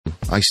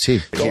I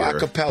see. Go a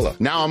cappella.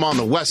 Now I'm on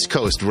the West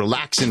Coast,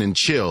 relaxing and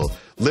chill,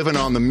 living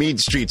on the mead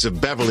streets of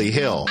Beverly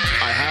Hill.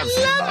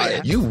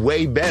 You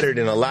way better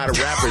than a lot of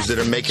rappers that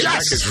are making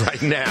records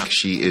right now.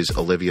 She is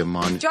Olivia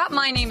Munn. Drop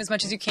my name as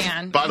much as you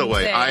can. By the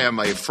way, I am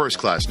a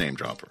first-class name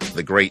dropper.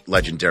 The great,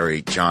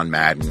 legendary John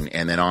Madden,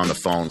 and then on the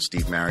phone,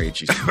 Steve Marriott.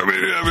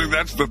 I mean,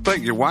 that's the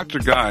thing. You watch a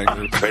guy.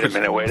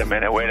 Wait a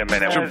minute.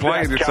 You're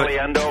playing. It's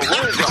Caliendo?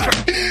 Who is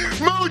that?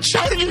 Mooch,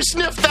 how did you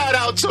sniff that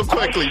out so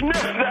quickly?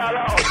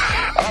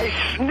 I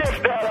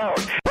sniffed that out.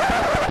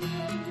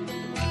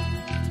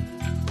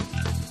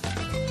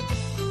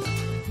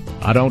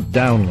 I don't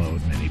download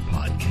many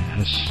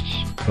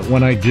podcasts, but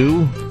when I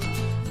do,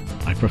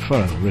 I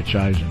prefer the Rich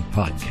Eisen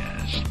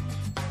podcast.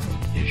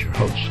 Here's your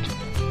host,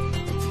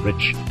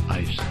 Rich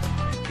Eisen.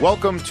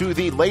 Welcome to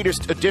the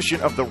latest edition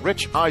of the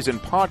Rich Eisen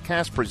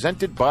podcast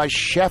presented by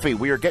Chevy.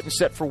 We are getting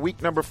set for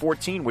week number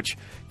 14, which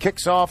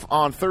kicks off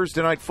on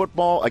Thursday Night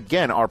Football.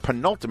 Again, our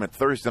penultimate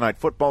Thursday Night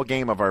Football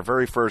game of our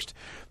very first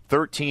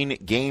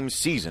 13-game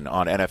season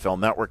on NFL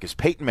Network is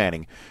Peyton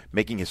Manning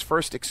making his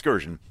first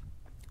excursion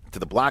to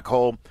the Black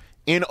Hole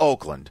in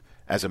Oakland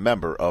as a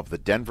member of the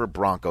Denver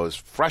Broncos,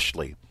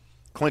 freshly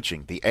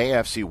clinching the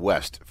AFC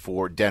West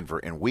for Denver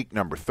in week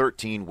number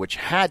 13, which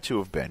had to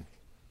have been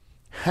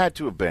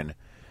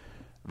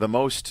the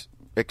most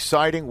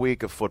exciting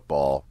week of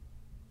football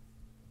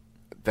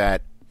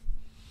that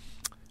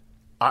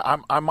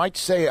I might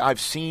say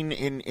I've seen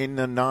in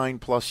the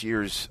 9+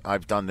 years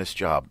I've done this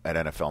job at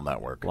NFL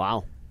Network.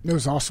 Wow. It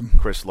was awesome.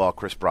 Chris Law,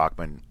 Chris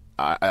Brockman.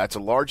 That's a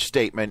large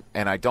statement,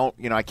 and I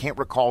can't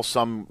recall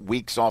some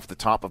weeks off the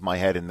top of my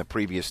head in the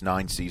previous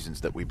 9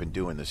 seasons that we've been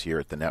doing this here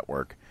at the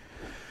network.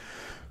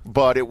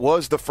 But it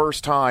was the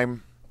first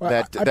time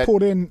I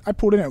pulled in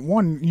at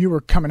 1. You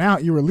were coming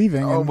out. You were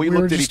leaving. Oh, and we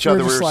looked at each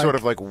other. We were like, sort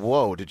of like,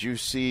 "Whoa! Did you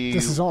see?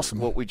 This is awesome.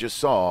 What we just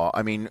saw."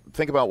 I mean,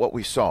 think about what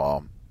we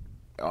saw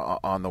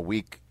on the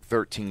Week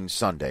 13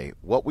 Sunday.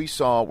 What we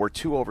saw were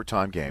 2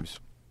 overtime games.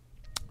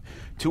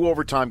 2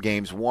 overtime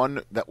games,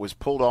 one that was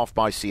pulled off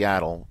by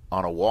Seattle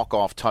on a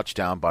walk-off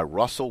touchdown by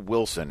Russell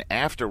Wilson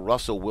after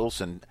Russell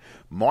Wilson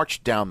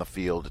marched down the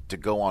field to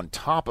go on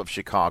top of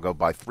Chicago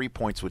by 3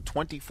 points with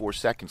 24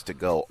 seconds to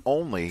go,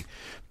 only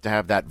to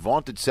have that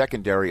vaunted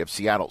secondary of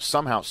Seattle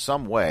somehow,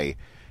 some way,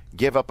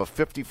 give up a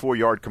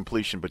 54-yard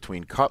completion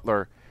between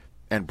Cutler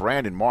and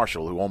Brandon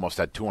Marshall, who almost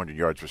had 200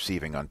 yards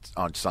receiving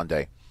on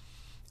Sunday.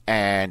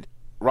 And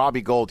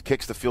Robbie Gould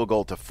kicks the field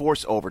goal to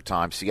force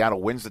overtime.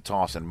 Seattle wins the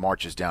toss and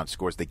marches down,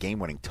 scores the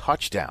game-winning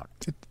touchdown.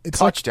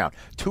 Touchdown.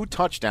 2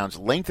 touchdowns,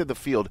 length of the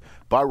field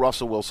by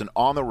Russell Wilson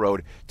on the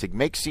road to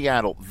make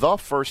Seattle the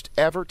first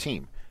ever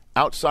team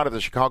outside of the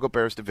Chicago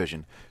Bears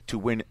division to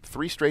win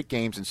 3 straight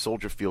games in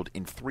Soldier Field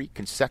in 3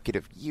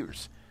 consecutive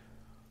years.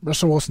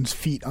 Russell Wilson's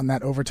feet on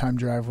that overtime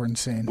drive were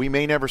insane. We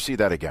may never see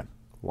that again.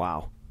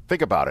 Wow.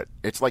 Think about it.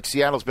 It's like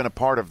Seattle's been a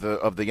part of the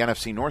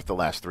NFC North the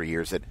last 3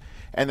 years.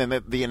 And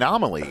then the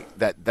anomaly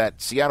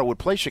that Seattle would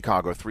play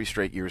Chicago 3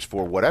 straight years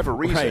for whatever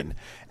reason, right.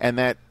 And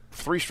that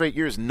 3 straight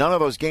years, none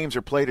of those games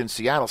are played in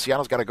Seattle.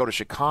 Seattle's got to go to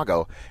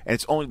Chicago, and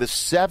it's only the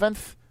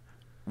 7th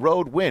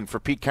road win for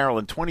Pete Carroll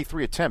in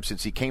 23 attempts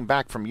since he came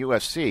back from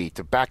USC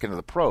to back into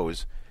the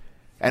pros.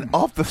 And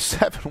of the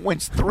 7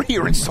 wins, 3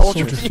 are in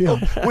Soldier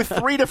Field with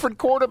 3 different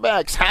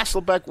quarterbacks.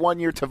 Hasselbeck 1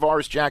 year,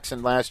 Tavares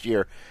Jackson last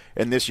year,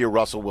 and this year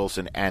Russell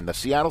Wilson. And the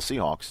Seattle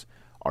Seahawks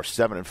are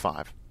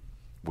 7-5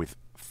 with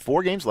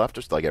 4 games left,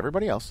 just like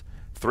everybody else.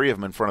 3 of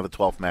them in front of the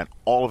 12th man,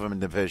 all of them in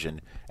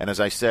division. And as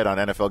I said on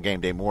NFL Game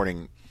Day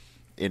morning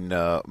in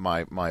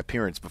my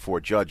appearance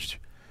before Judge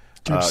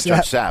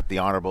Sapp, the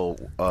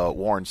Honorable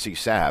Warren C.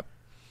 Sapp,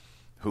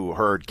 who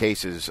heard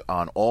cases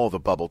on all the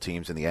bubble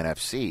teams in the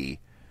NFC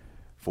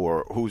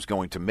for who's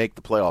going to make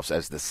the playoffs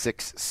as the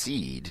 6th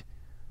seed.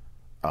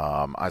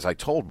 As I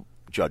told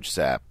Judge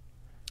Sapp,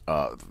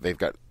 they've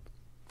got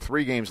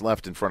 3 games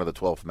left in front of the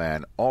 12th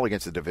man, all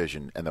against the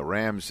division, and the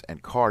Rams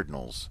and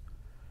Cardinals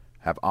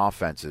have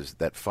offenses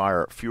that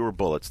fire fewer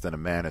bullets than a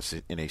man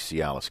in a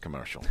Cialis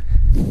commercial.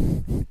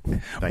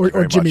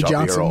 or Jimmy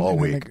Johnson all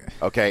week.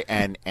 Okay,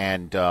 and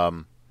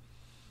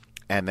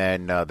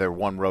then their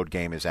one road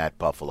game is at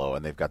Buffalo,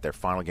 and they've got their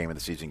final game of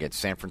the season against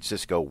San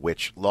Francisco,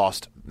 which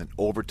lost an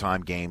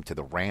overtime game to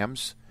the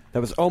Rams. That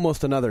was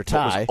almost another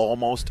tie.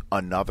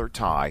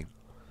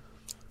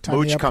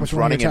 Mooch comes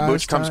running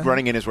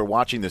in as we're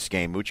watching this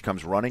game. Mooch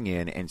comes running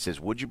in and says,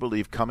 would you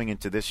believe coming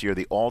into this year,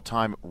 the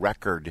all-time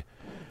record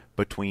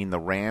between the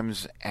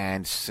Rams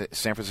and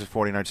San Francisco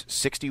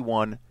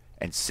 49ers,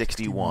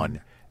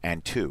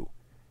 61-61-2.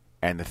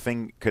 And the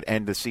thing could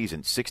end the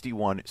season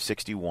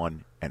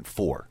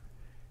 61-61-4.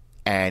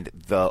 And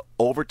the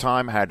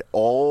overtime had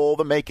all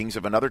the makings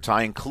of another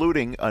tie,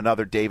 including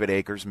another David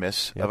Akers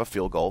miss of a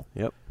field goal.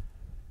 Yep.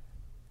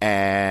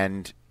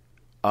 And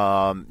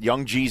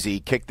young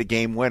Jeezy kicked the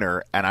game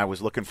winner, and I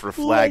was looking for a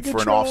flag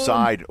for an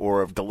offside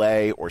or a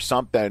delay or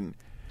something.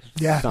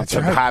 Yeah,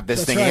 to have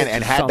this thing in,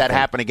 and had that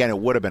happen again, it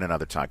would have been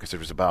another time because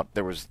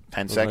there was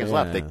 10 seconds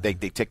left. They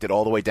ticked it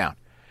all the way down,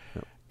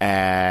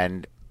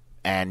 and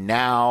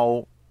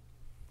now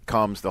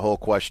becomes the whole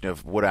question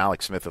of would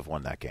Alex Smith have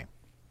won that game?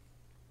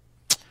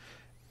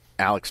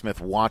 Alex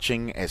Smith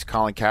watching as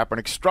Colin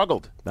Kaepernick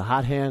struggled. The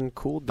hot hand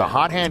cooled The down.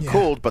 hot hand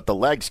cooled, but the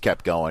legs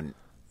kept going.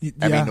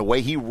 I mean, the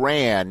way he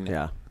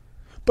ran,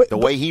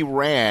 way he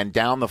ran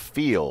down the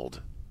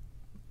field,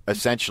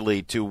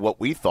 essentially to what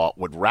we thought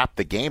would wrap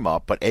the game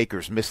up, but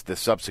Akers missed the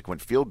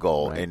subsequent field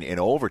goal in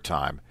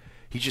overtime.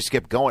 He just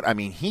kept going. I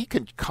mean, he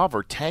can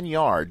cover 10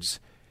 yards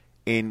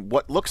in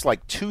what looks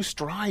like 2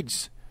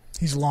 strides.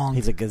 He's long.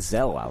 He's a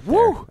gazelle out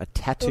there. A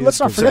tattooed Let's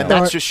not forget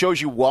gazelle. That just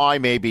shows you why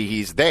maybe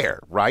he's there,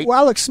 right? Well,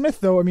 Alex Smith,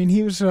 though, I mean,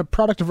 he was a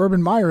product of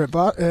Urban Meyer at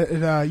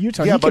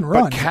Utah. Yeah, he can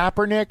run. But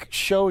Kaepernick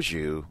shows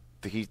you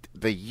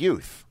the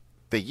youth.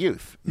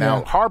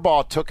 Now,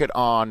 Harbaugh took it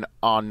on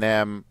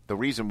them. The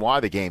reason why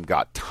the game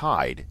got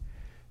tied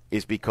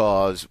is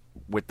because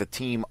with the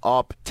team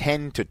up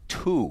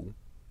 10-2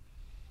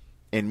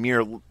 in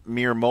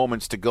mere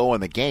moments to go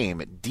in the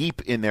game,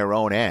 deep in their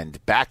own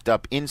end, backed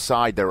up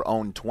inside their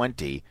own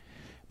 20,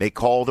 they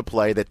called a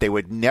play that they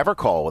would never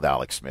call with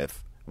Alex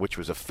Smith, which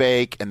was a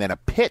fake and then a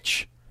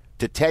pitch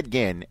to Ted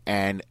Ginn,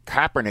 and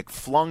Kaepernick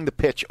flung the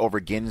pitch over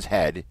Ginn's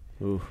head.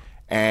 Ooh.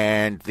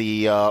 And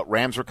the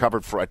Rams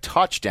recovered for a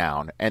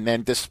touchdown. And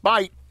then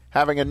despite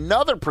having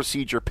another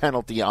procedure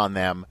penalty on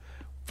them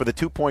for the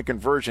 2-point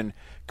conversion,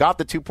 got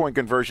the 2-point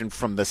conversion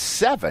from the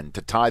 7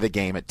 to tie the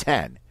game at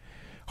 10.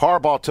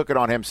 Harbaugh took it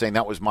on him, saying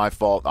that was my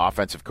fault.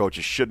 Offensive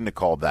coaches shouldn't have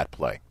called that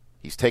play.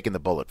 He's taking the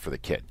bullet for the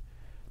kid.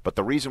 But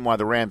the reason why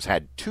the Rams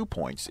had 2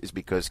 points is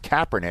because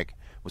Kaepernick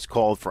was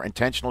called for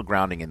intentional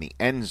grounding in the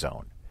end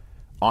zone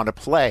on a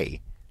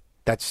play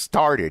that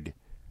started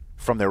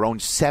from their own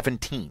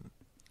 17.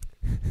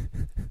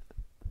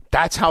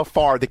 That's how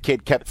far the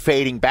kid kept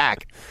fading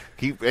back.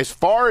 As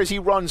far as he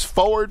runs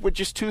forward with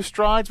just 2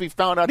 strides, we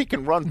found out he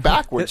can run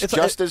backwards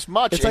as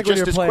much and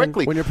just as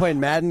quickly. When you're playing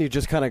Madden, you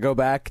just kind of go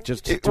back.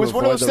 It was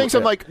one of those things.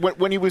 I'm like,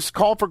 when he was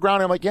called for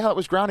grounding, I'm like, yeah, it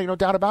was grounding, no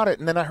doubt about it.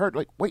 And then I heard,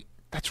 like, wait,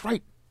 that's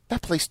right.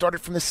 That play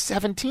started from the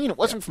 17. It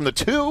wasn't from the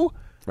 2.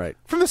 Right.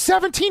 From the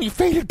 17, he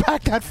faded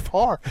back that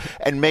far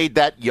and made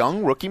that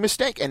young rookie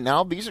mistake. And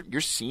now you're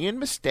seeing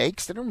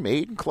mistakes that are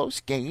made in close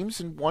games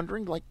and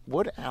wondering, like,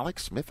 would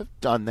Alex Smith have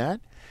done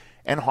that?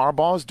 And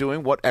Harbaugh is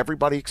doing what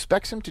everybody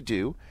expects him to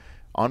do.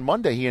 On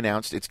Monday, he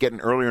announced it's getting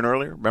earlier and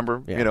earlier.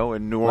 Remember,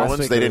 in New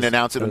Orleans, they didn't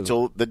announce it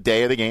until the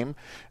day of the game.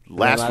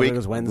 Last week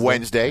was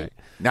Wednesday. Right.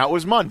 Now it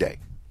was Monday.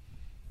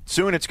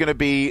 Soon it's going to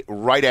be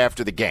right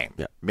after the game.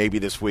 Yeah. Maybe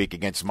this week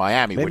against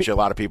Miami, which a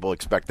lot of people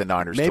expect the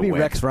Niners to win. Maybe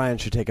Rex Ryan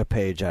should take a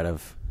page out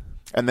of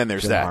and then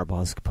there's Jim that.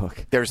 Harbaugh's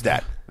book. There's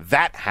that.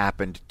 That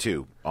happened,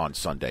 too, on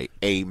Sunday.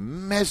 A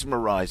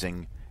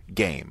mesmerizing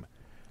game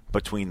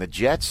between the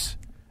Jets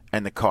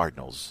and the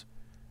Cardinals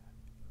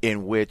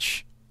in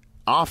which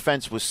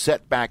offense was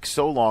set back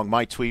so long.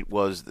 My tweet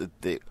was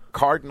that the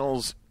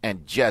Cardinals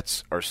and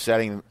Jets are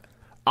setting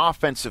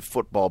offensive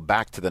football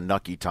back to the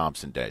Nucky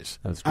Thompson days.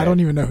 I don't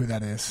even know who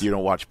that is. You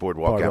don't watch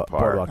Boardwalk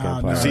Empire.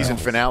 Empire. The season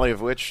finale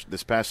of which,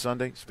 this past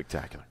Sunday,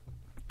 spectacular.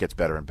 Gets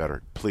better and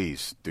better.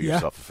 Please do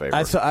yourself a favor.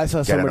 I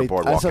saw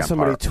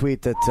somebody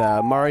tweet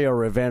that Mario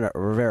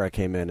Rivera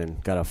came in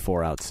and got a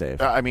 4-out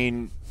save. I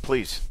mean,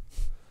 please.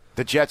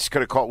 The Jets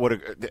could have called.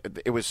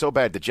 It was so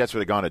bad. The Jets would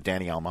have gone to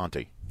Danny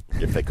Almonte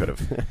if they could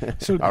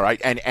have. All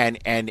right,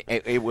 and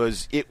it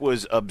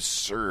was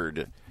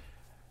absurd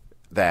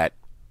that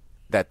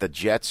the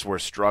Jets were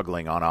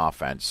struggling on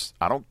offense.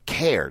 I don't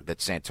care that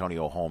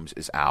Santonio Holmes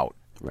is out.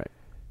 Right.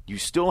 You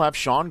still have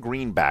Sean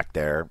Green back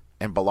there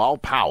and Bilal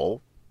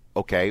Powell.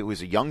 Okay,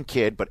 who's a young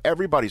kid, but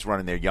everybody's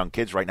running their young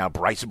kids right now.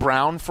 Bryce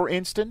Brown, for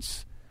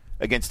instance,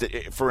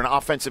 for an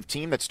offensive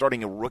team that's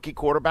starting a rookie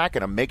quarterback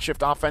and a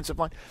makeshift offensive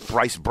line.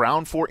 Bryce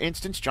Brown, for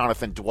instance.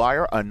 Jonathan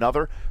Dwyer,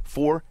 another,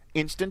 for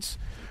instance.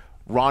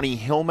 Ronnie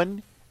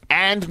Hillman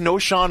and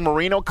Noshawn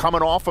Marino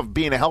coming off of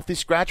being a healthy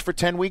scratch for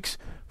 10 weeks,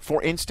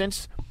 for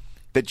instance.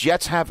 The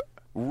Jets have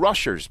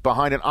rushers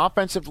behind an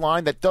offensive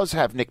line that does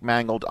have Nick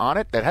Mangold on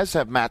it, that has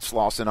have Matt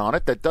Slauson on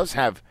it, that does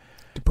have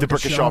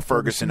DeBrickashaw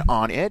Ferguson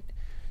on it.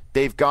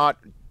 They've got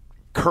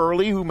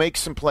Curley, who makes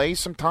some plays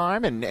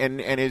sometime, and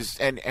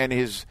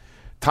his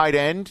tight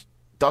end,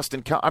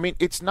 Dustin Kel. I mean,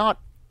 it's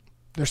not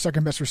their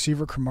second best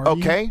receiver, Cromartie.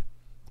 Okay.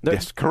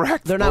 Yes,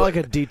 correct. They're not like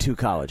a D2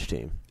 college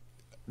team.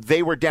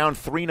 They were down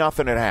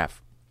 3-0 at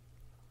half.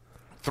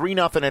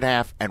 3-0 at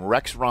half, and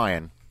Rex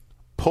Ryan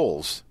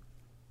pulls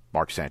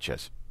Mark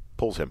Sanchez.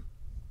 Pulls him.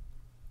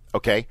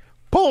 Okay?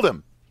 Pulled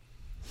him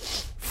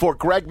for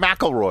Greg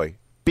McElroy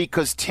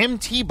because Tim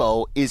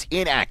Tebow is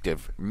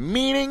inactive,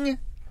 meaning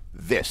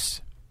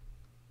this.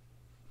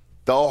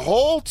 The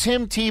whole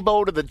Tim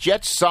Tebow to the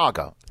Jets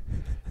saga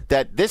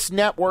that this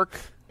network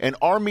and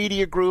our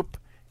media group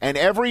and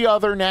every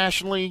other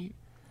nationally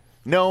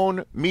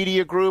known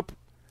media group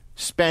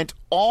spent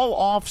all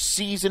off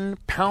season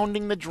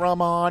pounding the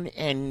drum on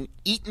and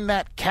eating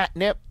that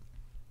catnip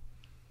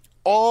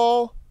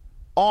all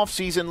off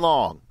season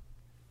long.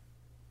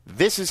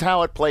 This is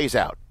how it plays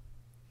out.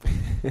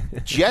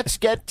 Jets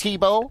get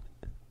Tebow.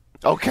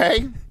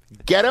 Okay.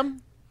 Get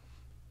him.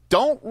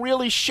 don't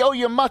really show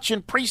you much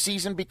in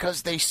preseason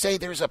because they say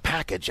there's a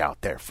package out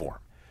there for him.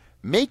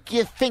 Make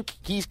you think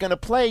he's going to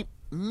play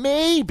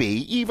maybe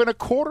even a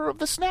quarter of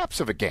the snaps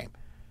of a game.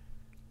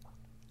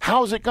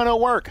 How's it going to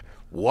work?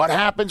 What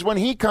happens when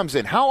he comes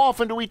in? How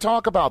often do we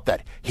talk about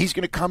that? He's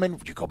going to come in.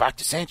 You go back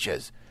to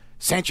Sanchez.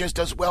 Sanchez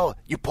does well.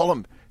 You pull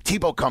him.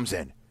 Tebow comes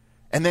in.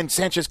 And then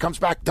Sanchez comes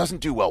back,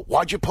 doesn't do well.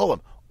 Why'd you pull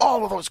him?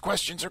 All of those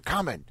questions are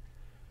coming.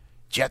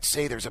 Jets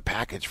say there's a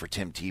package for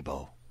Tim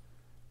Tebow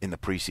in the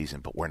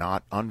preseason, but we're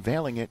not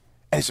unveiling it.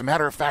 As a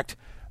matter of fact,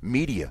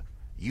 media,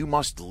 you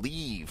must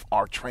leave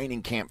our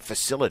training camp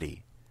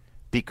facility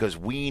because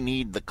we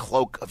need the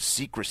cloak of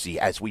secrecy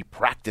as we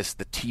practice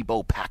the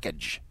Tebow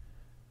package.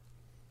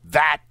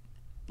 That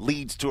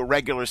leads to a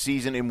regular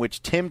season in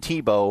which Tim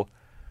Tebow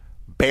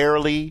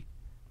barely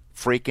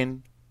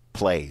freaking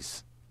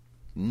plays.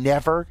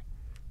 Never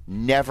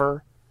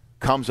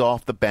comes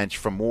off the bench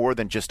for more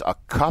than just a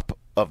cup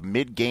of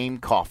mid-game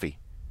coffee.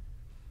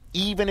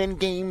 Even in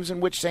games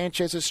in which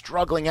Sanchez is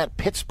struggling at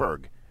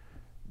Pittsburgh.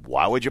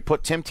 Why would you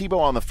put Tim Tebow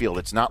on the field?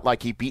 It's not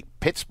like he beat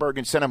Pittsburgh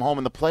and sent him home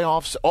in the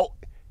playoffs. Oh,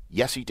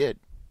 yes, he did.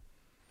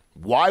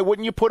 Why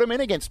wouldn't you put him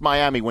in against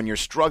Miami when you're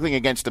struggling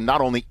against him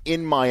not only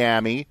in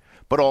Miami,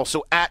 but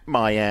also at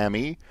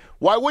Miami?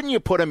 Why wouldn't you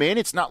put him in?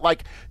 It's not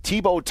like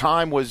Tebow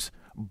time was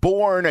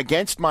born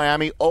against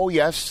Miami. Oh,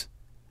 yes,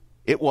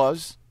 it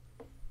was.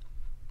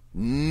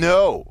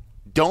 No,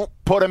 don't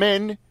put him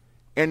in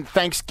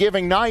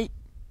Thanksgiving night.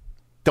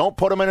 Don't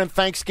put him in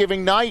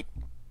Thanksgiving night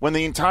when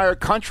the entire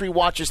country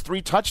watches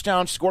 3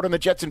 touchdowns scored on the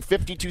Jets in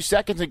 52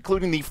 seconds,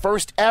 including the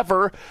first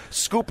ever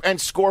scoop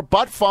and score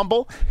butt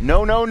fumble.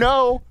 No.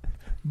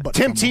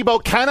 Tim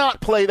Tebow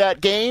cannot play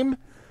that game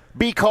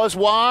because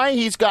why?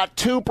 He's got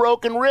 2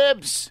 broken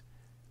ribs.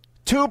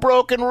 2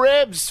 broken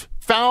ribs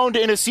found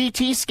in a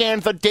CT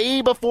scan the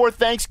day before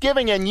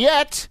Thanksgiving, and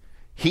yet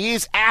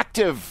he's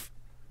active.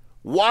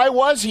 Why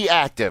was he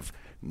active?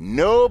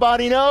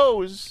 Nobody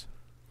knows.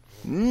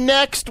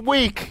 Next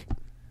week,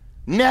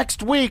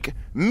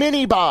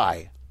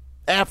 mini-bye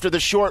after the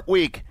short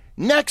week.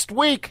 Next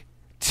week,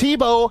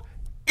 Tebow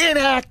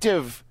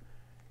inactive.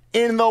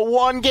 In the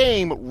one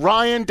game,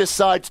 Ryan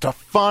decides to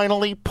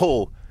finally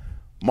pull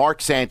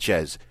Mark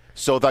Sanchez.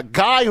 So the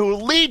guy who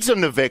leads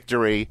him to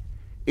victory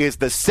is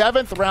the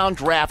 7th-round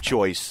draft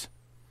choice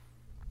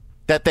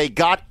that they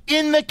got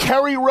in the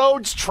Kerry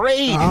Rhodes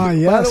trade.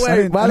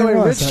 Yes. By the way,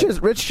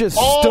 Rich just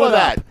stood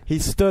up. He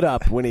stood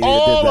up when he did that.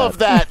 All of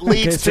that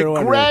leads to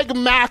Greg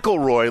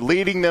McElroy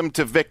leading them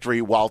to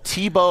victory while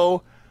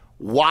Tebow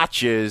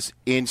watches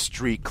in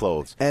street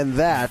clothes. And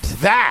that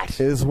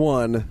is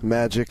one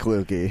magic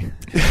loogie.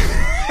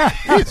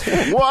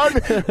 It's one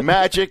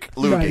magic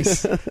loogie.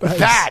 Nice.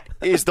 That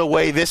is the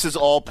way this is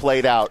all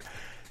played out.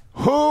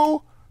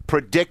 Who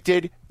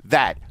predicted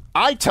that?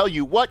 I tell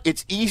you what,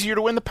 it's easier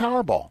to win the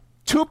Powerball.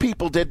 2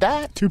 people did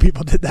that. 2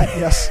 people did that.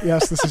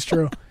 Yes, this is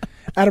true.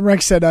 Adam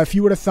Reich said, if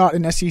you would have thought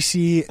an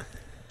SEC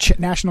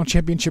national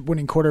championship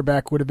winning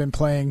quarterback would have been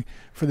playing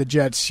for the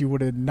Jets, you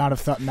would have not have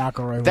thought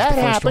McElroy was the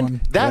first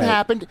one. That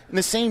happened in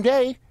the same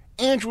day.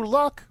 Andrew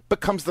Luck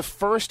becomes the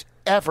first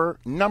ever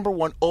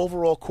 #1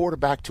 overall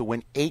quarterback to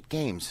win 8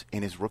 games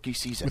in his rookie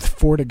season. With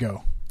 4 to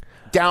go.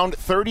 Down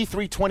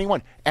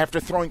 33-21 after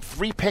throwing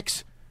 3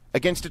 picks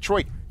against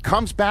Detroit.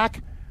 Comes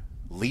back,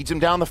 leads him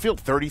down the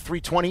field,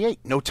 33-28.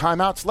 No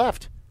timeouts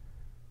left.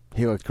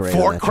 He looked great.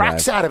 4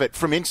 cracks out of it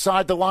from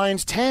inside the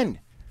Lions' 10.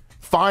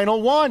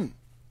 Final one.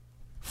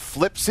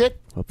 Flips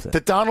it to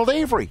Donald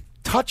Avery.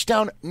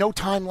 Touchdown, no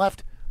time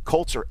left.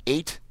 Colts are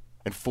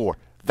 8-4.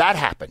 That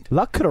happened.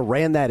 Luck could have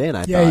ran that in,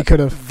 I thought. Yeah, he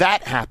could have.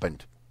 That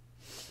happened.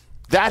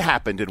 That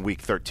happened in Week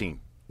 13.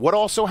 What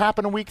also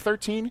happened in Week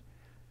 13?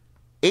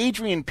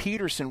 Adrian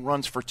Peterson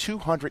runs for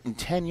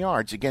 210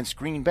 yards against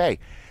Green Bay.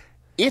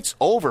 It's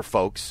over,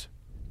 folks.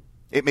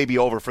 It may be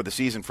over for the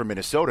season for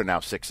Minnesota, now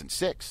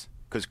 6-6,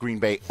 because Green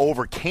Bay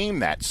overcame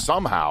that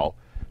somehow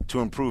to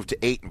improve to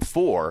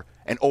 8-4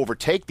 and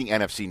overtake the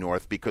NFC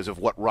North because of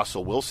what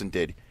Russell Wilson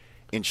did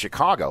in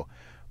Chicago.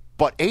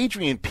 But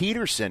Adrian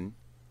Peterson,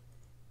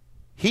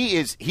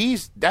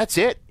 that's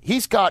it.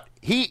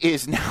 He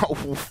is now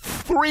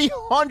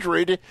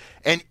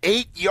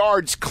 308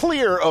 yards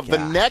clear of the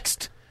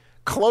next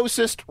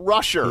closest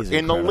rusher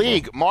in the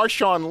league,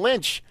 Marshawn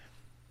Lynch.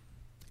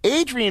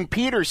 Adrian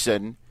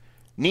Peterson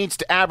needs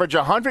to average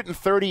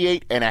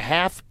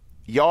 138.5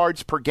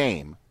 yards per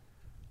game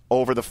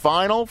over the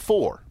final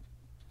 4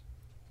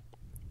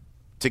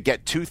 to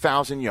get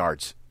 2,000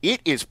 yards.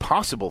 It is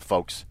possible,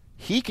 folks.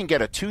 He can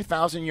get a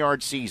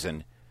 2,000-yard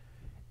season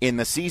in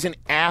the season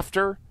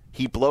after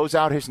he blows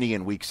out his knee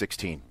in Week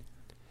 16.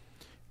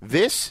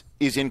 This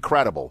is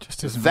incredible.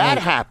 That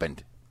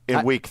happened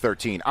in Week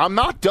 13. I'm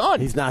not done.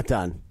 He's not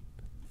done.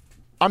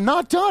 I'm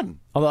not done.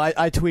 Although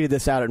I tweeted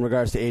this out in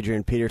regards to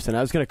Adrian Peterson.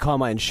 I was going to call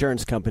my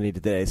insurance company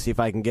today, see if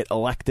I can get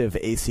elective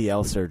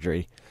ACL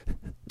surgery.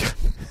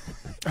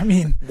 I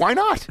mean, why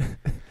not?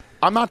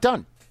 I'm not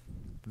done.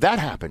 That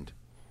happened.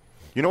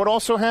 You know what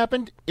also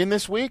happened in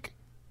this week?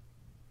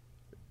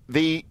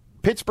 The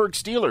Pittsburgh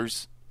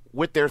Steelers,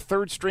 with their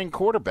 3rd-string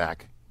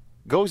quarterback,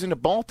 goes into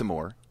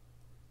Baltimore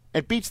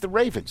and beats the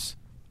Ravens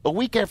a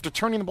week after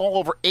turning the ball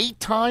over 8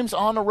 times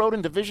on the road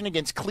in division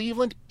against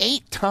Cleveland.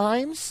 8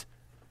 times.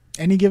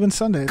 Any given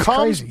Sunday. It's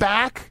comes crazy.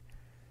 back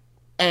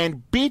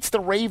and beats the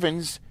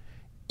Ravens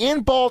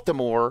in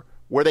Baltimore,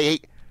 where they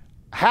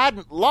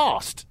hadn't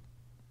lost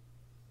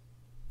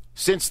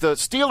since the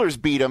Steelers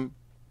beat them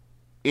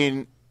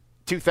in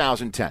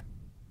 2010.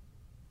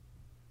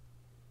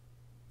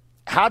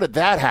 How did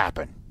that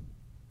happen?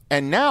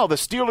 And now the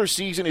Steelers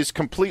season is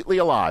completely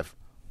alive.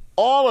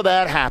 All of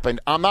that happened.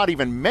 I'm not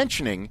even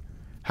mentioning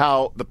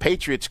how the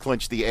Patriots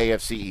clinched the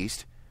AFC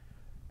East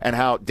and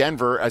how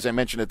Denver, as I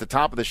mentioned at the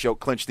top of the show,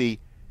 clinched the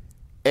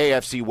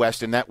AFC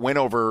West, and that win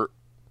over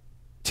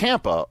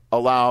Tampa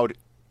allowed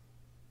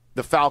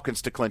the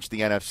Falcons to clinch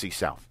the NFC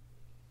South.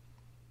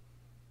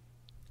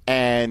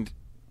 And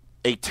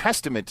a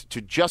testament to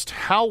just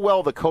how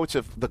well the Colts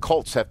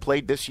have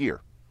played this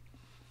year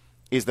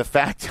is the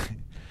fact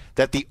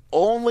that the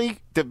only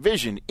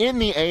division in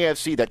the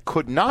AFC that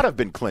could not have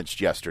been clinched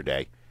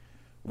yesterday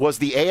was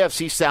the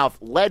AFC South,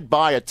 led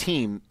by a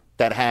team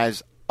that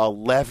has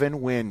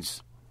 11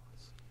 wins.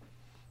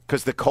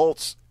 Because the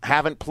Colts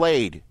haven't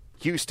played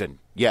Houston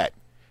yet.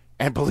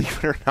 And believe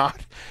it or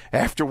not,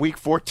 after Week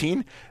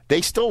 14,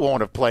 they still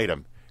won't have played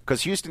them.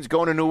 Because Houston's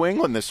going to New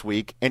England this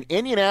week, and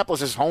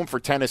Indianapolis is home for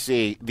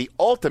Tennessee, the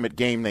ultimate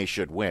game they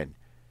should win.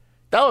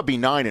 That would be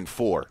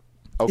 9-4,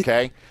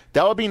 okay?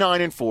 That would be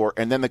 9-4,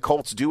 and then the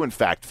Colts do, in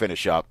fact,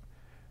 finish up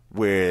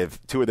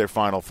with 2 of their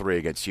final 3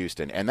 against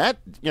Houston. And that,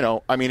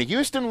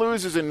 Houston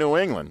loses in New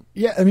England.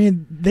 Yeah,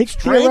 they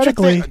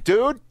theoretically,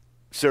 dude,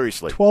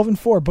 seriously.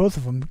 12-4, both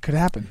of them could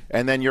happen.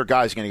 And then your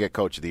guy's going to get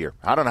Coach of the Year.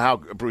 I don't know how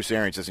Bruce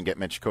Arians doesn't get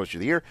mentioned Coach of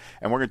the Year.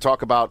 And we're going to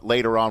talk about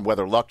later on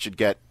whether Luck should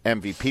get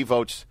MVP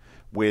votes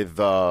with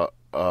Alec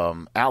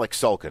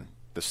Sulkin.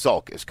 The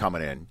Sulk is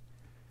coming in.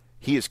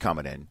 He is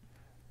coming in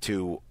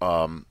to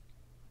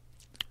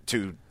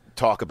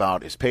talk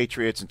about his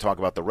Patriots and talk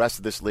about the rest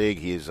of this league.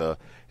 He is, as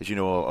you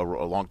know,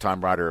 a longtime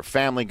writer of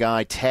Family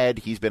Guy. Ted,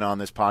 he's been on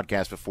this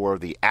podcast before.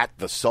 The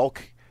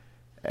Sulk,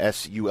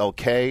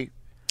 S-U-L-K.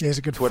 He has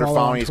a good Twitter follow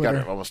following. on He's Twitter.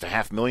 got almost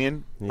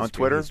 500,000 on He's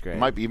Twitter. great.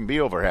 Might even be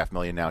over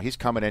 500,000 now. He's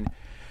coming in.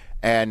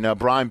 And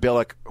Brian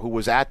Billick, who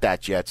was at that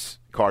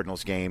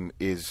Jets-Cardinals game,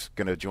 is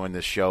going to join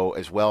this show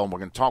as well. And we're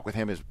going to talk with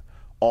him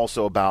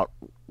also about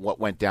what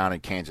went down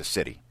in Kansas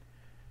City.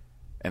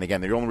 And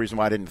again, the only reason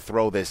why I didn't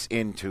throw this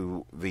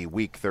into the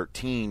Week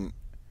 13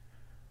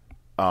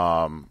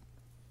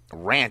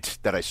 rant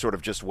that I sort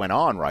of just went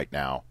on right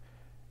now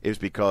is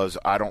because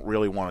I don't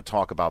really want to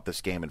talk about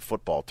this game in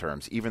football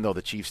terms, even though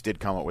the Chiefs did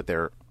come up with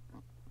their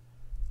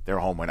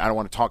home win. I don't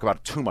want to talk about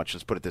it too much,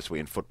 let's put it this way,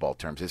 in football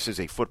terms. This is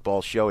a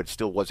football show. It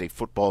still was a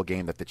football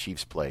game that the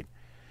Chiefs played.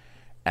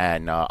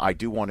 And I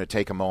do want to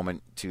take a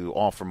moment to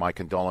offer my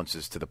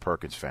condolences to the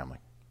Perkins family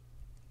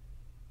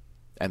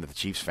and the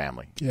Chiefs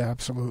family. Yeah,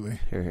 absolutely.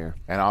 Hear, hear.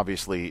 And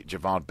obviously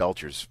Javon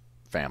Belcher's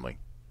family.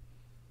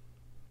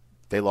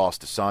 They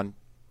lost a son.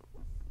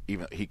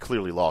 Even he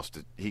clearly lost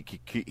it.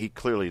 He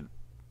clearly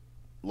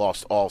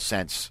lost all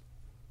sense.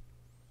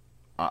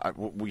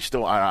 We're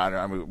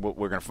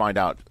going to find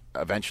out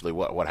eventually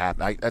what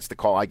happened. That's the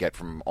call I get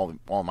from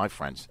all my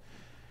friends.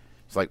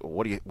 It's like,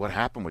 what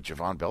happened with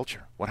Javon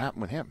Belcher? What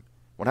happened with him?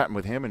 What happened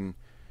with him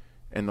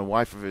and the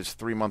wife of his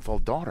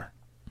 3-month-old daughter?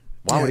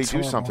 Why would he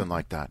do something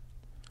like that?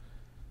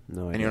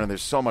 No idea. And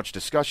there's so much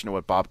discussion of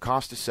what Bob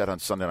Costas said on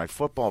Sunday Night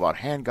Football about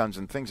handguns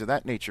and things of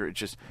that nature. It's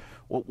just,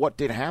 what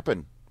did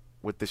happen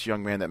with this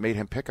young man that made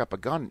him pick up a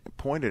gun,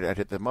 pointed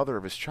at the mother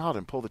of his child,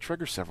 and pull the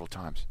trigger several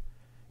times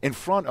in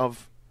front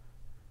of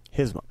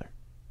his mother?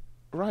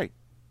 Right.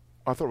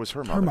 I thought it was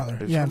her mother. Her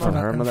mother. Yeah, in front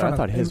of her mother. I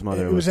thought his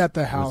mother was at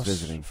the was house.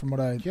 visiting. From what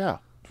I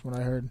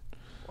heard.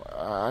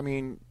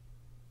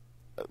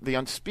 The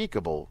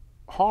unspeakable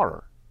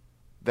horror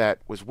that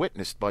was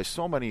witnessed by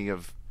so many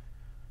of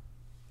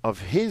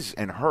his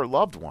and her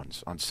loved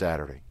ones on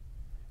Saturday.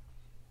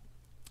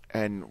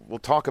 And we'll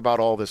talk about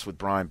all this with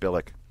Brian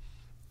Billick,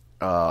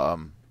 a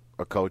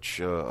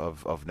coach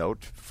of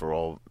note for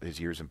all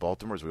his years in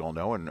Baltimore, as we all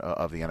know, and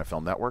of the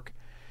NFL Network,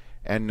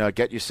 and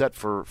get you set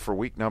for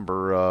week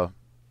number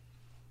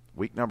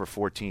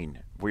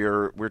 14.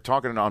 We're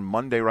talking on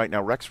Monday right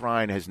now. Rex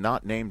Ryan has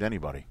not named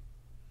anybody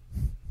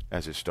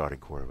as his starting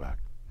quarterback.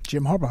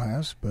 Jim Harbaugh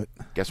has, but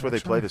guess where they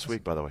play this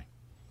week, by the way?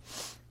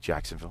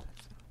 Jacksonville.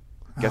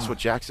 Guess what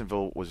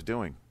Jacksonville was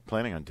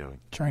planning on doing?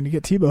 Trying to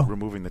get Tebow.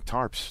 Removing the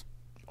tarps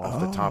off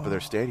the top of their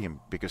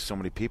stadium because so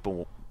many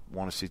people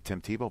want to see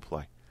Tim Tebow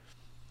play.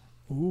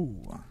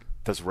 Ooh.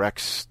 Does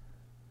Rex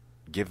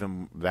give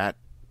them that?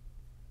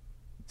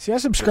 See, I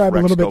subscribe a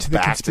little bit to the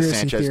back conspiracy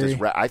Sanchez?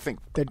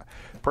 theory.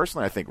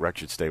 Personally, I think Rex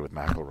should stay with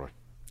McElroy.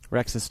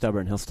 Rex is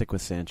stubborn. He'll stick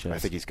with Sanchez. I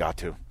think he's got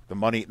to. The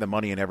money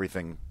and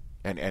everything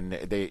And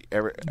they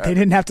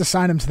didn't have to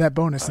sign him to that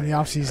bonus in the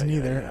offseason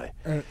either.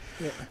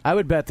 I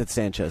would bet that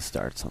Sanchez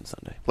starts on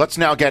Sunday. Let's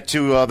now get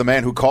to the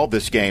man who called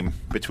this game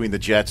between the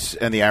Jets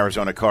and the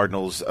Arizona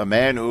Cardinals, a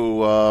man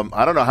who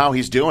I don't know how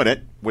he's doing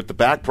it with the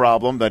back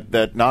problem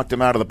that knocked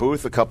him out of the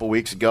booth a couple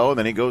weeks ago, and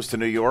then he goes to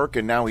New York,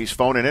 and now he's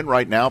phoning in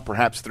right now,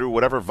 perhaps through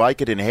whatever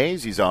Vicodin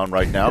haze he's on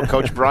right now.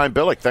 Coach Brian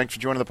Billick, thanks for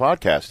joining the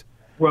podcast.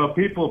 Well,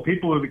 people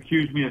have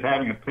accused me of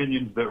having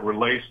opinions that were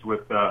laced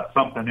with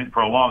something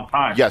for a long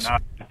time. Yes. Now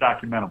it's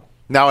documentable.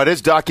 Now it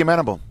is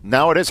documentable.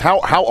 Now it is.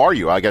 How are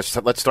you? I guess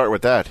let's start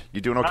with that.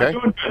 You doing okay? I'm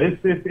doing good.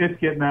 It's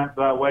getting that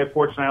way.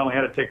 Fortunately, I only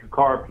had to take a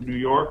car up to New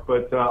York,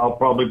 but I'll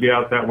probably be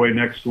out that way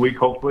next week,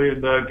 hopefully,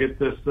 and get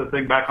this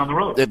thing back on the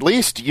road. At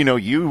least,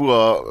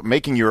 you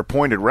making your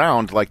appointed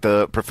round like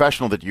the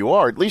professional that you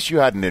are, at least you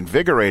had an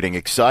invigorating,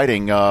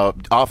 exciting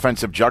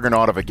offensive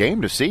juggernaut of a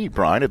game to see,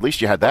 Brian. At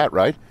least you had that,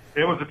 right?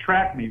 It was a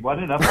track meet,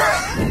 wasn't it?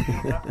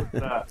 That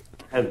was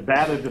as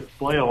bad a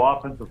display of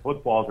offensive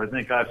football as I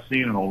think I've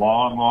seen in a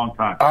long, long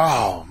time.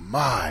 Oh,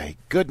 my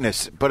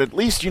goodness. But at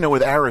least,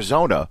 with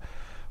Arizona,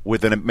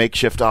 with a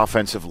makeshift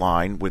offensive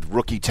line, with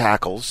rookie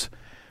tackles,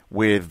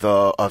 with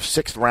a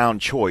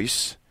sixth-round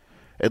choice,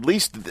 at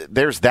least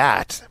there's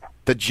that.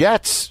 The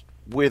Jets,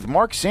 with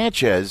Mark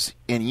Sanchez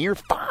in year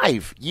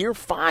five,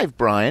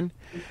 Brian,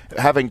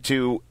 having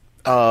to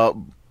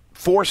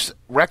force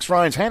Rex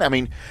Ryan's hand. I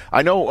mean,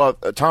 I know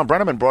Tom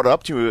Brenneman brought it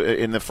up to you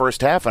in the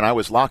first half, and I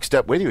was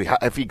lockstep with you.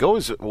 If he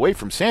goes away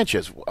from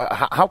Sanchez,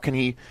 how can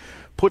he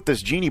put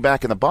this genie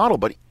back in the bottle?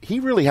 But he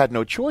really had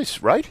no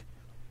choice, right?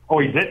 Oh,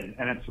 he didn't,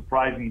 and it's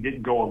surprising he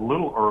didn't go a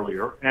little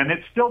earlier. And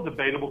it's still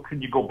debatable, can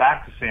you go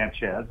back to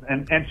Sanchez?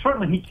 And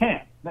certainly he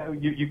can't.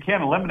 You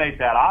can't eliminate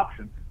that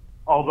option.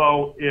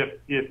 Although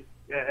if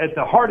at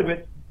the heart of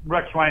it,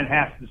 Rex Ryan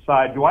has to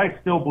decide, do I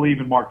still believe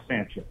in Mark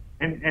Sanchez?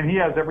 And he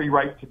has every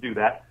right to do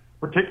that,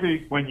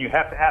 particularly when you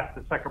have to ask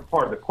the second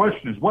part of the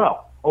question as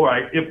well. All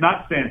right, if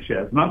not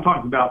Sanchez, and I'm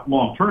talking about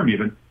long-term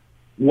even,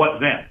 what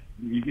then?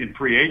 In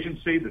free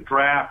agency, the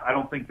draft, I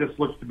don't think this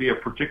looks to be a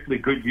particularly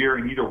good year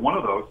in either one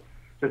of those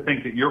to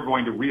think that you're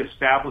going to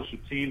reestablish a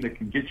team that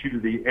can get you to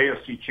the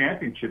AFC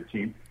Championship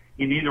team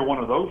in either one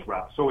of those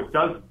routes. So it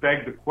does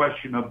beg the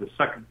question of the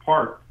second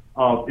part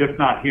of, if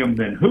not him,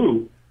 then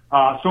who?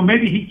 So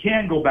maybe he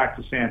can go back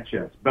to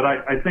Sanchez, but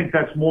I think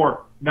that's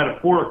more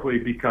metaphorically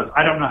because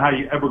I don't know how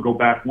you ever go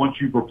back once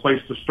you've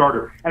replaced the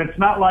starter. And it's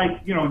not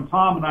like, and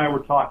Tom and I were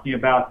talking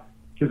about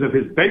because of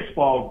his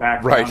baseball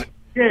background. Right.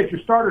 Yeah, if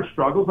your starter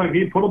struggles, like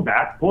you pull him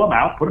out,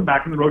 put him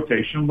back in the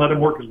rotation and let him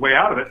work his way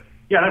out of it.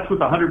 Yeah, that's with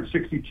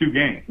 162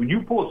 games. When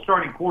you pull a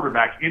starting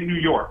quarterback in New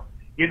York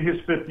in his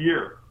fifth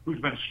year who's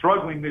been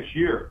struggling this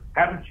year,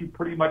 haven't you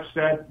pretty much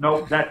said,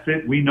 no, that's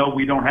it, we know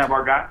we don't have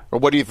our guy?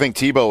 Well, what do you think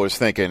Tebow is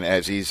thinking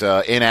as he's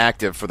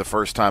inactive for the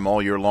first time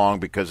all year long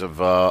because of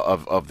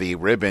the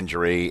rib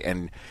injury?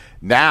 And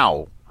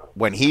now,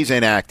 when he's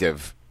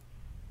inactive,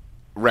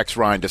 Rex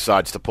Ryan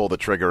decides to pull the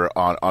trigger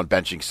on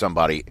benching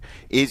somebody.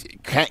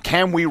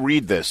 Can we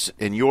read this,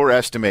 in your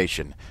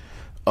estimation,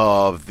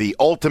 of the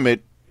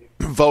ultimate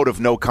vote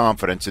of no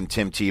confidence in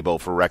Tim Tebow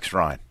for Rex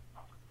Ryan?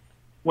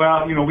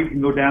 Well, we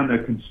can go down the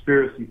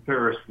conspiracy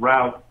theorist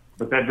route,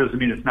 but that doesn't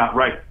mean it's not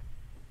right.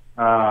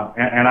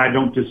 And I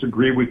don't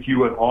disagree with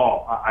you at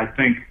all. I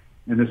think,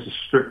 and this is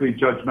strictly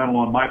judgmental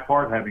on my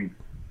part, having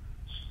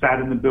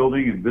sat in the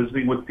building and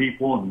visiting with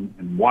people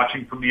and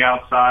watching from the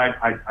outside,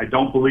 I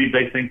don't believe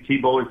they think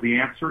Tebow is the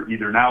answer,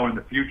 either now or in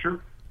the future.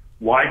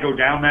 Why go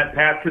down that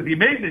path? Because the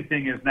amazing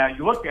thing is now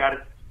you look at it,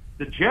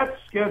 the Jets'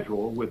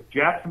 schedule with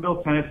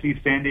Jacksonville, Tennessee,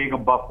 San Diego,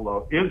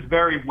 Buffalo is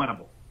very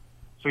winnable.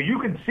 So you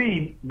can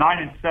see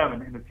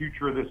 9-7 in the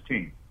future of this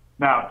team.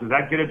 Now, does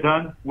that get it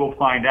done? We'll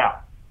find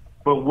out.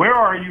 But where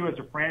are you as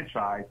a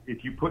franchise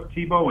if you put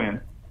Tebow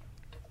in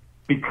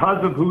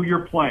because of who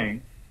you're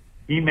playing?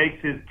 He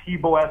makes his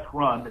Tebow-esque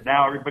run that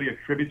now everybody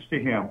attributes to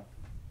him,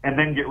 and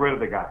then get rid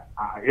of the guy.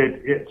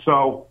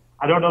 So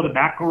I don't know that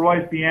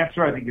McElroy's the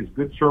answer. I think he's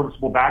good,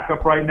 serviceable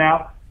backup right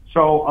now.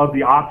 So of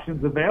the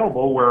options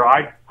available, where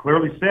I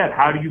clearly said,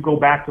 how do you go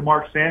back to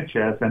Mark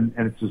Sanchez? And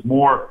it's just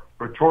more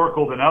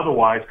rhetorical than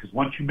otherwise, because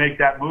once you make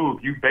that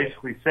move, you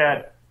basically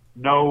said,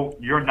 no,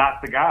 you're not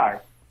the guy.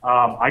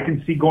 I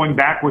can see going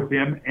back with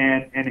him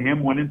and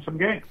him winning some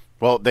games.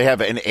 Well, they have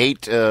an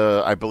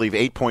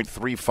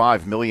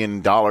 $8.35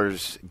 million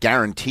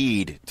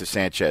guaranteed to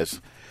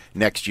Sanchez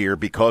next year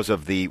because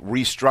of the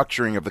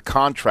restructuring of the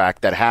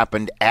contract that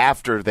happened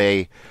after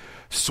they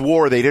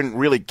swore they didn't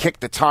really kick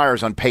the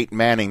tires on Peyton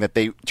Manning, that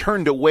they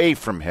turned away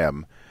from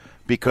him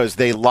because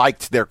they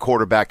liked their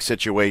quarterback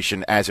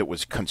situation as it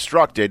was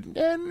constructed.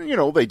 And,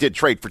 they did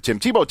trade for Tim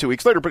Tebow 2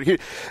 weeks later, but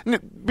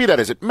be that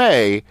as it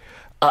may,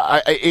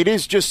 it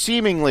is just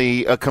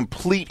seemingly a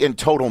complete and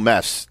total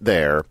mess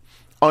there.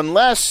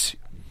 Unless,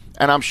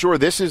 and I'm sure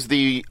this is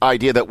the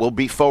idea that will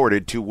be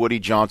forwarded to Woody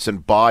Johnson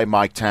by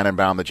Mike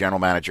Tannenbaum, the general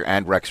manager,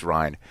 and Rex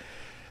Ryan,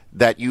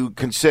 that you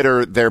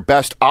consider their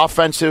best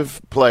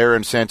offensive player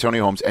in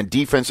Santonio Holmes and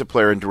defensive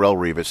player in Darrelle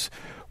Revis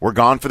were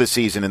gone for the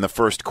season in the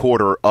first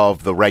quarter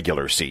of the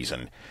regular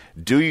season.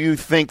 Do you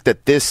think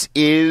that this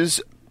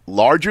is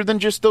larger than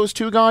just those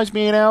two guys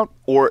being out,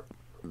 or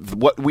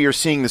what we are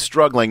seeing,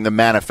 the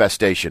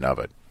manifestation of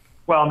it?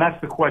 Well, and that's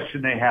the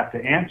question they have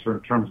to answer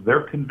in terms of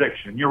their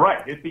conviction. You're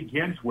right. It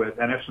begins with,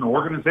 and it's an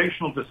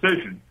organizational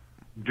decision,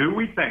 do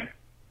we think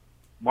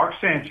Mark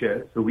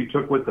Sanchez, who we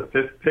took with the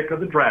 5th pick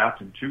of the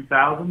draft in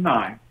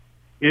 2009,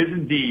 is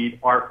indeed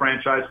our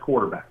franchise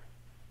quarterback?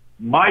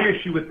 My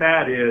issue with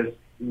that is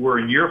we're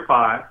in year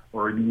 5,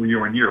 or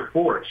you're in year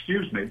 4,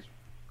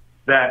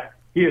 that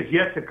he has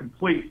yet to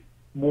complete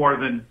more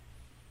than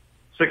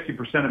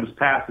 60% of his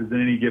passes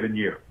in any given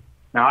year.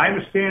 Now, I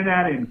understand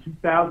that in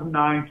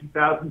 2009,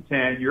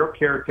 2010, you're a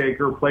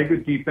caretaker, play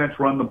good defense,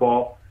 run the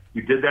ball.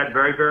 You did that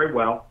very, very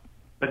well.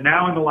 But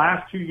now in the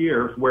last 2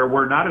 years where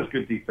we're not as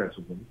good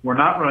defensively, we're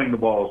not running the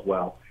ball as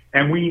well,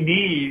 and we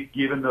need,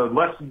 given the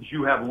lessons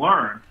you have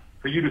learned,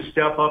 for you to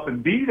step up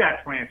and be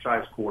that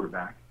franchise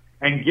quarterback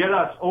and get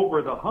us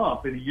over the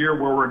hump in a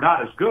year where we're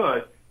not as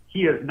good.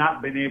 He has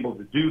not been able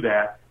to do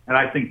that, and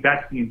I think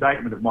that's the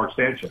indictment of Mark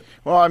Sanchez.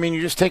 Well, I mean,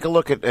 you just take a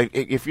look at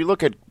if you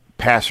look at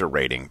passer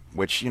rating,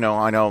 which,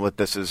 I know that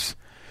this is,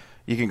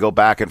 you can go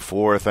back and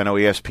forth. I know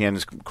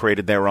ESPN's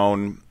created their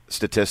own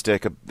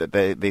statistic that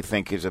they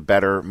think is a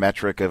better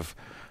metric of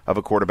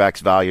a quarterback's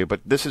value,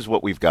 but this is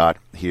what we've got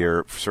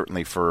here,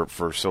 certainly for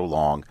so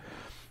long.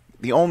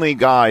 The only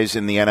guys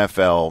in the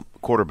NFL,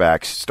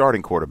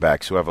 starting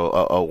quarterbacks, who have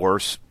a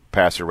worse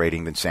passer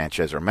rating than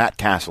Sanchez are Matt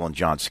Castle and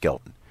John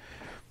Skelton.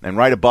 And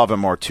right above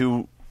him are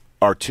three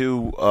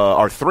rookie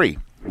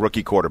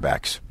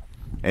quarterbacks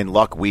in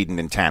Luck, Whedon,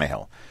 and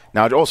Tannehill.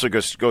 Now, it also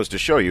goes to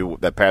show you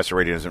that passer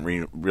rating doesn't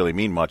really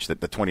mean much,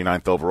 that the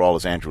 29th overall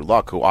is Andrew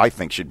Luck, who I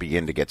think should be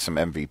in to get some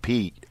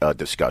MVP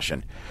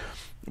discussion.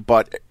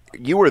 But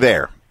you were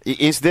there.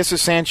 Is this a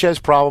Sanchez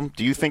problem?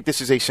 Do you think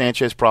this is a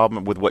Sanchez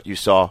problem with what you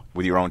saw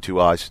with your own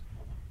two eyes?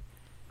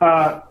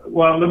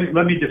 Well,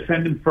 let me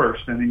defend him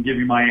first and then give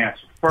you my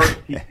answer. First,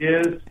 he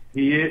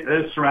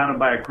is surrounded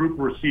by a group of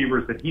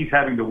receivers that he's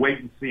having to wait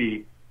and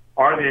see,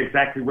 are they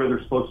exactly where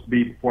they're supposed to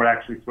be before they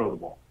actually throw the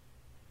ball?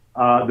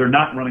 They're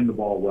not running the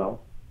ball well.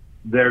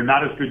 They're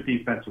not as good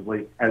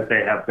defensively as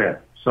they have been.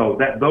 So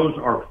those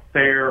are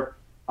fair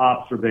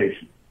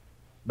observations.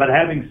 But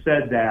having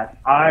said that,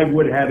 I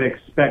would have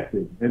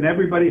expected, and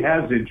everybody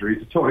has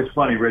injuries. It's always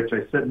funny, Rich.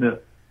 I sit in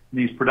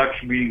these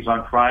production meetings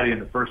on Friday,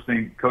 and the first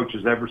thing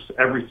coaches,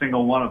 every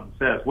single one of them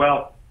says,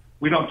 well,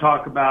 we don't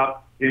talk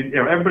about,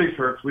 everybody's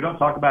hurt, so we don't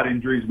talk about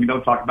injuries, we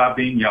don't talk about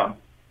being young.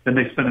 Then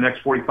they spend the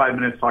next 45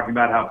 minutes talking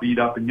about how beat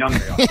up and young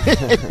they are.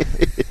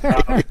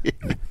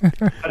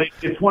 But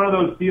it's one of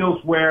those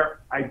deals where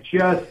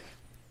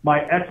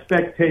my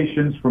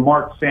expectations for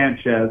Mark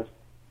Sanchez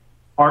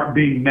aren't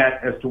being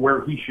met as to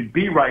where he should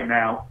be right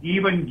now,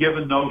 even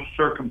given those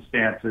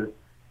circumstances.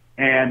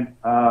 And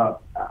I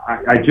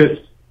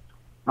just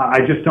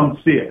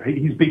don't see it.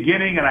 He's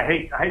beginning, and I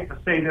hate to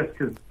say this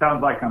because it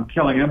sounds like I'm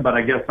killing him, but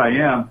I guess I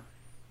am.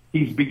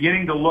 He's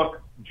beginning to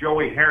look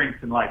Joey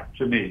Harrington-like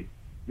to me,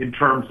 in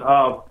terms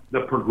of the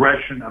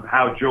progression of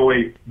how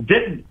Joey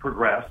didn't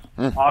progress,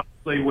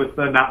 obviously with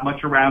not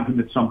much around him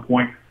at some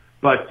point.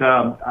 But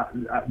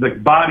the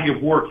body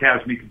of work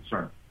has me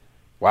concerned.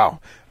 Wow.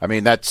 I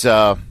mean, that's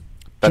quite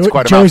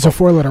a Joey's a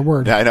four-letter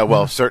word. Yeah, I know.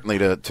 Well, certainly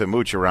to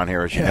mooch around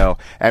here, as you know.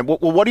 And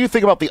what do you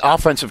think about the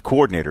offensive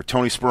coordinator,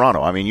 Tony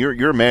Sperano? I mean,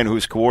 you're a man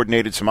who's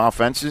coordinated some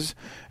offenses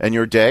in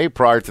your day.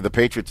 Prior to the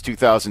Patriots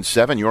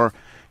 2007, your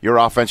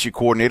offense you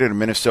coordinated in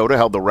Minnesota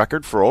held the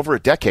record for over a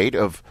decade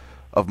of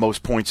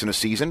most points in a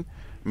season.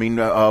 I mean,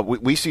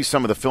 we see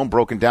some of the film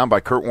broken down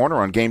by Kurt Warner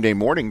on game day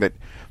morning that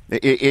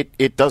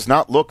it does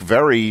not look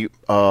very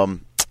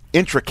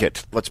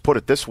intricate. Let's put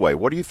it this way.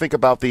 What do you think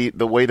about the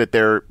way that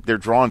they're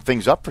drawing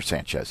things up for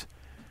Sanchez?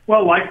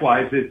 Well,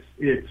 likewise,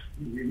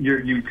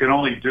 you can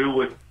only do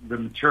with the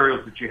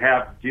materials that you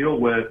have to deal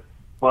with.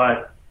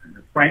 But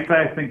frankly,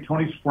 I think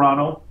Tony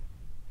Sperano,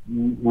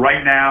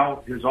 right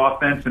now, his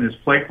offense and his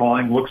play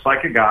calling looks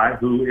like a guy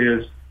who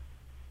is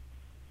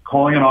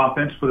calling an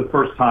offense for the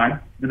first time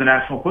in the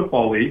National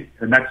Football League,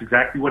 and that's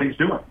exactly what he's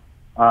doing.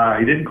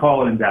 He didn't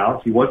call it in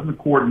Dallas. He wasn't the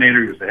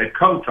coordinator. He was the head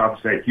coach.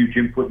 Obviously, had huge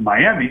input in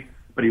Miami,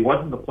 but he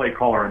wasn't the play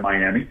caller in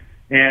Miami.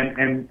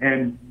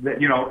 And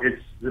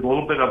it's a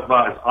little bit of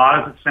as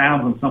odd as it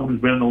sounds when someone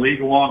who's been in the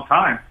league a long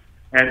time,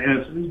 and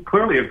it's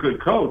clearly a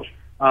good coach.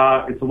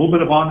 It's a little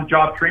bit of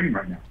on-the-job training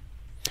right now.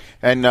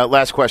 And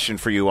last question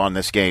for you on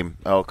this game,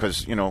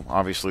 because,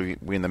 obviously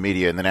we in the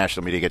media and the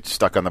national media get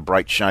stuck on the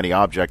bright, shiny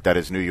object that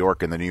is New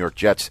York and the New York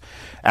Jets.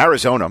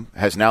 Arizona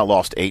has now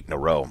lost 8 in a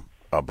row,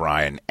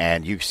 Brian,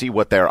 and you see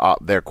what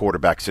their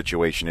quarterback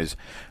situation is.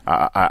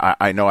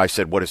 I know I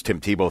said, what does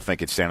Tim Tebow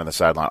think? It's standing on the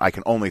sideline. I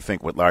can only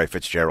think what Larry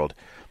Fitzgerald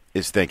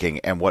is thinking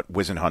and what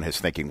Whisenhunt is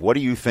thinking. What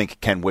do you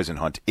think Ken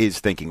Whisenhunt is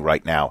thinking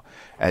right now,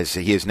 as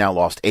he has now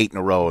lost 8 in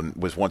a row and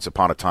was once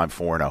upon a time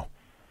 4-0?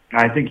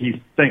 I think he's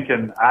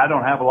thinking, I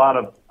don't have a lot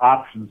of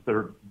options that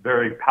are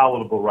very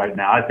palatable right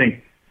now. I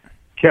think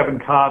Kevin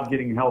Cobb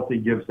getting healthy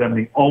gives them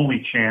the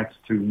only chance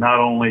to not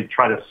only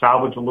try to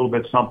salvage a little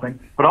bit something,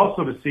 but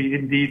also to see,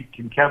 indeed,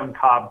 can Kevin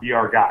Cobb be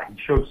our guy?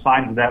 He showed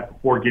signs of that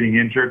before getting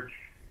injured.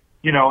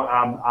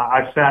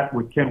 I sat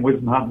with Ken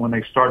Wisenhunt when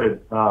they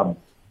started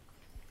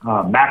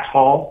Max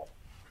Hall,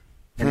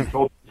 and he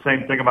told me the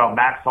same thing about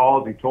Max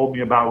Hall as he told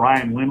me about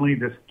Ryan Lindley.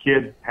 This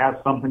kid has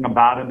something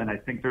about him, and I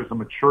think there's a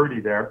maturity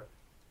there.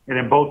 And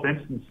in both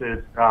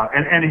instances,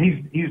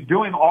 and he's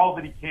doing all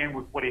that he can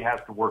with what he has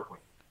to work with.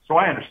 So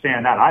I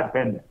understand that. I've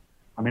been there.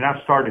 I mean,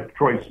 I've started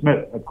Troy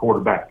Smith at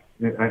quarterback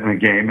in a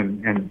game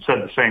and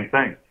said the same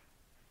thing.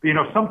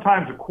 But,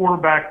 sometimes a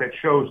quarterback that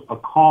shows a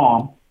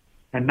calm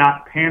and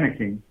not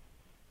panicking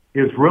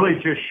is really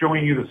just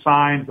showing you the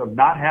signs of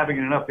not having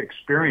enough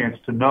experience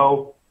to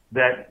know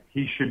that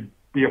he should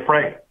be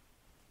afraid.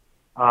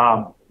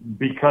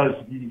 Because,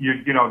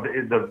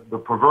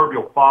 the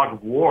proverbial fog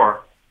of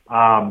war,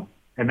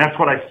 and that's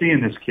what I see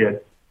in this kid.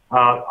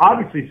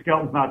 Obviously,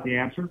 Skelton's not the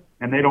answer,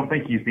 and they don't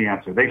think he's the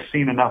answer. They've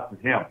seen enough of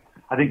him.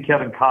 I think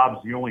Kevin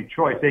Cobb's the only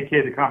choice.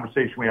 AKA the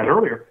conversation we had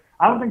earlier.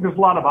 I don't think there's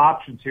a lot of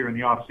options here in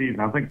the offseason.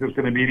 I don't think there's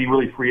going to be any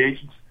really free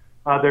agents.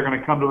 They're going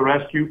to come to the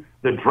rescue.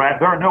 The draft.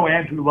 There are no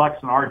Andrew Lucks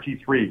and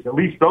RG3s. At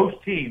least those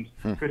teams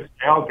could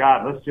say, oh,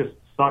 God, let's just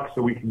suck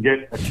so we can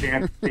get a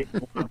chance to take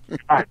one of these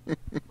guys.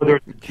 Whether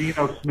it's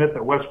Geno Smith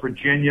at West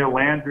Virginia,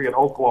 Landry at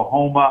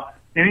Oklahoma,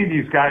 any of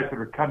these guys that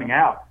are coming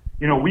out.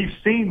 We've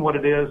seen what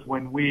it is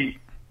when we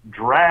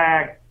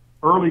drag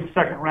early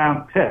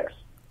second-round picks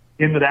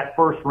into that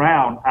first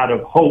round out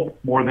of hope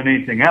more than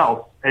anything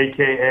else,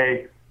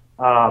 a.k.a.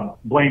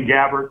 Blaine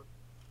Gabbert,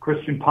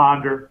 Christian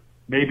Ponder,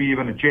 maybe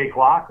even a Jake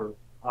Locker.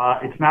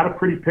 It's not a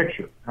pretty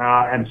picture.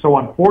 And so,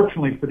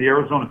 unfortunately, for the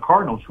Arizona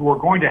Cardinals, who are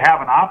going to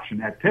have an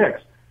option at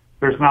picks,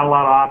 there's not a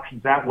lot of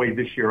options that way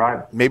this year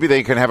either. Maybe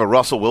they can have a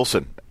Russell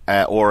Wilson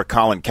or a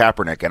Colin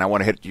Kaepernick, and I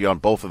want to hit you on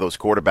both of those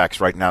quarterbacks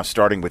right now,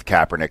 starting with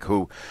Kaepernick,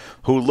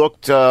 who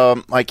looked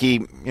like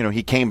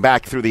he came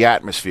back through the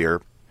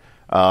atmosphere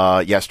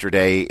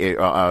yesterday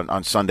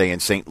on Sunday in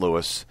St.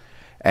 Louis,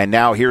 and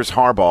now here's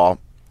Harbaugh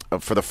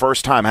for the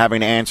first time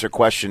having to answer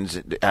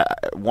questions,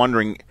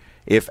 wondering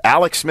if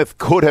Alex Smith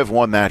could have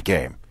won that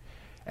game,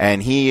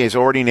 and he has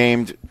already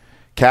named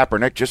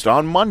Kaepernick just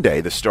on Monday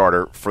the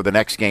starter for the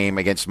next game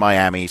against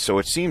Miami. So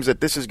it seems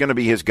that this is going to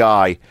be his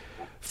guy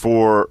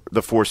for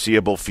the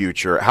foreseeable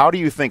future. How do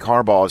you think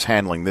Harbaugh is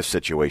handling this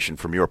situation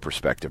from your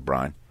perspective,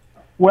 Brian?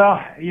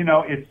 Well,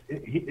 it's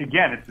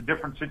a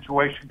different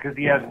situation because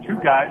he has two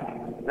guys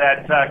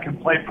that can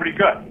play pretty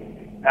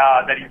good,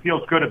 that he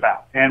feels good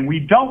about. And we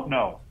don't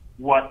know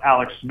what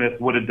Alex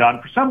Smith would have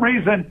done. For some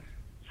reason,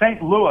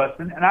 St. Louis,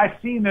 and I've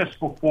seen this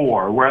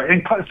before, where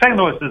St.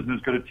 Louis isn't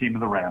as good a team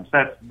as the Rams.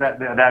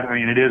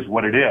 It is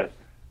what it is.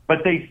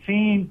 But they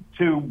seem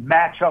to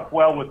match up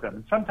well with them.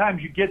 And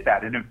sometimes you get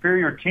that, an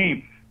inferior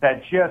team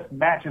that just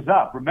matches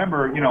up.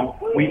 Remember,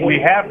 we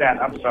have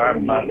that. I'm sorry.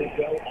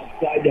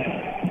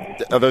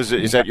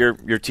 Is that your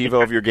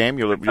TiVo of your game?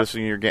 You're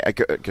listening to your game?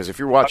 Because if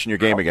you're watching your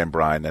game again,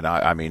 Brian, then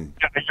I mean...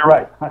 Yeah, you're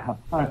right.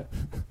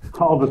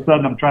 All of a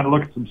sudden, I'm trying to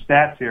look at some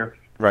stats here.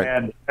 Right.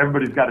 And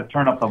everybody's got to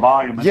turn up the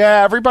volume.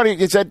 Yeah,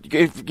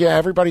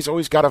 everybody's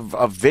always got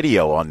a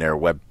video on their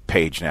web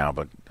page now.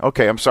 But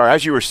okay, I'm sorry.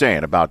 As you were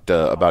saying about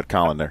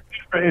Colin there,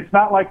 it's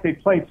not like they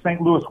played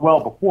St. Louis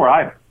well before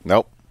either.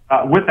 Nope.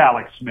 With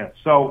Alex Smith.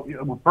 So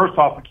first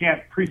off, we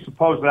can't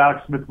presuppose that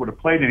Alex Smith would have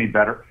played any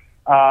better.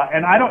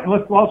 And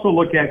let's also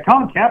look at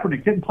Colin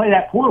Kaepernick didn't play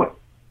that poorly.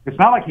 It's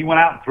not like he went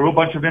out and threw a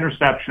bunch of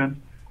interceptions.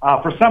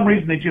 For some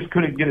reason, they just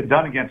couldn't get it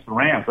done against the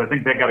Rams. I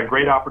think they got a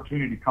great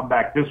opportunity to come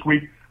back this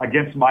week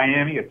against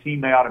Miami, a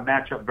team they ought to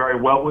match up very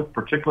well with,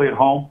 particularly at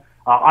home.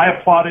 I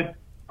applauded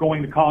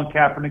going to Colin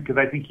Kaepernick because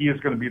I think he is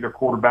going to be their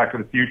quarterback of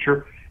the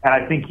future, and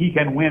I think he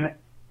can win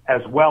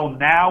as well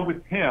now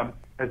with him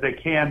as they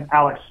can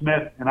Alex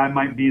Smith, and I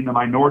might be in the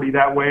minority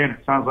that way, and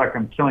it sounds like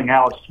I'm killing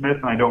Alex Smith,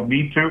 and I don't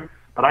mean to,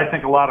 but I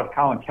think a lot of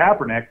Colin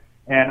Kaepernick,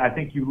 and I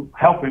think you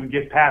help him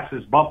get past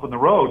his bump in the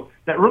road.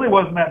 That really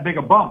wasn't that big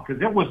a bump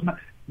because it was not.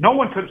 No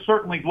one could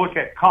certainly look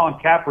at Colin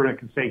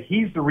Kaepernick and say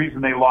he's the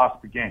reason they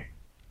lost the game.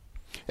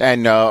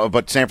 And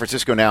but San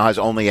Francisco now has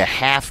only a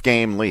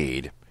half-game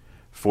lead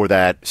for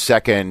that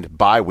second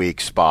bye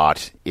week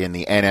spot in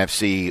the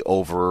NFC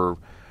over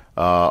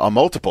a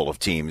multiple of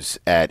teams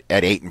at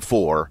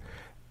 8-4,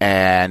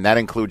 and that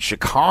includes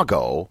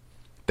Chicago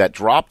that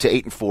dropped to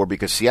 8-4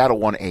 because Seattle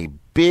won a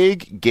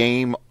big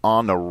game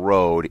on the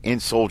road in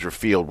Soldier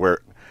Field where.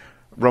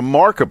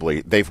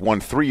 Remarkably, they've won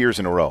 3 years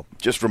in a row.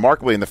 Just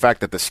remarkably in the fact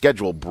that the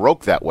schedule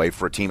broke that way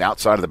for a team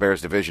outside of the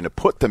Bears division to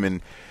put them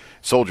in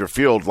Soldier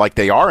Field like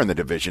they are in the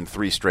division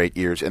 3 straight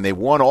years. And they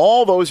won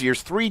all those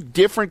years, 3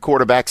 different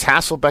quarterbacks,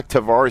 Hasselbeck,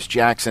 Tavares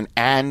Jackson,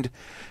 and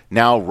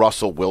now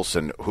Russell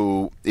Wilson,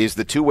 who is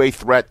the two-way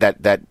threat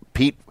that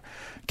Pete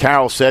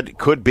Carroll said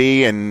could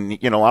be. And,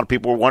 a lot of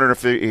people were wondering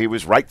if he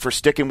was right for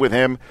sticking with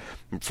him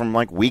from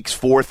like weeks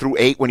 4 through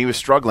 8 when he was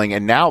struggling.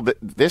 And now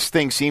this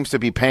thing seems to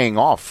be paying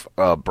off.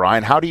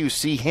 Brian, how do you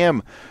see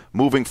him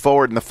moving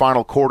forward in the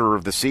final quarter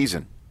of the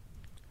season?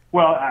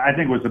 Well, I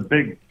think it was a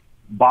big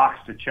box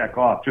to check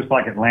off, just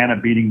like Atlanta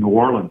beating New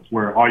Orleans,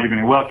 where all you're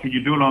going to, well, can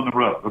you do it on the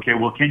road? Okay,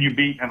 well, can you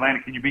beat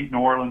Atlanta? Can you beat New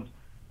Orleans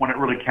when it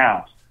really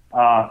counts?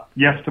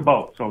 Yes to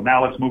both. So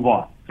now let's move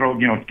on.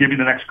 Give me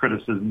the next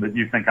criticism that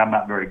you think I'm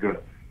not very good.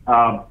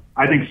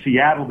 I think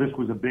Seattle, this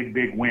was a big,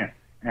 big win.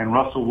 And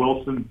Russell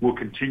Wilson will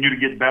continue to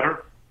get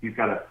better. He's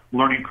got a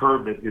learning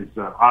curve that is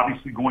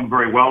obviously going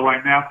very well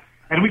right now.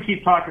 And we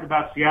keep talking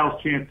about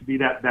Seattle's chance to be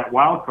that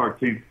wild card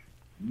team.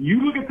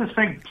 You look at this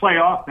thing play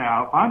off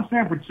now. If I'm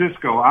San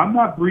Francisco, I'm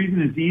not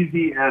breathing as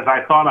easy as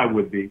I thought I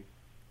would be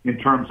in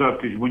terms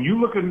of, because when you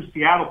look at who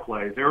Seattle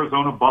plays,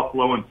 Arizona,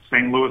 Buffalo, and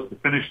St. Louis to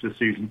finish the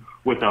season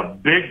with a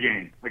big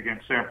game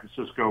against San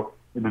Francisco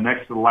in the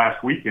next to the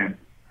last weekend.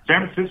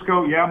 San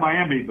Francisco, yeah,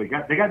 Miami, they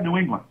got New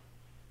England.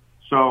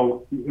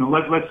 So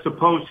let's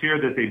suppose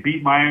here that they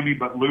beat Miami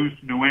but lose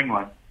to New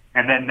England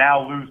and then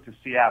now lose to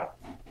Seattle.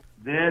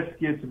 This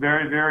gets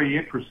very, very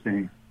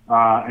interesting.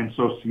 And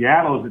so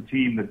Seattle is a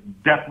team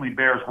that definitely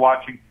bears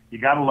watching. You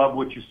got to love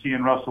what you see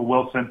in Russell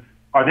Wilson.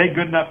 Are they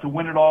good enough to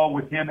win it all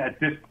with him at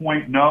this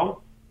point?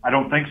 No, I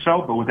don't think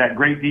so. But with that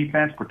great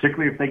defense,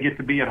 particularly if they get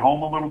to be at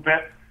home a little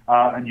bit,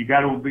 and you got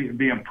to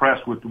be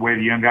impressed with the way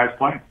the young guys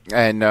play.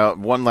 And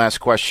one last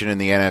question in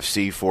the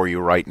NFC for you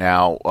right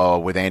now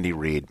with Andy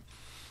Reid.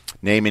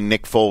 Naming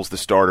Nick Foles the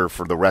starter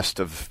for the rest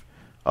of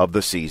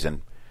the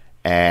season.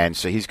 And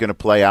so he's going to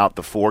play out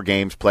the 4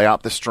 games, play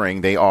out the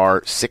string. They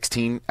are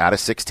 16 out of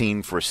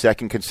 16 for a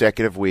second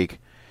consecutive week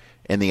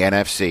in the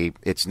NFC.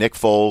 It's Nick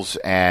Foles,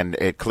 and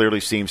it clearly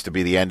seems to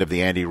be the end of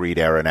the Andy Reid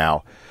era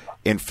now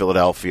in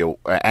Philadelphia.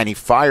 And he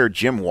fired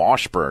Jim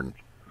Washburn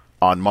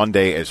on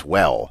Monday as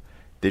well.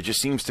 There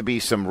just seems to be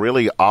some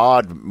really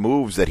odd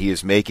moves that he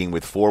is making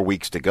with 4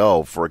 weeks to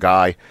go for a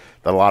guy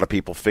that a lot of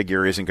people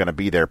figure isn't going to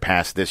be there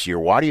past this year.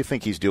 Why do you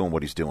think he's doing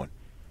what he's doing?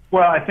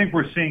 Well, I think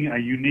we're seeing a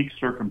unique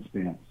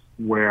circumstance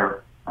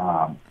where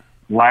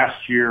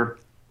last year,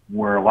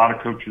 where a lot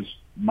of coaches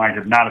might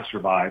have not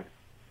survived,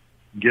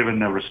 given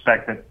the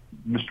respect that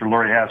Mr.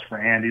 Lurie has for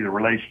Andy, the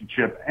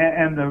relationship,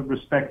 and the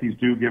respect he's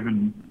due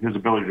given his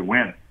ability to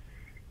win,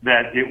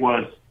 that it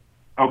was,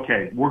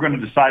 okay, we're going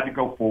to decide to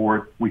go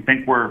forward. We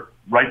think we're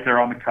right there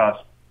on the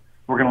cusp.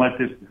 We're going to let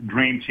this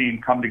dream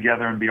team come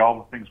together and be all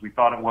the things we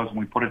thought it was when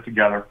we put it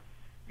together,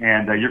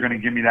 and you're going to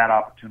give me that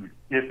opportunity.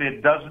 If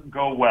it doesn't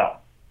go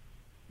well,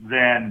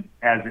 then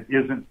as it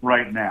isn't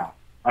right now,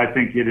 I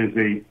think it is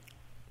a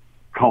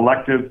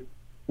collective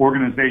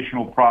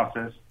organizational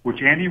process,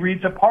 which Andy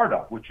Reid's a part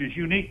of, which is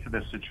unique to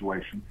this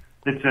situation,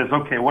 that says,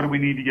 okay, what do we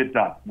need to get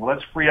done? Well,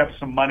 let's free up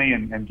some money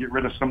and get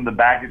rid of some of the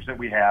baggage that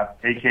we have,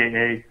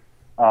 a.k.a.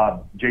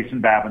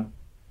 Jason Babin.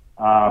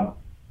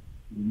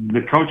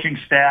 The coaching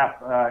staff,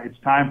 it's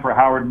time for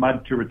Howard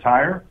Mudd to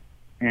retire,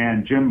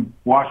 and Jim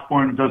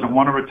Washburn doesn't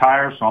want to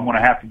retire, so I'm going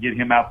to have to get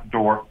him out the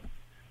door.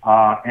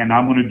 And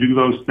I'm going to do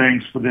those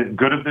things for the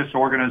good of this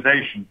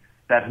organization,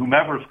 that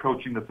whomever's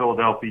coaching the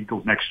Philadelphia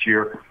Eagles next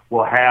year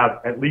will have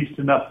at least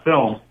enough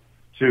film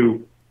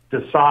to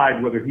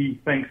decide whether he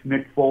thinks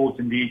Nick Foles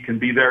indeed can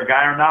be their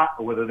guy or not,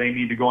 or whether they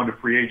need to go into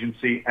free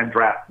agency and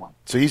draft one.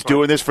 So he's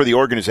doing this for the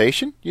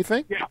organization, you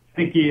think? Yeah, I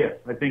think he is.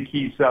 I think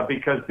he's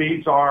because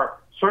these are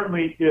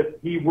certainly,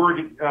 if he were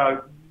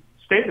to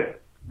stay there,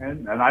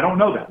 and I don't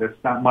know that.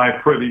 It's not my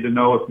privy to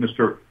know if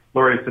Mr.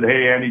 Lurie said,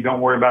 hey, Andy,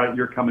 don't worry about it,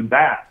 you're coming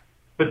back.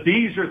 But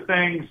these are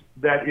things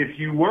that if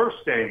you were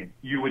staying,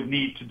 you would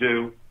need to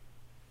do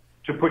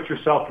to put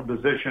yourself in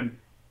position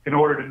in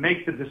order to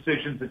make the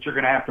decisions that you're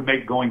going to have to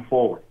make going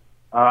forward.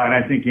 And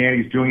I think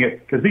Andy's doing it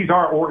because these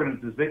are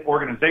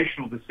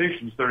organizational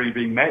decisions that are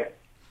being made.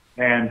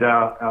 And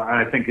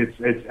I think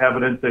it's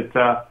evident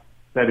that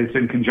it's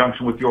in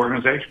conjunction with the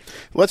organization.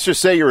 Let's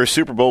just say you're a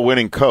Super Bowl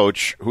winning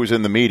coach who's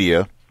in the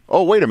media.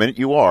 Oh, wait a minute,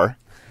 you are.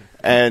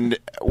 And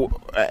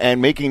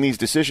making these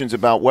decisions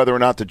about whether or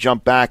not to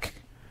jump back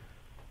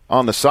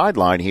on the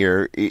sideline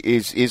here.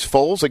 Is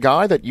Foles a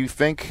guy that you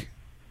think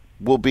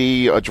will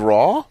be a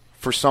draw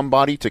for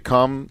somebody to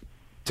come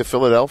to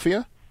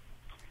Philadelphia?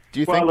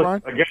 Do you think,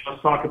 Brian? Again,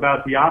 let's talk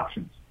about the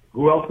options.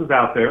 Who else is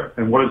out there,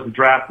 and what does the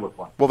draft look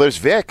like? Well, there's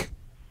Vic,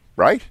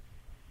 right?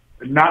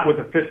 Not with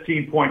a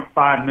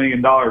 $15.5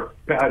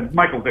 million.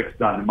 Michael Vick's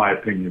done, in my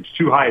opinion. It's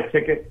too high a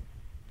ticket.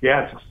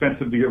 Yeah, it's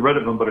expensive to get rid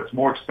of him, but it's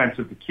more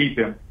expensive to keep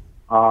him.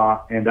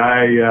 And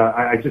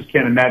I just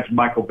can't imagine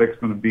Michael Vick's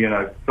going to be in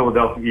a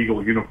Philadelphia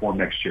Eagle uniform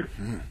next year.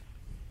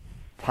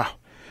 Wow.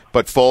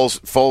 But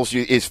Foles,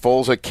 is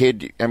Foles a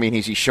kid? I mean,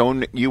 has he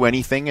shown you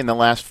anything in the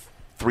last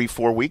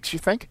 3-4 weeks, you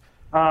think?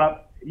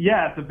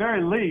 Yeah, at the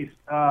very least,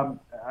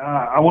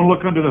 I want to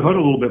look under the hood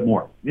a little bit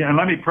more. Yeah, and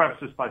let me preface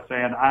this by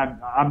saying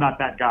I'm not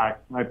that guy.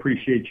 I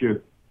appreciate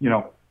you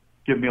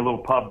giving me a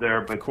little pub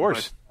there, but of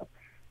course.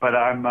 But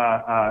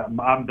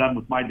I'm done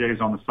with my days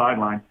on the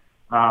sideline.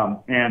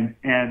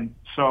 And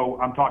so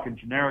I'm talking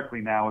generically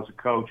now as a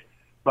coach,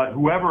 but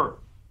whoever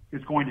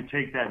is going to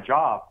take that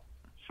job,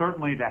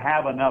 certainly to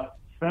have enough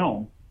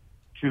film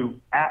to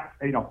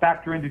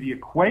factor into the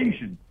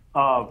equation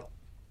of,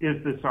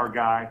 is this our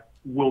guy?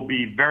 will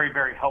be very,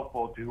 very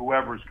helpful to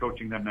whoever is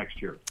coaching them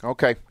next year.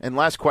 Okay. And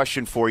last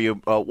question for you.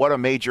 What a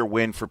major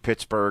win for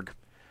Pittsburgh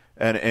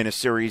and in a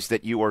series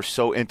that you are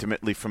so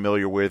intimately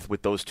familiar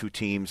with those two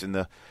teams and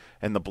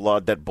the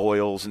blood that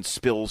boils and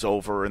spills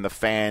over and the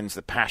fans,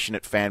 the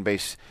passionate fan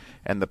base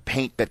and the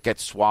paint that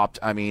gets swapped.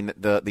 I mean,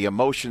 the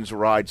emotions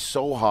ride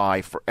so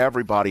high for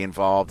everybody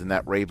involved in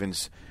that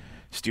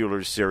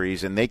Ravens-Steelers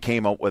series, and they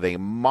came up with a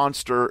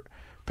monster,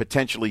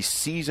 potentially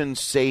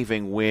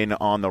season-saving win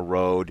on the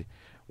road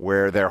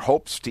where their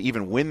hopes to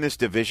even win this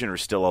division are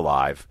still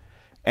alive.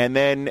 And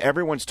then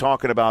everyone's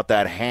talking about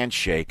that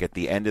handshake at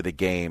the end of the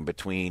game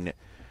between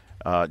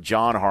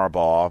John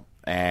Harbaugh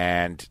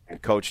and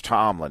Coach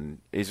Tomlin.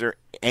 Is there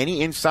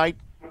any insight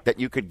that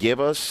you could give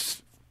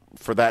us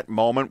for that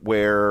moment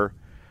where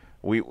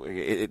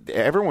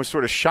everyone was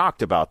sort of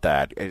shocked about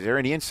that? Is there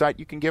any insight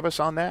you can give us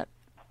on that?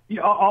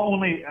 Yeah,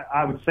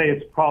 I would say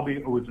it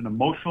was an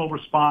emotional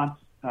response,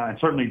 and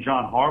certainly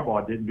John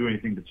Harbaugh didn't do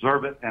anything to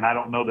deserve it, and I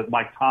don't know that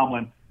Mike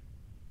Tomlin,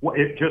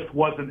 it just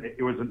wasn't,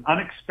 it was an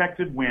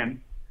unexpected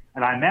win,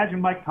 and I imagine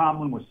Mike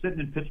Tomlin was sitting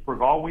in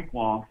Pittsburgh all week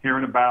long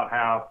hearing about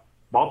how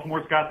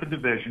Baltimore's got the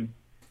division,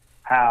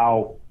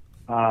 how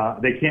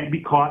they can't be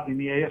caught in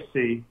the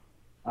AFC,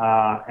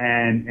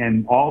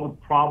 and all the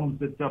problems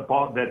that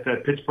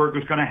Pittsburgh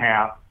is going to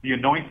have, the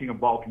anointing of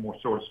Baltimore,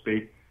 so to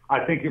speak.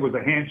 I think it was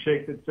a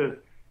handshake that says,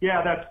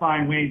 yeah, that's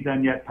fine. We ain't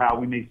done yet, pal.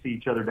 We may see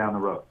each other down the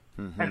road.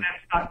 Mm-hmm. And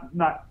that's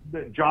not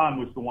that John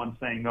was the one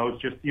saying those,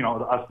 just,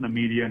 us in the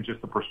media and just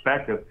the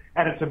perspective.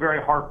 And it's a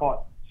very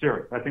hard-fought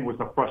series. I think it was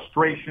the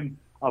frustration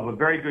of a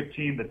very good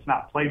team that's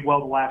not played well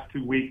the last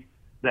 2 weeks,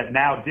 that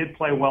now did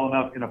play well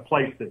enough in a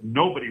place that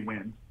nobody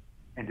wins,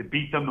 and to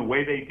beat them the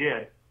way they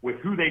did with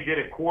who they did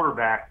at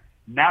quarterback.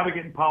 Now they're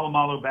getting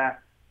Polamalu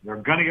back. They're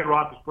going to get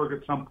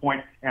Roethlisberger at some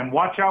point. And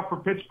watch out for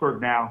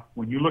Pittsburgh now.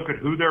 When you look at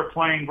who they're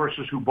playing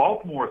versus who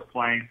Baltimore is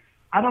playing,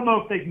 I don't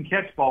know if they can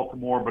catch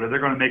Baltimore, but they're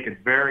going to make it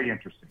very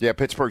interesting. Yeah,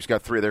 Pittsburgh's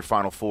got 3 of their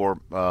final 4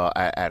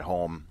 at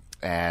home.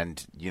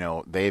 And,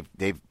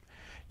 they've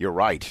you're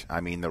right.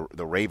 I mean,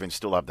 the Ravens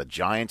still have the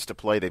Giants to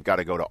play. They've got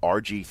to go to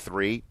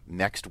RG3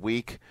 next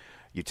week.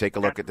 You take a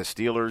look at the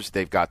Steelers.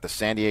 They've got the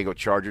San Diego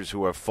Chargers,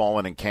 who have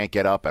fallen and can't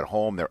get up at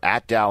home. They're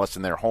at Dallas,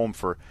 and they're home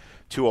for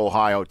 2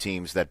 Ohio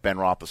teams that Ben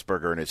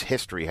Roethlisberger and his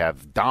history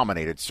have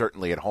dominated,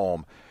 certainly at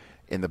home,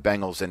 in the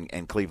Bengals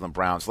and Cleveland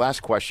Browns.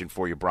 Last question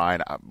for you,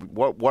 Brian.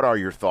 What are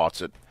your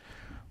thoughts at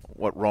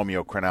what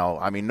Romeo Crennel,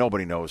 I mean,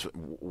 nobody knows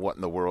what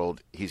in the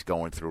world he's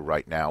going through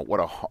right now.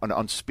 What an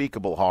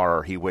unspeakable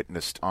horror he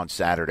witnessed on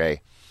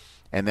Saturday,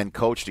 and then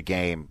coached a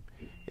game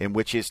in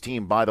which his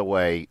team, by the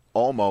way,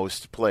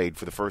 almost played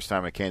for the first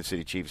time in Kansas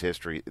City Chiefs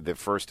history, the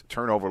first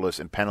turnoverless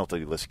and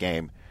penaltyless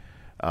game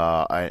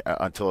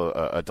until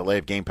a delay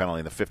of game penalty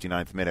in the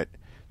 59th minute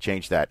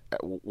changed that.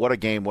 What a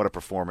game, what a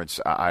performance.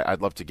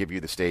 I'd love to give you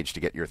the stage to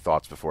get your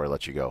thoughts before I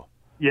let you go.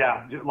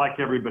 Yeah, like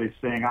everybody's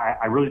saying,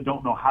 I really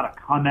don't know how to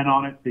comment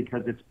on it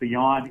because it's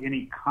beyond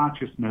any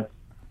consciousness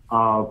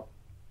of,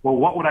 well,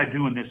 what would I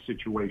do in this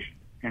situation?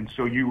 And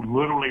so you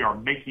literally are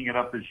making it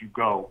up as you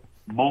go,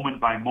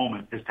 moment by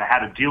moment, as to how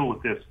to deal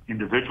with this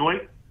individually,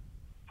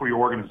 for your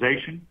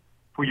organization,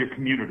 for your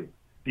community.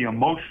 The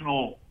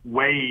emotional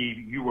wave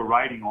you were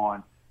riding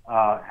on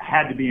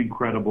had to be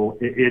incredible.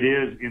 It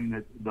is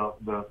in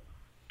the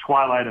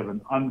twilight of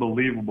an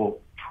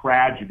unbelievable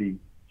tragedy,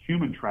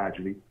 human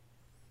tragedy,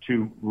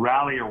 to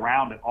rally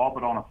around it, all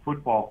but on a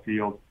football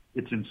field.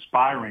 It's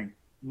inspiring.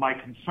 My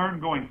concern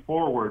going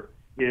forward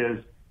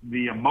is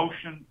the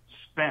emotion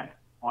spent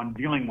on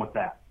dealing with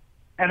that.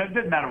 And it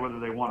didn't matter whether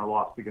they won or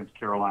lost against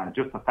Carolina,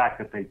 just the fact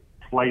that they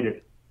played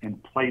it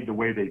and played the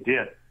way they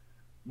did.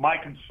 My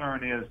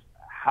concern is,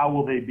 how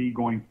will they be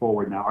going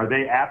forward now? Are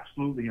they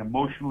absolutely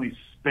emotionally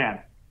spent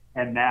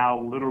and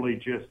now literally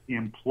just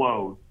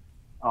implode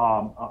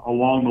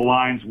along the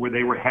lines where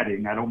they were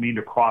heading? I don't mean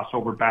to cross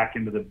over back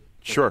into the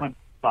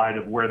side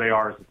of where they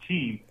are as a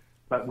team,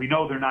 but we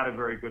know they're not a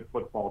very good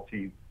football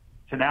team.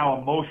 To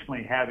now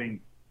emotionally having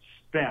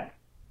spent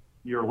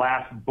your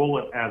last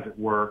bullet, as it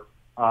were,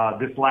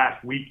 this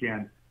last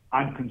weekend,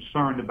 I'm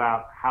concerned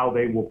about how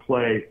they will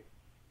play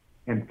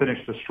and finish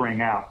the string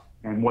out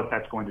and what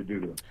that's going to do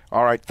to them.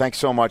 All right. Thanks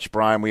so much,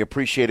 Brian. We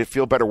appreciate it.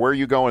 Feel better. Where are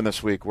you going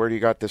this week? Where do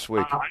you got this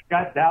week? I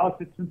got Dallas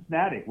at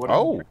Cincinnati. What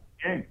a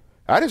game.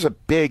 That is a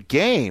big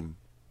game.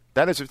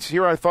 That is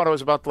here. I thought I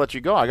was about to let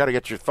you go. I got to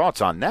get your thoughts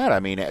on that.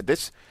 I mean,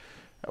 that's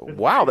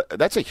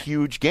a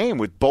huge game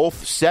with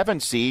both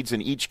 7 seeds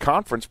in each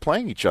conference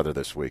playing each other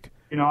this week.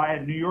 I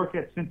had New York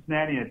at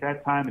Cincinnati, and at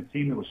that time, a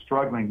team that was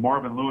struggling.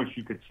 Marvin Lewis,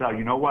 you could sell.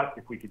 You know what?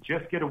 If we could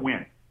just get a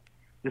win,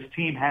 this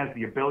team has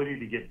the ability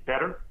to get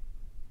better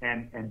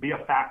and be a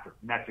factor.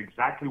 And that's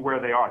exactly where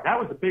they are. That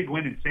was a big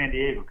win in San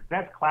Diego because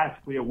that's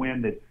classically a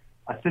win that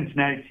a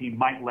Cincinnati team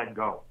might let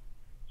go.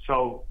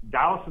 So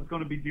Dallas is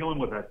going to be dealing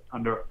with it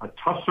under a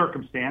tough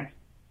circumstance.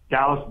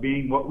 Dallas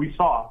being what we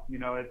saw,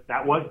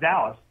 that was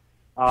Dallas.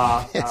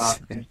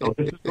 And so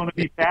this is going to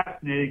be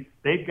fascinating.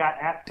 They've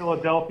got at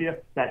Philadelphia.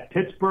 That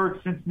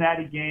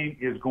Pittsburgh-Cincinnati game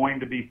is going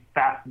to be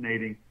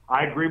fascinating.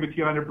 I agree with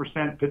you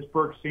 100%.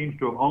 Pittsburgh seems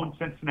to have owned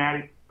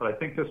Cincinnati, but I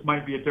think this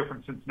might be a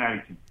different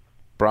Cincinnati team.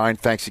 Brian,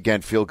 thanks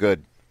again. Feel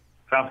good.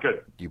 Sounds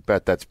good. You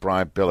bet. That's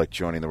Brian Billick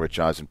joining the Rich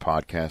Eisen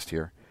podcast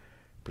here,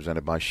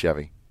 presented by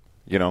Chevy.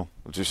 You know,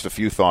 just a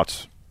few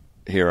thoughts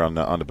here on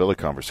the Billick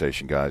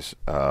conversation, guys.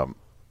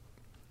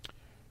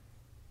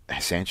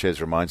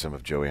 Sanchez reminds him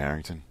of Joey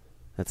Harrington.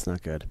 That's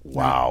not good.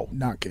 Wow.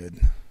 Not good.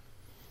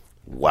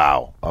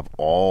 Wow. Of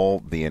all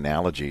the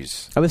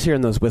analogies. I was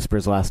hearing those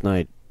whispers last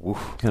night,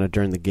 kind of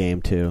during the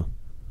game, too.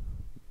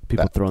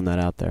 People throwing that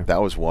out there.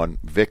 That was one.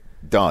 Vic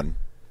Dunn.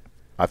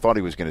 I thought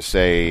he was going to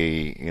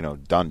say,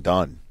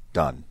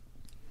 done.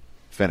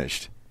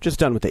 Finished. Just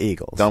done with the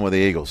Eagles. Done with the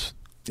Eagles.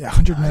 Yeah,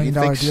 $100 million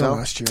deal so?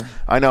 last year.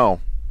 I know.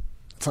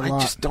 That's a I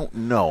lot. just don't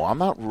know. I'm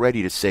not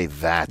ready to say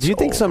that's Do you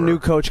think some over. new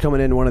coach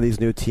coming in one of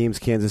these new teams,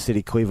 Kansas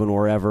City, Cleveland,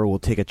 wherever, will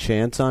take a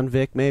chance on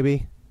Vic,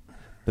 maybe?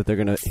 That they're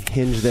going to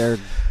hinge their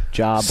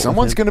job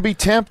Someone's going to be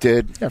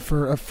tempted. Yeah,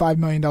 for $5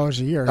 million a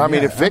year. I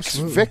mean, Yeah, if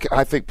Vic,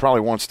 I think,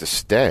 probably wants to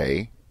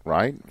stay,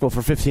 right? Well, for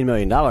 $15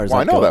 million. Well,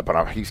 I know that,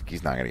 but he's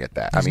not going to get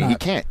that. He's I mean,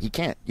 not.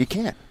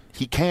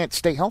 He can't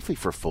stay healthy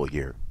for a full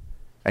year.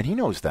 And he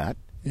knows that.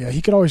 Yeah,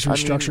 he could always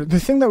restructure. The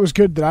thing that was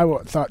good that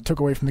I thought took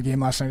away from the game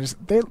last night is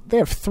they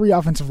have 3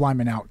 offensive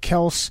linemen out.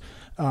 Kels,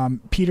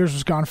 Peters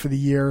was gone for the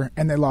year,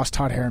 and they lost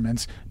Todd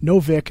Harrimans. No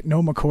Vic,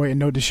 no McCoy, and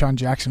no Deshaun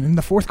Jackson. In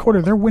the fourth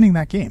quarter, they're winning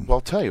that game. Well,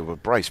 I'll tell you,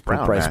 with Bryce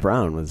Brown.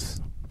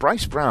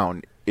 Bryce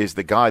Brown is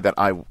the guy that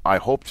I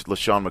hoped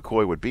LaShawn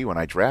McCoy would be when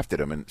I drafted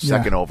him in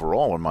second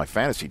overall in my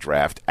fantasy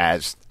draft. By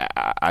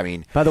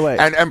the way,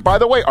 and by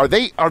the way, are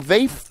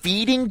they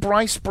feeding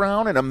Bryce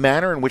Brown in a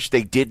manner in which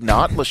they did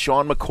not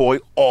LaShawn McCoy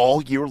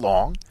all year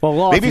long?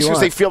 Well, maybe it's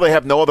because they feel they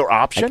have no other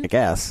option. I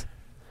guess,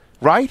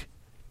 right?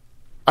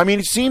 I mean,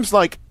 it seems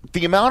like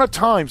the amount of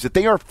times that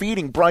they are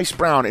feeding Bryce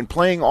Brown and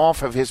playing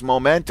off of his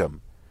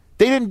momentum,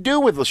 they didn't do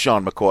with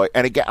LaShawn McCoy.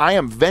 And again, I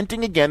am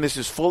venting again. This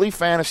is fully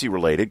fantasy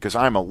related because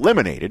I'm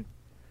eliminated.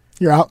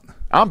 You're out.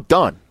 I'm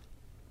done.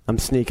 I'm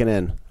sneaking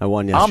in. I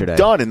won yesterday. I'm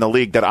done in the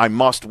league that I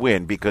must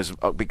win because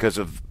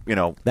of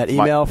that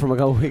email from a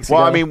couple weeks ago.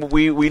 Well, I mean,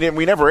 we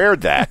never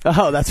aired that.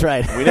 Oh, that's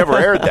right. We never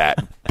aired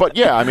that. But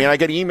yeah, I mean, I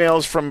get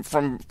emails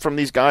from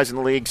these guys in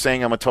the league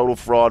saying I'm a total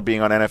fraud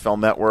being on NFL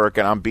Network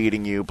and I'm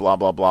beating you, blah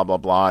blah blah blah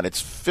blah, and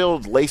it's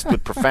laced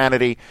with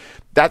profanity.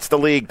 That's the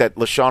league that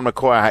LaShawn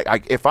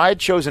McCoy. If I had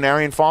chosen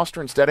Arian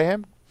Foster instead of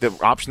him, the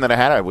option that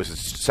I was his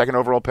second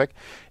overall pick.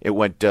 It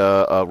went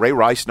Ray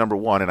Rice number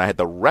 1, and I had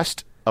the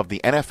rest of the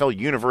NFL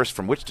universe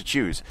from which to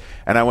choose,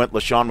 and I went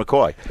LaShawn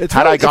McCoy.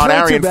 Had I gone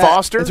Arian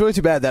Foster, it's really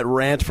too bad that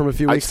rant from a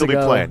few weeks I'd still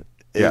ago be playing.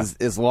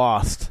 is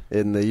lost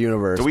in the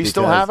universe. Do we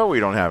still have it? We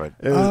don't have it.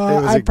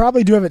 I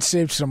probably do have it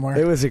saved somewhere.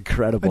 It was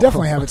incredible. I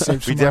definitely have it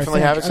saved somewhere. We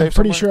definitely have it saved I'm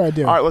pretty somewhere? sure I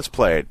do. All right, let's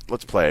play it.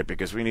 Let's play it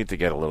because we need to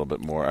get a little bit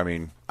more. I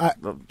mean,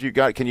 can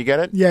you get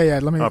it? Yeah.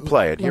 Let me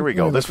play it. Here we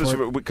go. This was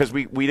because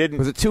we didn't.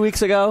 Was it 2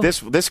 weeks ago?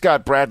 This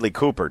got Bradley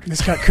Coopered.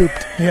 This got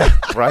cooped. Yeah.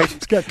 Right?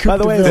 It's got cooped. By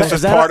the way,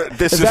 is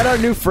that our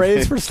new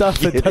phrase for stuff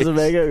that doesn't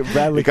make it?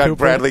 Bradley Coopered. Cooper.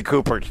 Bradley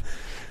Coopered.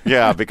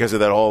 Yeah, because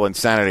of that whole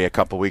insanity a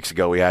couple weeks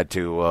ago, we had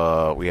to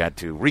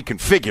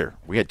reconfigure,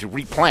 we had to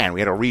replan, we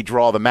had to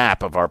redraw the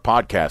map of our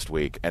podcast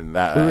week, and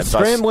that we were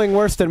scrambling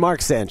worse than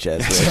Mark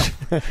Sanchez.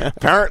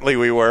 Apparently,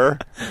 we were.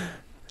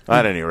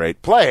 At any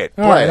rate, play it.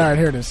 All right,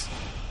 here it is.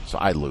 So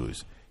I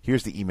lose.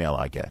 Here's the email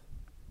I get.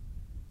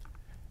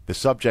 The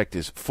subject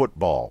is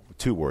football.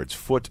 2 words: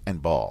 foot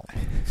and ball.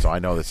 So I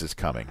know this is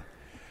coming.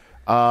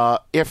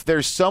 If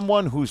there's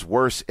someone who's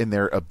worse in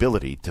their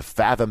ability to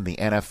fathom the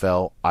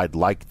NFL, I'd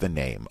like the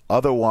name.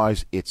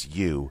 Otherwise, it's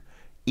you.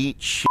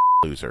 Eat shit,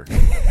 loser.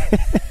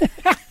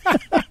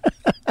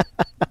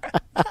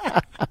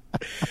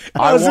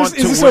 I want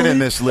to win in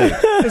this league.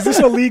 Is this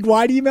a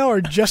league-wide email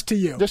or just to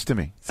you? Just to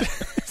me.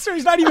 So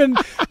he's not even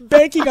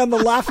banking on the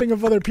laughing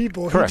of other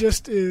people. Correct. He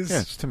just is.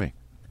 Yeah, it's to me.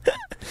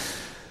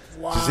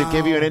 Wow. Does it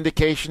give you an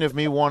indication of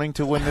me wanting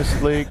to win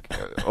this league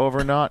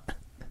over or not?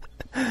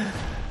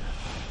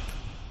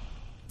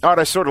 All right,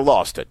 I sort of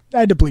lost it. I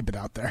had to bleep it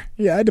out there.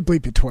 Yeah, I had to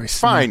bleep it twice.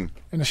 Fine.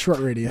 In a short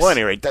radius. Well, at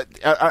any rate,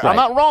 I'm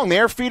not wrong.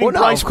 They're feeding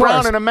Bryce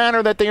Brown in a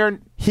manner that they are.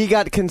 He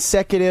got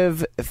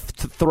consecutive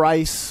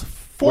thrice.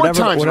 4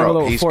 times in a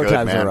row. He's 4 good,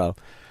 times man. in a row.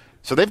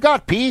 So they've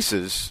got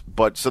pieces,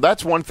 but so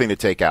that's one thing to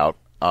take out.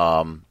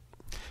 And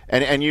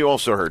you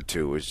also heard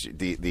too is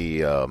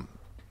the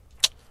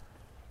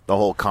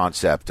whole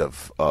concept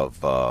of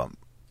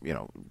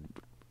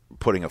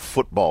putting a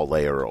football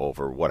layer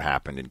over what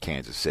happened in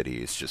Kansas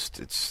City is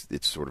just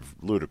it's sort of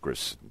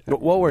ludicrous.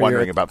 What were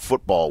wondering about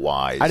football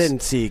wise? I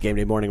didn't see Game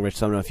Day Morning, Rich.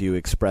 So I don't know if you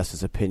expressed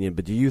his opinion,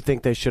 but do you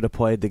think they should have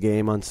played the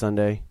game on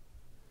Sunday?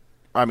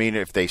 I mean,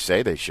 if they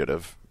say they should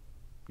have,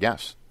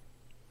 yes.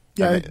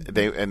 Yeah,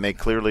 and they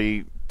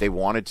clearly they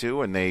wanted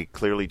to, and they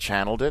clearly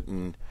channeled it,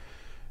 and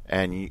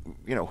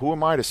who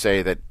am I to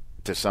say that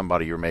to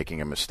somebody you're making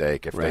a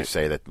mistake if they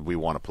say that we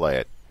want to play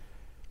it?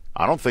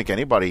 I don't think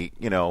anybody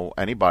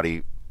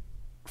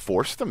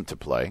forced them to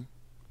play.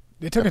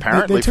 They took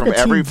Apparently, they took from a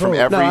team every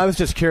vote. No, I was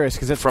just curious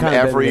because it's from kind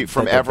of every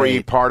been the every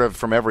debate. part of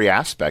from every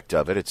aspect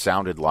of it, it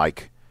sounded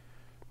like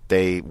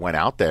they went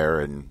out there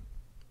and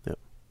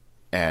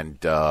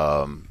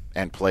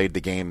played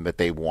the game that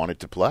they wanted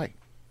to play,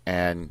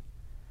 and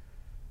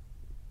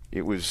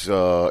it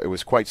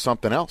was quite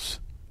something else.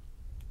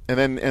 And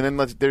then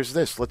there's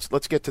this.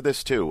 Let's get to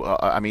this too.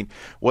 I mean,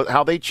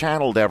 how they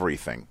channeled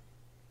everything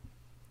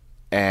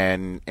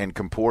and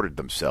comported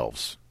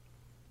themselves,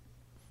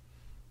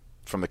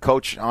 from the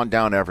coach on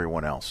down to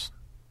everyone else.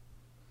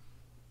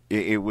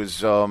 It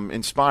was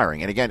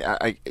inspiring. And again,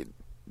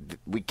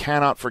 we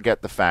cannot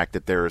forget the fact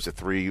that there is a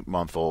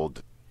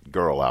 3-month-old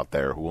girl out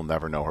there who will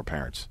never know her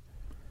parents,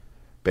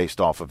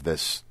 based off of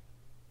this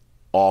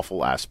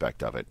awful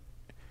aspect of it.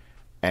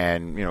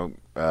 And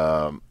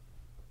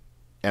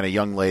and a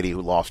young lady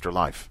who lost her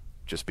life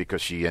just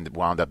because she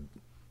wound up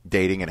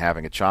dating and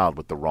having a child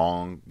with the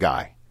wrong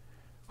guy,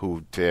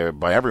 who,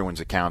 by everyone's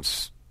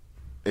accounts,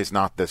 is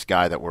not this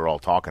guy that we're all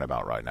talking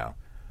about right now.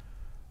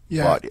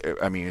 Yeah.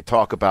 But I mean,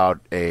 talk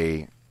about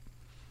a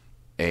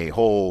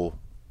whole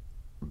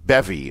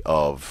bevy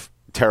of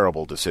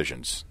terrible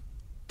decisions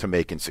to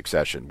make in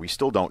succession. We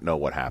still don't know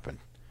what happened.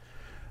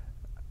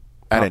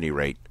 At any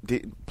rate,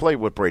 play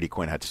what Brady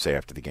Quinn had to say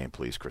after the game,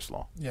 please, Chris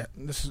Law. Yeah,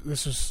 this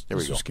was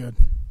good.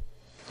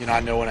 I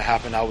know when it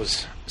happened, I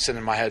was sitting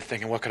in my head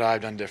thinking, what could I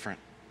have done different?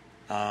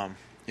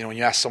 When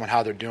you ask someone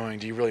how they're doing,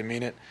 do you really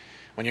mean it?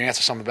 When you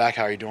answer someone back,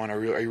 how are you doing,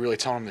 are you really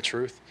telling them the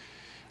truth?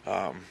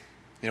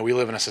 We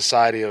live in a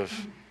society of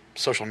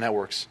social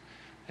networks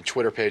and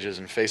Twitter pages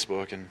and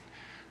Facebook, and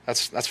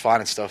that's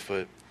fine and stuff,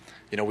 but,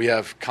 we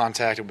have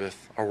contact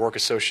with our work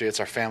associates,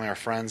 our family, our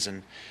friends,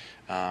 and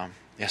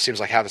it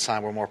seems like half the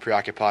time we're more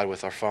preoccupied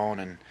with our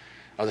phone and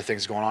other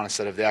things going on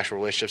instead of the actual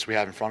relationships we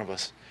have in front of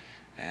us.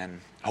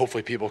 And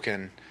hopefully people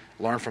can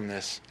learn from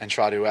this and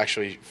try to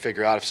actually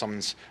figure out if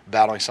someone's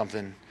battling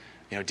something,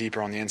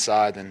 deeper on the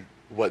inside than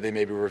what they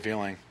may be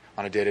revealing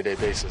on a day-to-day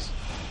basis.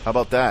 How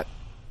about that?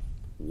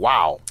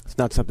 Wow. It's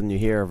not something you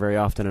hear very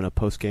often in a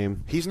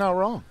post-game. He's not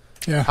wrong.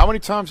 Yeah. How many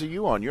times are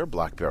you on your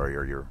BlackBerry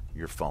or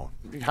your phone?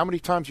 How many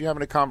times are you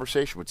having a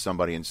conversation with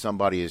somebody and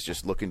somebody is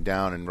just looking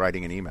down and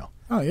writing an email?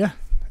 Oh, yeah.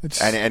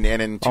 And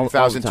in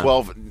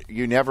 2012,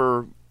 you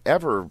never,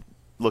 ever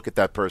look at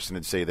that person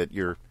and say that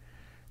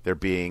they're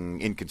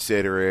being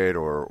inconsiderate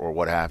or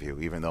what have you,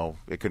 even though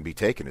it could be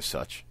taken as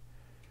such.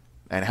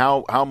 And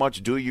how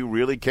much do you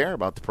really care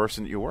about the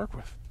person that you work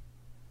with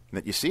and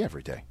that you see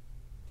every day?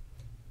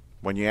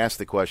 When you ask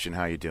the question,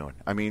 how you doing?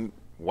 I mean,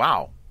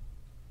 wow.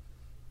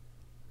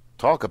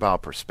 Talk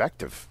about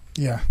perspective.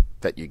 Yeah.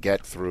 That you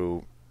get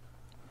through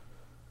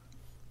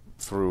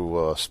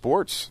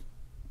sports.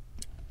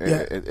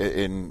 Yeah.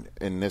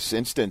 In this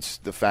instance,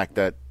 the fact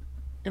that,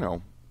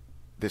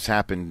 this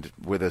happened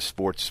with a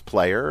sports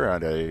player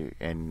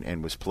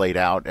and was played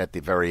out at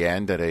the very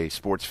end at a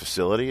sports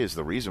facility is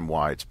the reason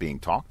why it's being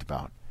talked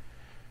about.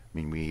 I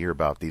mean, we hear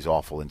about these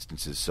awful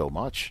instances so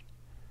much.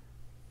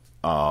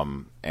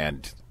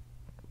 And,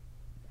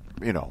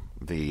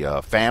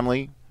 the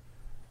family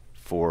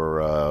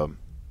for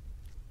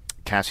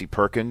Cassie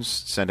Perkins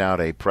sent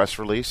out a press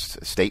release,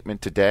 a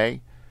statement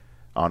today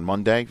on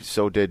Monday.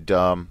 So did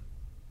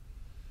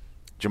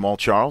Jamal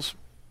Charles,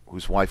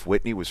 whose wife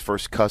Whitney was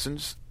first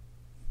cousins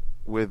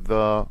with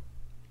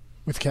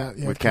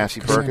Cassie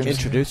Perkins.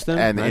 Introduced them,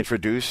 and right?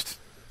 introduced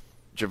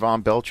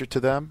Javon Belcher to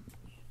them.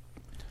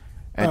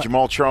 And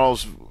Jamal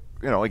Charles,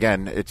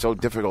 again, it's so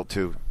difficult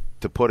to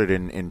put it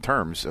in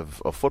terms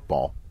of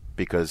football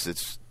because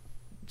it's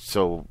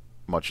so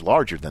much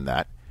larger than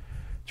that.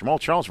 Jamal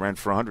Charles ran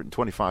for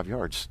 125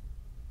 yards.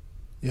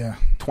 Yeah.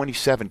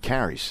 27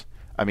 carries.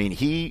 I mean,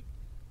 he,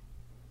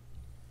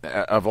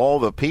 of all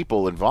the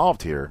people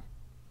involved here,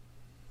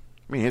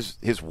 I mean,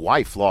 his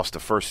wife lost a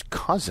first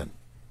cousin,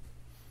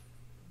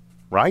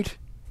 right?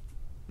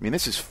 I mean,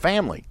 this is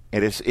family.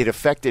 It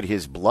affected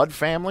his blood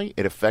family.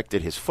 It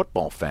affected his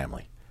football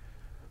family.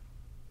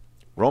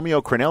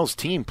 Romeo Crennel's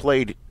team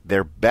played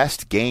their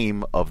best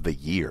game of the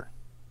year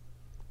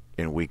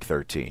in Week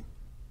 13.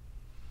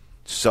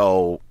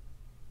 So,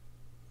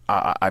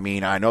 I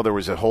mean, I know there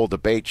was a whole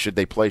debate, should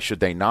they play, should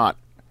they not?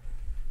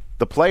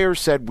 The players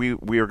said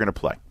we are going to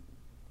play.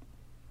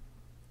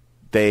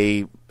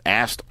 They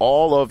asked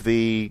all of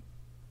the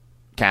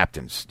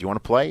captains, do you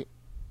want to play?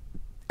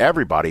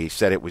 Everybody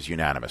said it was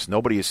unanimous.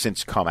 Nobody has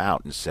since come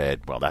out and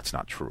said, well, that's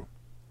not true.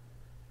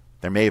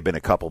 There may have been a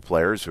couple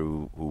players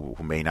who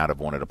may not have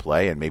wanted to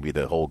play, and maybe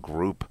the whole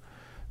group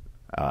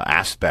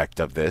aspect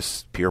of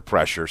this, peer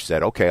pressure,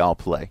 said, okay, I'll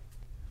play.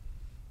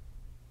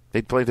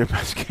 They played their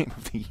best game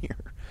of the year.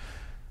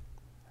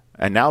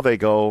 And now they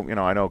go,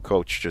 I know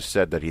Coach just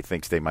said that he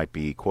thinks they might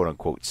be,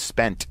 quote-unquote,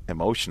 spent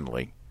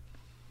emotionally.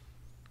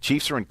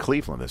 Chiefs are in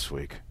Cleveland this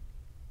week.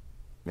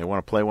 They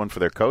want to play one for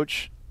their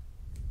coach.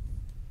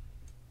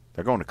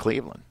 They're going to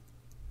Cleveland,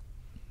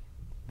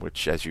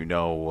 which, as you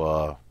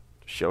know,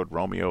 showed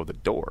Romeo the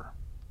door.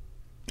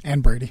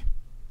 And Brady.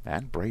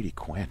 And Brady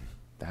Quinn.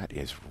 That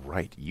is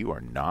right. You are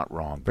not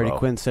wrong, bro. Brady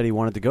Quinn said he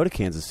wanted to go to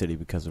Kansas City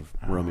because of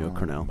Romeo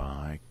Crennel.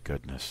 My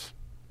goodness.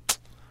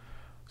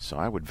 So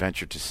I would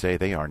venture to say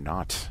they are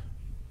not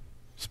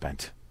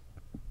spent.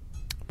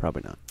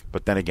 Probably not.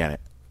 But then again,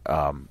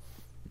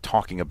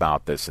 talking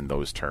about this in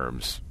those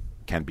terms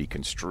can be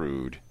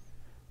construed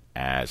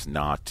as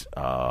not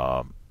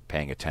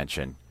paying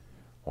attention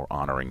or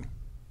honoring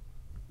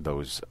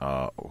those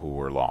who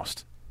were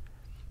lost.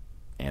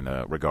 In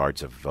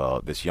regards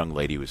of this young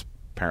lady who was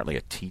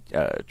apparently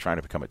trying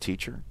to become a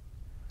teacher,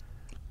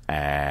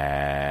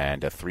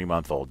 and a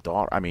 3-month-old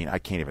daughter. I mean, I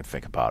can't even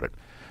think about it.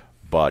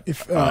 But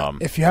if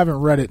you haven't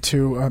read it,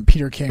 too,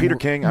 Peter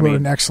King wrote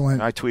an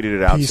excellent. I tweeted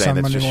it out piece saying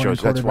on that just Monday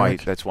shows Morning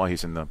that's why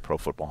he's in the Pro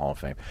Football Hall of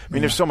Fame. I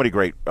mean, there's so many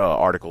great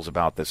articles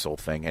about this whole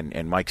thing,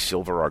 and Mike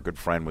Silver, our good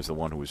friend, was the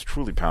one who was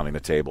truly pounding the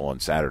table on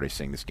Saturday,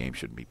 saying this game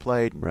shouldn't be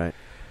played. Right.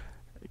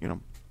 You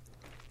know.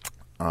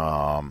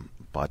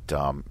 But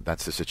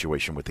that's the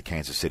situation with the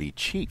Kansas City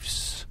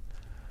Chiefs.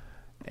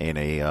 In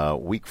a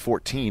Week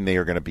 14, they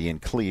are going to be in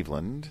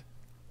Cleveland,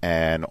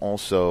 and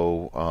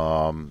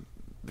also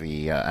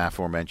the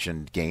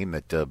aforementioned game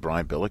that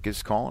Brian Billick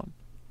is calling.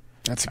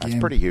 That's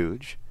pretty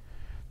huge.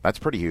 That's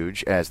pretty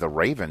huge, as the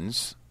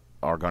Ravens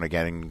are going to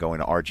going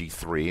to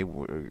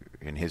RG3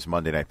 in his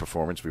Monday night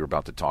performance we were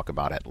about to talk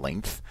about at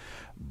length.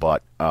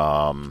 But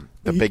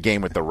the big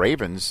game with the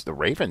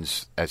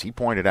Ravens, as he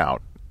pointed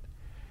out,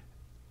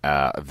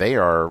 they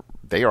are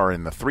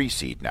in the 3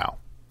 seed now.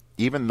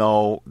 Even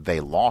though they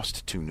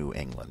lost to New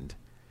England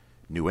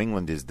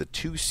is the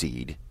 2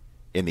 seed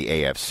in the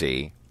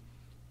AFC.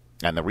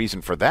 And the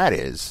reason for that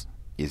is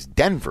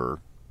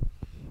Denver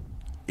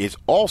is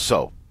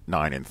also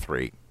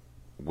 9-3,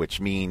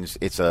 which means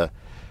it's the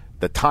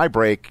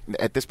tiebreak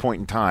at this point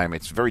in time.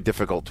 It's very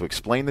difficult to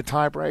explain the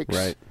tiebreaks,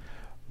 right?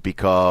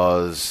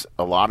 Because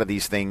a lot of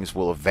these things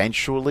will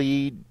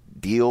eventually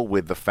deal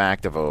with the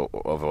fact of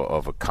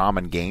a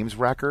common games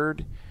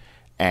record,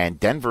 and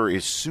Denver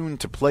is soon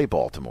to play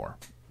Baltimore,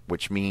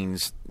 which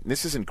means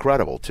this is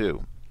incredible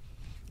too,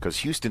 because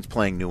Houston's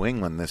playing New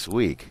England this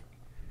week.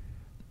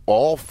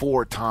 All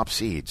 4 top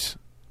seeds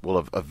will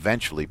have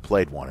eventually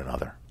played one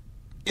another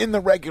in the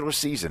regular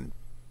season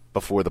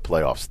before the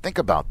playoffs. Think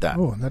about that.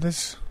 Oh,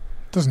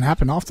 doesn't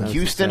happen often.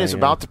 Houston is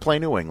about to play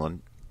New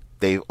England.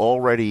 They've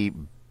already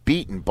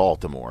beaten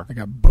Baltimore. They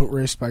got boat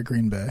raced by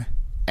Green Bay.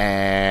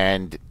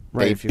 And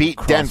they beat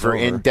Denver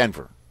in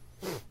Denver.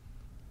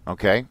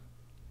 Okay?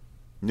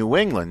 New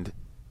England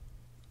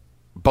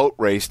boat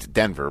raced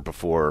Denver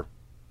before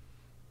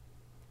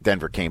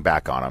Denver came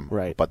back on them.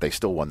 Right. But they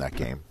still won that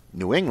game.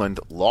 New England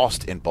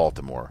lost in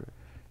Baltimore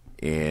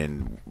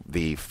in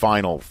the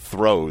final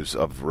throes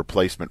of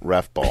replacement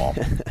ref ball.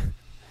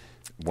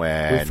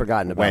 We've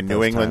forgotten about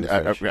New England,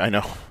 I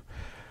know.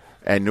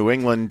 And New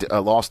England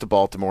lost to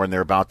Baltimore, and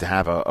they're about to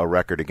have a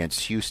record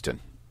against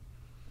Houston.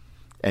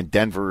 And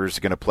Denver is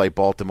going to play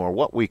Baltimore.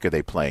 What week are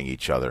they playing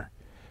each other?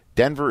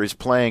 Denver is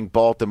playing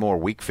Baltimore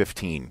Week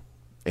 15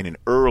 in an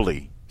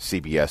early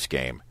CBS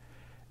game,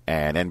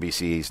 and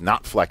NBC's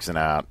not flexing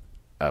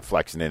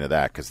into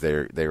that because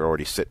they're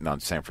already sitting on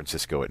San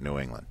Francisco at New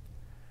England.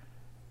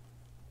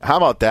 How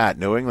about that?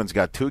 New England's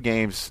got 2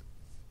 games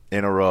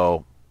in a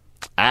row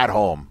at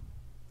home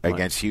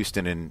against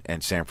Houston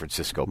and San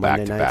Francisco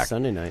back to back.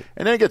 Sunday night,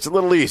 and then it gets a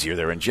little easier.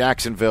 They're in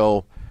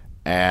Jacksonville.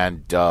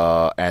 And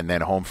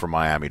then home for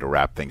Miami to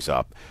wrap things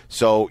up.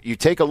 So you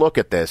take a look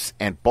at this,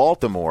 and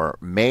Baltimore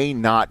may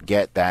not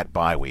get that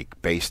bye week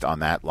based on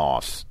that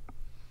loss.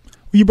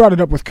 You brought it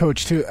up with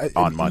Coach, too.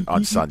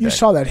 On Sunday. You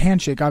saw that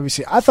handshake,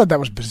 obviously. I thought that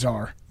was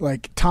bizarre.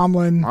 Like,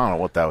 Tomlin. I don't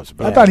know what that was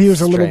about. I thought he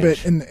was a little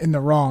bit in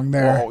the wrong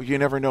there. Oh, you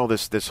never know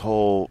this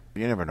whole –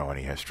 you never know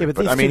any history. Yeah,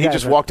 but I mean, he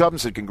just walked up and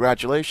said,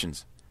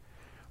 congratulations.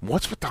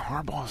 What's with the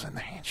Harbaughs and the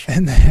handshake?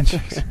 And the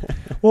handshakes.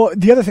 Well,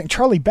 the other thing,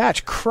 Charlie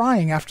Batch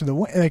crying after the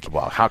win. Like,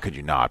 well, how could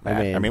you not,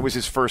 man? I mean, it was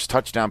his first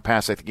touchdown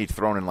pass. I think he'd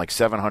thrown in like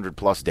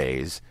 700-plus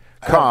days.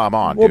 Come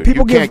on, dude.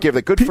 You can't give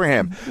that. Good for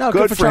him. No,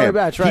 good for him. Charlie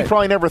Batch, right. He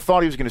probably never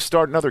thought he was going to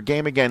start another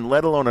game again,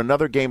 let alone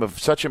another game of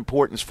such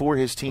importance for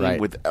his team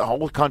with the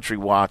whole country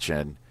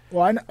watching.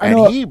 Well, I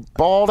know he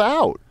balled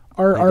out.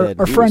 Our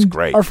friend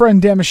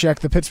Damashek,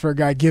 the Pittsburgh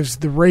guy, gives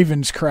the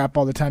Ravens crap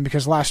all the time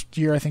because last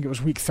year, I think it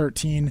was Week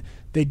 13,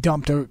 they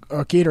dumped a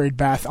Gatorade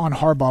bath on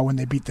Harbaugh when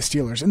they beat the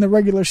Steelers in the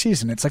regular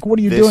season. It's like, what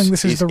are you doing?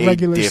 This is the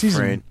regular season. It's a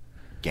different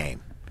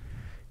game.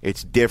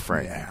 It's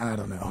different. Yeah, I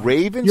don't know.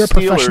 You're a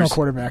professional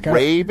quarterback.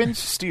 Ravens,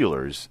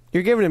 Steelers.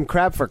 You're giving him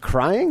crap for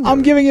crying?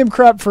 I'm giving him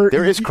crap for...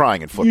 There is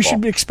crying in football. You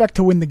should expect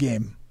to win the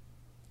game.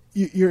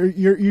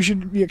 You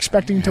should be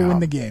expecting to win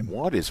the game.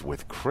 What is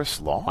with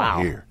Chris Law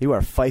here? You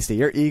are feisty.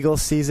 Your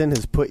Eagles season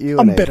has put you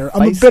I'm in bitter. a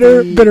I'm a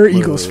bitter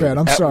Eagles fan.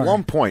 I'm sorry. At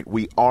one point,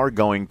 we are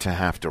going to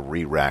have to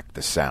re-rack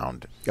the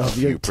sound of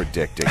you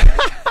predicting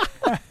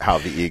how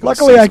the Eagles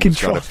season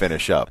is going to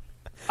finish up.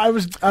 I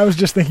was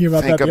just thinking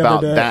about that the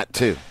other day. That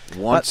too.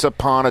 Once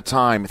upon a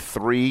time,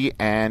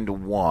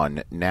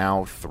 3-1.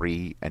 Now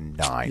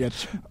 3-9. Yeah,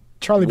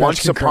 Charlie.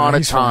 Once upon a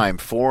time,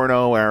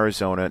 4-0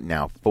 Arizona.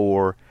 Now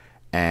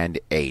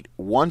 4-8.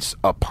 Once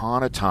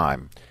upon a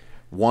time,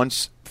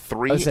 Once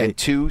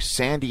 3-2,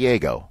 San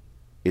Diego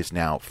is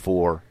now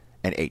 4-8.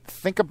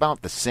 Think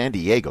about the San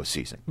Diego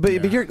season. But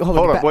you're hold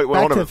on, back, wait, back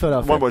hold to on.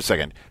 Philadelphia. One more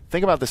second.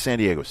 Think about the San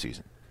Diego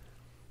season.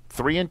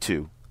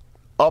 3-2,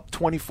 up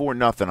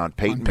 24-0 on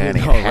Peyton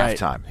Manning at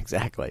halftime. Right.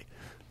 Exactly.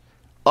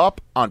 Up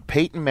on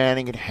Peyton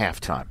Manning at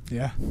halftime.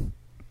 Yeah.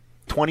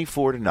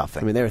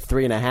 24-0. I mean, they were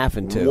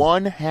 3.5-2.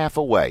 1 half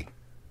away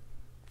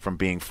from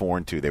being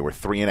 4-2. They were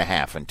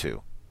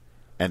 3.5-2,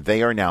 and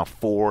they are now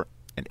 4-8.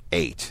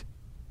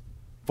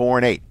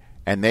 4-8,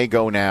 and they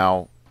go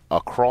now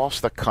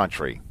across the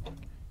country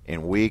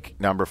in week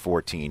number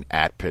 14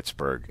 at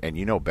Pittsburgh. And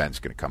you know Ben's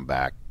going to come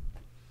back.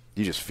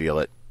 You just feel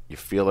it. You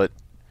feel it.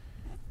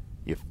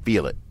 You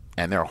feel it.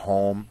 And they're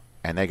home,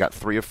 and they got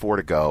 3 or 4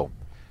 to go,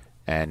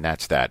 and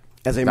that's that.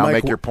 Now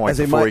make your point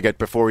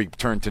before we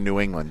turn to New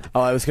England.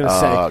 Oh, I was going to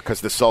say.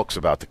 Because the Sulk's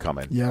about to come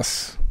in.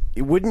 Yes.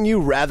 Wouldn't you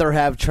rather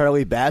have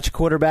Charlie Batch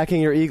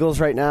quarterbacking your Eagles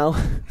right now?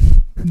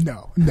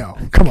 No.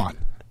 Come on.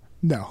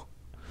 No.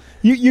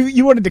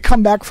 You wanted to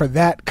come back for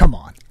that? Come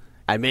on.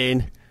 I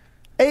mean,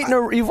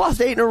 you've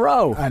lost 8 in a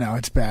row. I know,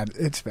 it's bad.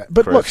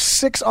 But Chris. look,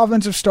 6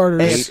 offensive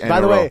starters.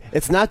 By the way,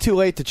 it's not too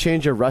late to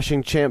change your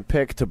rushing champ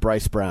pick to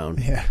Bryce Brown.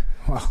 Yeah,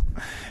 well,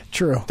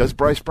 true. Does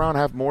Bryce Brown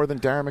have more than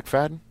Darren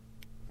McFadden?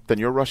 Than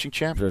your rushing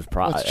champ? Let's check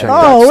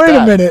that wait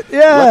stat. A minute.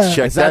 Yeah. Let's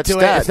check that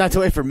stat. It's not too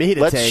late for me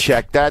to Let's take.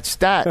 check that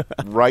stat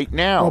right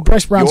now. Well,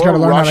 Bryce Brown's got to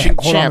learn how to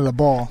hold on to the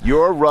ball.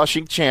 Your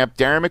rushing champ,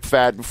 Darren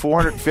McFadden,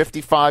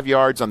 455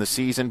 yards on the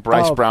season.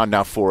 Bryce Brown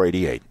now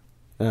 488.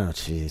 Oh,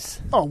 jeez.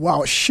 Oh,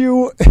 wow.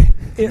 Shoe.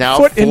 Now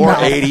foot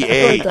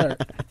 488. Right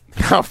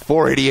Now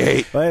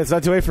 488. Well, it's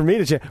not too late for me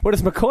to check. What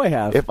does McCoy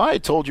have? If I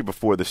had told you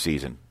before the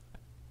season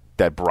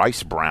that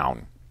Bryce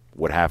Brown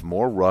would have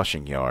more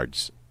rushing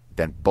yards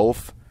than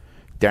both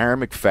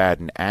Darren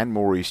McFadden and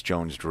Maurice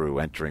Jones-Drew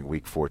entering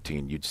Week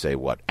 14, you'd say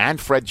what?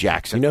 And Fred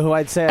Jackson. You know who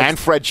I'd say? And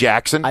Fred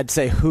Jackson. I'd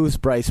say, who's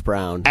Bryce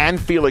Brown? And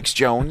Felix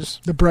Jones.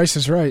 The Bryce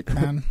is right,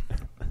 man.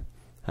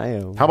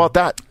 Hi-yo. How about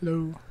that?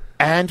 Hello.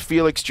 And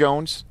Felix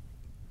Jones.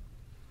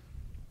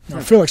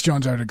 No, Felix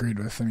Jones I'd agreed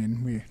with. I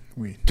mean,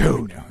 we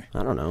Dude.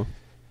 I don't know.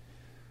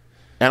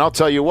 And I'll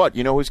tell you what,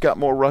 you know who's got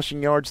more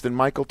rushing yards than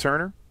Michael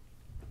Turner?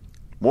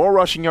 More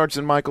rushing yards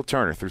than Michael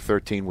Turner through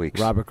 13 weeks.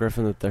 Robert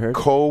Griffin III?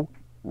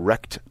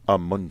 Correct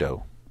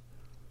amundo.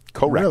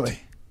 Correct. Really?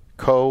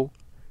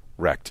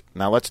 Correct.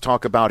 Now let's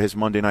talk about his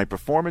Monday night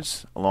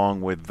performance along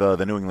with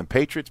the New England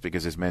Patriots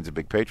because his man's a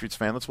big Patriots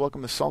fan. Let's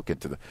welcome the Sulkin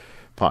to the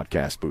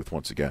podcast booth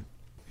once again.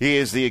 He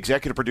is the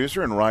executive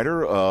producer and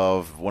writer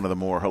of one of the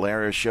more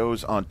hilarious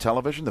shows on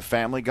television, The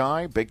Family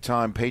Guy,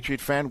 big-time Patriot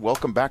fan.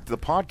 Welcome back to the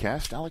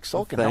podcast, Alec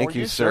Sulkin. Thank How are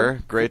you,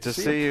 sir. Great to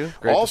see you.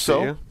 Great also,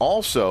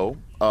 to see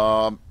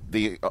you.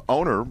 The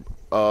owner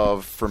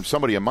of, from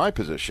somebody in my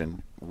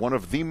position, one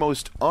of the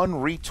most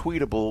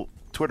unretweetable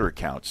Twitter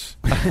accounts.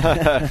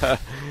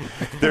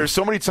 There's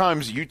so many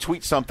times you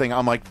tweet something,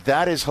 I'm like,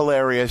 that is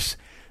hilarious.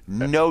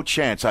 No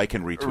chance I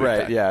can retweet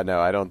that. Yeah, no,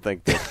 I don't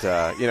think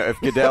that, if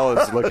Goodell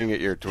is looking at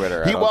your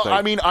Twitter,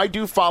 I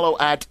do follow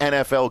at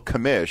NFL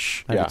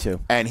Commish. I do too.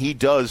 And he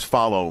does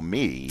follow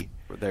me.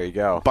 There you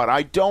go. But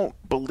I don't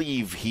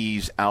believe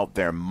he's out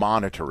there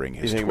monitoring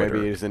his You think Twitter.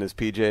 maybe he's in his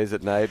PJs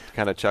at night,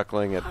 kind of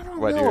chuckling at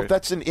what know if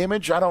that's an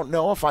image. I don't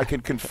know if I can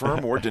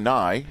confirm or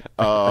deny.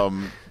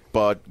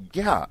 But,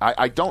 yeah,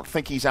 I don't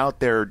think he's out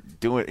there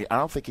doing – I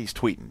don't think he's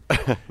tweeting.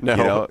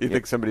 No, you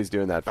think somebody's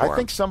doing that for him? I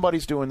think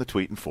somebody's doing the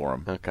tweeting for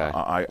him. Okay.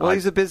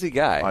 He's a busy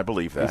guy. I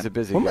believe that. He's a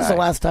busy guy. When was the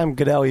last time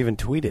Goodell even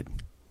tweeted?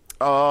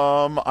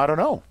 I don't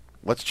know.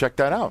 Let's check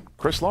that out.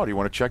 Chris Law, do you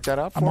want to check that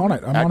out for me? I'm on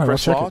it. I'm on it.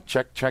 Chris I'll Law,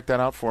 check that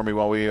out for me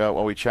while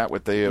we chat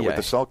with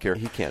the Sulk here.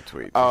 He can't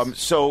tweet.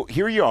 So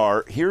here you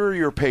are. Here are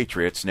your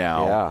Patriots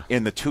now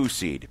in the 2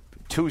 seed.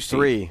 2 seed.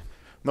 3.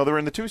 No, they're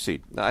in the 2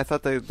 seed. No, I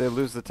thought they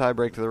lose the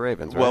tiebreak to the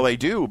Ravens, right? Well, they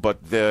do,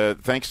 but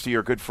thanks to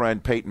your good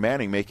friend Peyton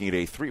Manning making it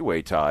a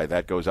 3-way tie,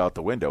 that goes out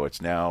the window.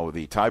 It's now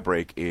the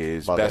tiebreak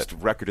is best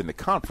record in the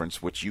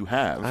conference, which you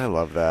have. I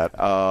love that.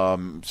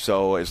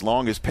 So as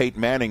long as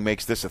Peyton Manning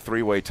makes this a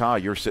 3-way tie,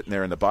 you're sitting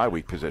there in the bye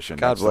week position.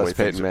 God bless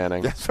Peyton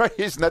Manning. That's right.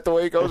 Isn't that the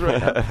way it goes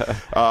right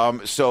now?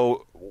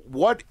 So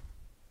what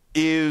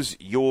is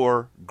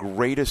your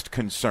greatest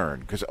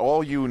concern? Because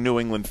all you New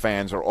England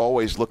fans are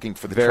always looking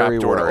for the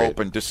trapdoor to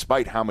open,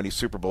 despite how many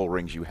Super Bowl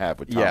rings you have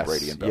with Tom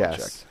Brady and Belichick.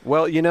 Yes.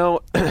 Well,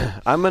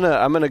 I'm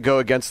gonna go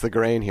against the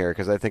grain here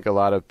because I think a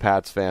lot of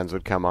Pats fans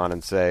would come on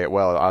and say,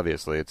 well,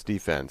 obviously it's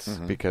defense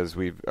because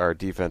our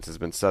defense has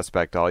been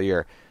suspect all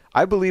year.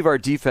 I believe our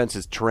defense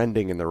is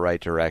trending in the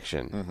right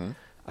direction.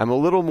 I'm a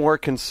little more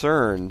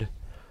concerned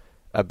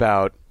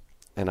about,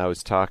 and I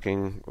was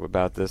talking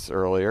about this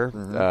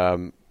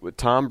earlier, with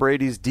Tom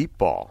Brady's deep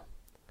ball.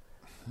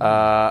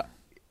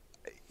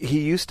 He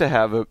used to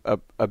have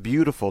a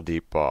beautiful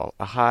deep ball,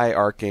 a high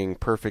arcing,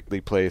 perfectly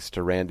placed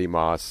to Randy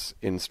Moss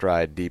in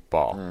stride deep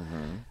ball.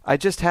 I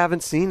just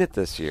haven't seen it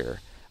this year.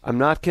 I'm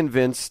not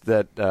convinced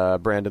that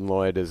Brandon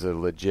Lloyd is a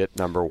legit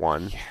number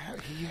one. Yeah,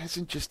 he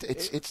hasn't just.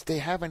 It's they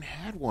haven't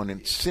had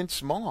one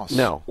since Moss.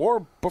 No,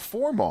 or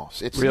before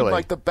Moss. It seemed really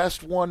like the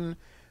best one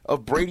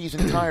of Brady's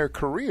entire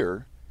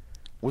career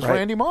was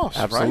Randy Moss.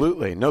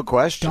 Absolutely, right? no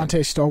question.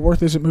 Dante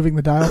Stallworth isn't moving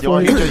the dial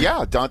for you.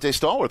 Yeah, Dante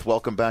Stallworth.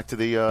 Welcome back to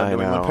the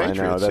New England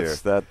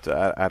Patriots.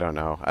 I don't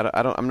know.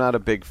 I'm not a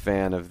big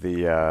fan of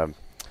the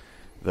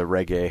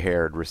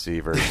reggae-haired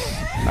receivers.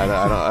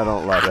 I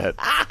don't love it.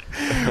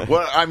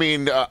 Well, I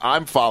mean,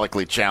 I'm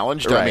follically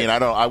challenged. Right. I mean,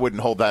 I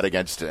wouldn't hold that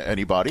against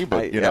anybody,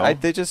 but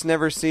they just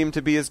never seem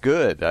to be as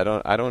good. I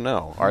don't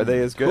know. Are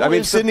they as good? Who I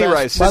mean, is the Sidney best-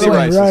 Rice. By the Sidney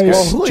way, Rice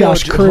is Julio, good.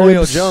 Josh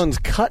Julio Cribbs. Jones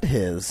cut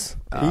his.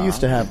 He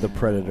used to have the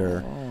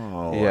Predator.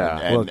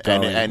 Yeah.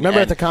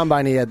 Remember at the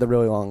Combine he had the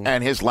really long...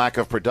 And his lack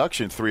of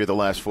production 3 of the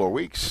last 4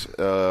 weeks,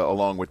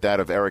 along with that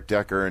of Eric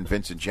Decker and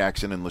Vincent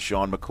Jackson and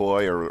LaShawn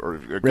McCoy, are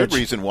a good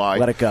reason why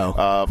let it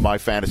go. My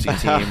fantasy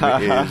team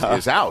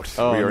is out.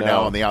 Oh, we are no.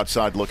 now on the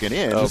outside looking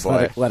in. Oh,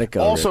 boy. Let it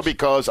go, Also Rich.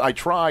 because I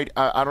tried,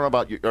 I don't know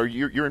about you.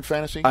 You're in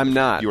fantasy? I'm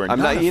not. You are I'm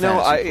not. not. A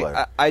fantasy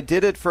player. I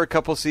did it for a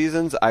couple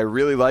seasons. I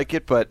really like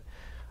it, but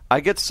I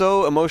get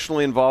so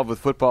emotionally involved with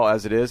football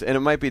as it is, and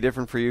it might be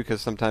different for you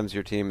because sometimes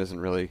your team isn't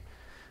really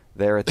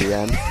there at the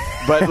end.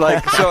 But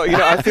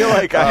I feel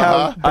like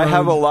I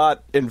have a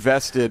lot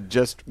invested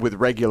just with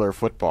regular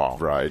football.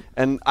 Right.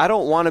 And I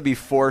don't want to be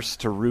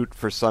forced to root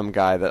for some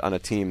guy that on a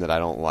team that I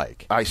don't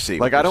like. I see.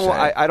 Like what I you're don't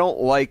saying. I don't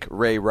like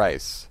Ray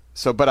Rice.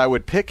 So but I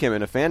would pick him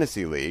in a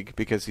fantasy league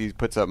because he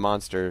puts up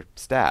monster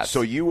stats.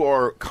 So you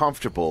are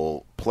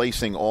comfortable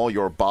placing all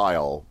your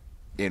bile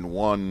in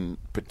one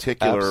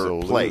particular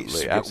Absolutely,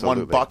 place,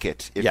 absolutely. one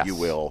bucket, if Yes, you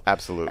will.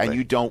 absolutely. And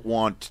you don't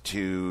want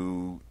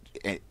to,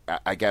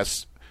 I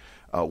guess,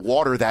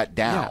 water that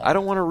down. Yeah, I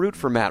don't want to root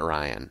for Matt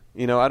Ryan.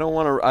 I don't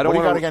want to. What do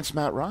you got against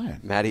Matt Ryan?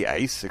 Matty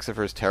Ice, except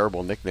for his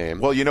terrible nickname.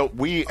 Well,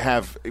 we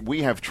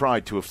have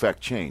tried to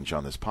effect change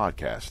on this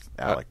podcast,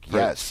 Alec.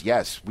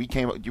 Yes, we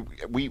came.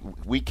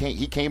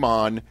 He came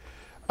on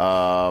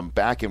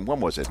back in, when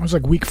was it? It was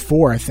like week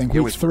 4, I think. It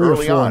Week was 3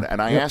 early or 4. on,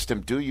 and I asked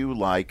him, "Do you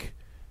like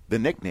the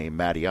nickname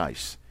Matty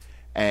Ice?"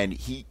 And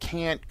he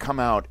can't come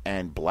out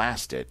and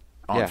blast it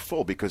on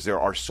full because there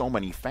are so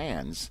many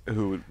fans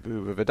who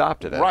have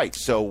adopted it. Right.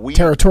 So we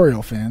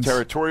territorial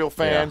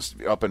fans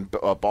up in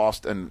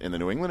Boston, in the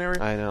New England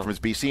area. I know. From his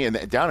BC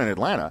and down in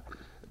Atlanta,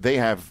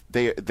 they're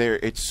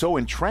it's so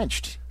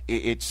entrenched.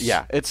 It's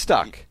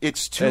stuck.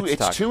 It's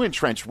too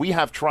entrenched. We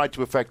have tried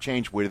to effect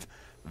change with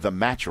the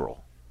Matchural.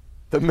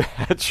 The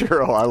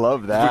Matchural, I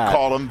love that. We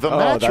call him the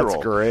Matchural.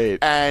 That's great.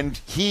 And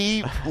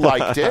he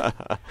liked it,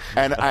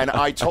 and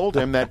I told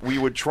him that we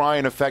would try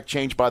and effect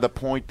change by the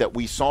point that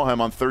we saw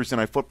him on Thursday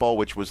Night Football,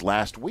 which was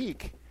last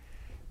week.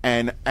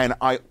 And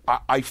I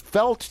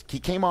felt he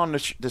came on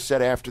the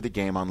set after the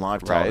game on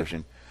live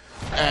television. Right.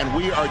 And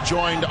we are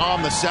joined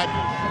on the set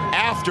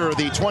after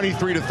the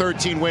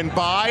 23-13 win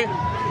by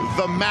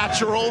the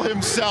Matchural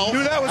himself.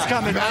 Knew that was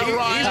coming, man.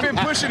 He's been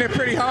pushing it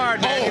pretty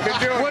hard, man.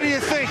 What do you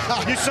think?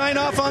 You sign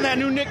off on that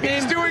new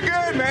nickname? He's doing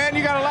good, man.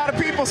 You got a lot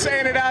of people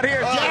saying it out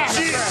here. Yes.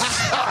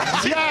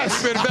 He's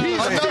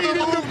feeding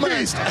the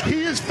beast.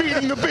 He is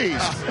feeding the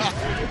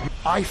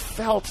beast. I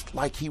felt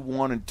like he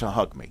wanted to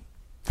hug me.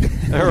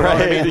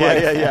 Right.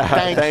 Yeah.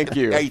 Thank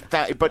you.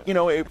 But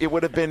it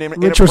would have been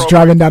Rich was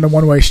driving down a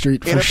one-way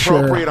street for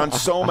inappropriate sure. on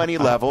so many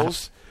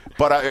levels.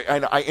 But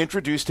I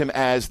introduced him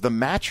as the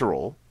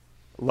Matchural.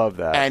 Love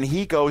that. And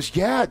he goes,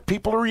 yeah,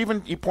 people are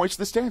even, he points to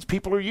the stands,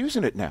 people are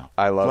using it now.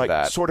 I love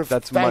that. Sort of,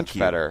 that's much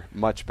better.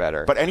 Much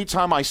better. But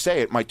anytime I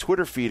say it, my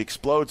Twitter feed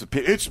explodes.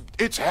 It's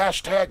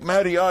hashtag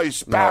Matty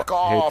Ice, back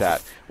off. I hate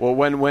that. Well,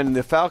 when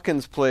the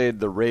Falcons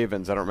played the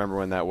Ravens, I don't remember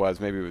when that was,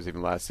 maybe it was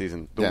even last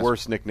season, the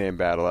worst nickname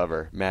battle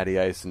ever, Matty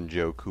Ice and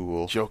Joe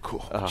Cool. Joe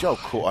Cool. Joe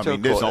Cool. I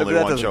mean, there's only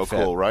one Joe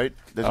Cool, right?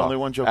 There's only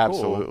one Joe Cool.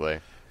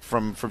 Absolutely.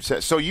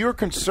 So you're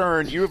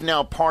concerned, you have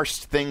now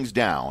parsed things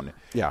down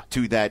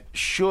to that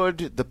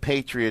should the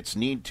Patriots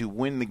need to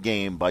win the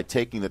game by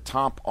taking the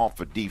top off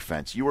of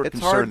defense, you are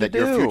concerned that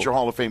your future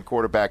Hall of Fame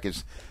quarterback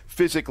is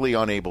physically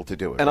unable to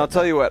do it. And I'll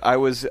tell you what, I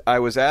was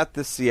at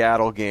the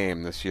Seattle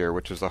game this year,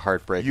 which was a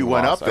heartbreaking You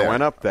went loss. up there? I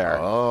went up there.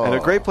 Oh. And a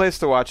great place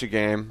to watch a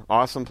game.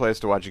 Awesome place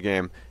to watch a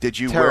game. Did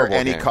you Terrible wear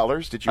any game.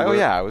 colors? Did you? Oh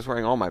yeah, I was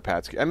wearing all my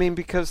Pats. I mean,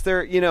 because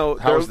they're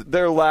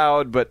they're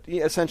loud, but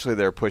essentially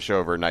they're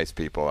pushover nice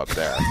people up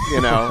there.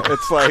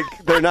 It's like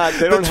they don't have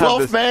the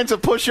 12 man's a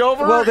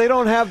pushover. Well, they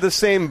don't have the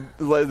same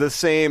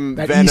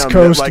that venom. East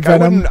Coast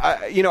venom.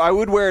 I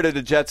would wear it at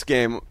a Jets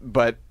game,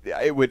 but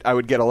I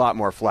would get a lot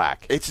more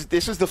flack.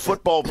 This is the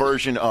football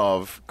version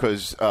of,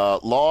 because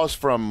Law's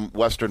from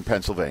Western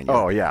Pennsylvania.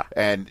 Oh yeah,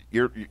 and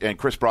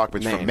Chris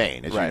Brockman's from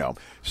Maine, as you know.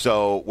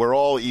 So we're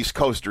all East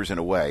Coasters in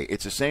a way.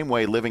 It's the same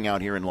way living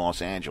out here in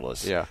Los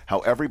Angeles. Yeah, how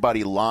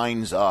everybody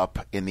lines up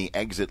in the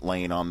exit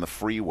lane on the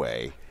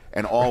freeway.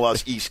 And all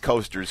us East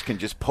Coasters can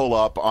just pull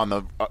up on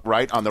the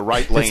right lane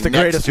it's the next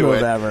greatest to move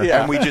it, ever.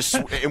 and we just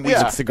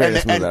it's the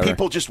greatest move ever.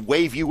 People just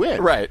wave you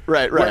in. Right.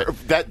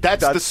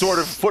 That's the sort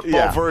of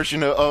football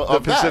version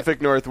of the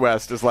Pacific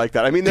Northwest is like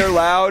that. I mean, they're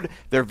loud.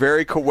 They're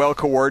very well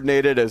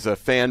coordinated as a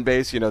fan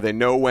base. They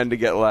know when to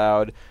get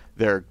loud.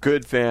 They're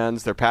good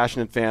fans. They're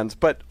passionate fans.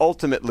 But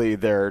ultimately,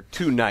 they're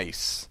too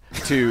nice.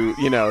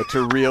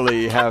 to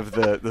really have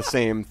the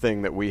same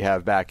thing that we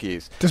have back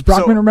east. Does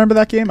Brockman remember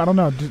that game? I don't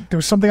know. There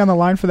was something on the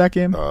line for that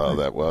game. Oh,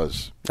 that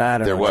was. I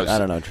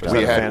don't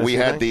know. We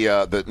had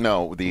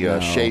the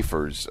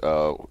Schaefer's.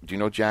 Do you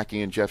know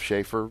Jackie and Jeff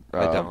Schaefer?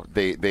 I don't.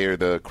 They are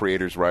the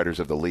creators, writers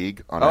of the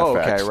League on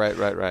FX.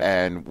 Okay, right.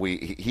 And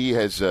he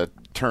has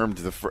termed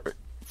the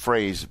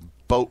phrase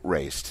boat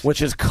raced, which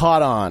has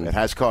caught on. It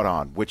has caught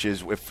on, which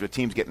is if the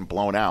team's getting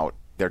blown out,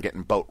 they're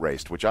getting boat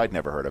raced, which I'd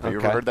never heard of. Have you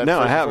ever heard that? No,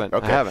 phrase I haven't.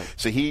 Before? Okay. I haven't.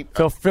 So he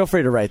feel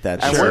free to write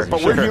that.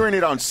 But we're hearing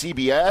it on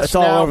CBS. It's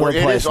all over the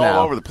place It is now.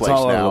 all over the place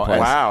all now. over the place.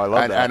 Wow, I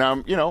love that.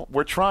 And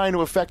we're trying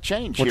to affect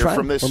change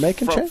from this. We're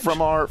making change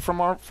from our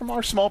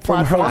small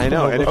platform. I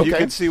know, and if you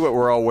could see what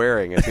we're all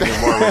wearing, it's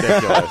even more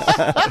ridiculous.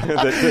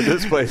 that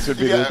this place would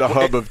be the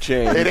hub of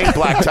change. It ain't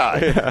black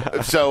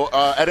tie. So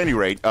at any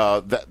rate,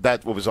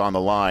 that was on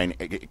the line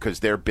because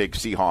they're big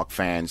Seahawk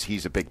fans.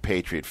 He's a big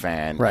Patriot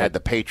fan. Right. Had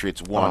the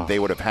Patriots won, they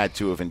would have had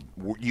to have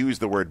used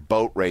the word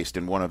boat raced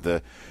in one of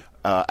the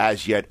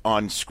as yet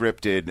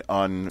unscripted,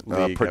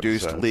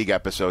 unproduced league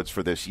episodes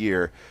for this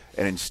year.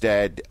 And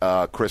instead,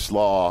 Chris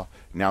Law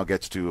now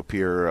gets to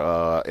appear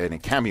in a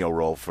cameo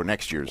role for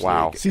next year's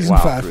league. Season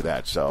 5. Through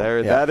that. So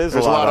that is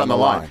there's a lot on the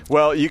line.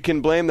 Well, you can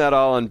blame that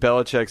all on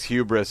Belichick's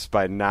hubris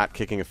by not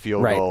kicking a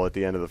field goal at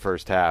the end of the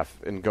first half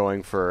and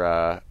going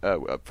for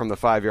from the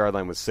 5-yard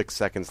line with 6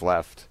 seconds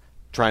left,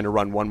 trying to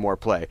run one more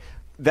play.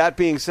 That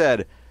being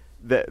said,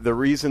 the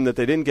reason that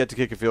they didn't get to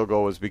kick a field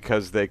goal was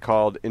because they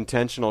called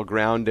intentional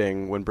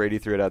grounding when Brady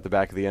threw it out the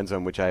back of the end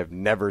zone, which I have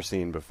never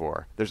seen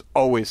before. There's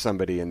always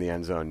somebody in the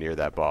end zone near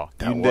that ball.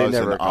 They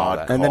never call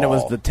that. And then it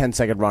was the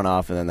 10-second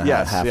runoff, and then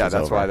the half was that's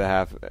over. why the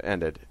half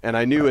ended. And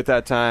I knew at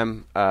that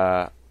time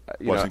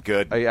wasn't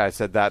good. I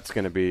said that's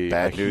going to be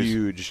Bad news.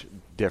 Huge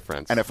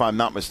difference. And if I'm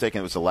not mistaken,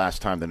 it was the last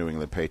time the New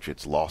England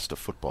Patriots lost a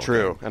football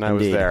game. And I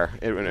was there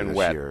and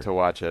wet year. To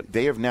watch it.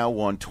 They have now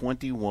won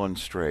 21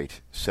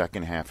 straight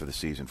second half of the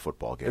season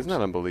football games. Isn't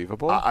that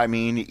unbelievable? I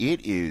mean,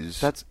 it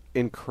is. That's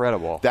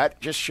incredible. That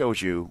just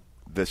shows you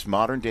this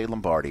modern-day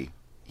Lombardi.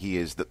 He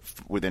is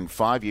within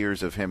 5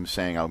 years of him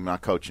saying, I'm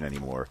not coaching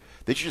anymore.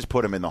 They should just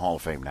put him in the Hall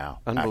of Fame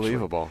now.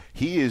 Unbelievable.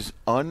 Actually. He is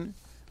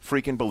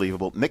freaking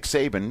believable. Nick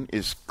Saban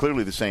is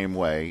clearly the same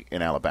way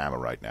in Alabama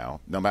right now.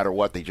 No matter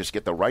what, they just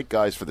get the right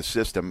guys for the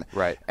system.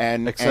 Right.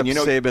 Except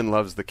Saban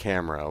loves the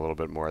camera a little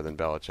bit more than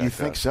Belichick. You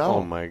think so?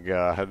 Oh my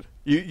God.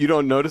 You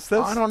don't notice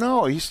this? I don't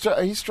know. He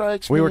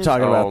strikes me. We were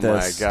talking about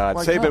this. Oh my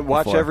God. Saban,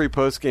 watch every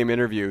post-game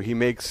interview. He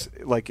makes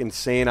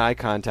insane eye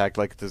contact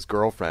like it's his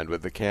girlfriend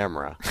with the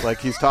camera. Like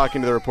he's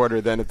talking to the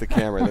reporter, then at the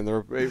camera, then the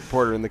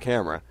reporter in the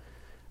camera.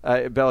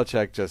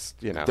 Belichick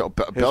just, his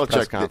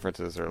press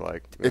conferences are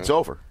like... It's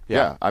over.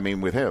 Yeah, I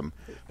mean, with him.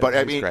 But,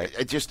 I mean,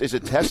 it just is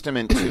a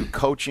testament to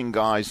coaching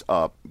guys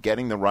up,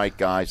 getting the right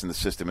guys in the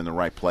system in the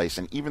right place.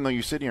 And even though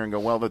you sit here and go,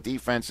 well, the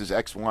defense is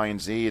X, Y, and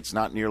Z, it's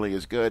not nearly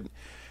as good.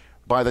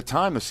 By the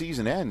time the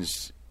season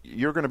ends,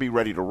 you're going to be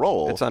ready to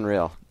roll. It's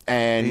unreal.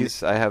 And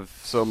I have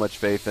so much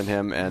faith in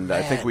him. And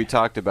I think we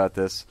talked about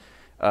this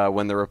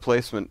when the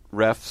replacement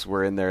refs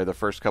were in there the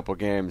first couple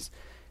games.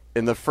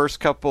 In the first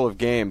couple of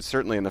games,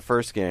 certainly in the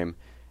first game,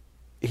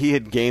 he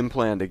had game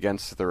planned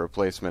against the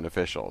replacement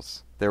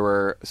officials. There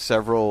were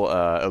several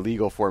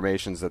illegal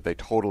formations that they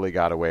totally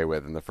got away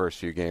with in the first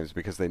few games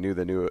because they knew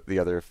the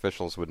other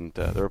officials wouldn't,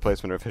 the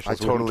replacement officials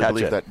wouldn't catch it. I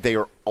totally believe that. They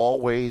are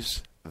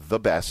always the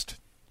best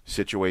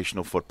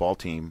situational football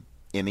team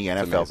in the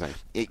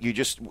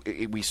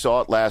NFL. We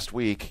saw it last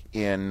week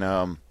in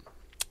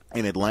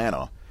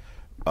Atlanta.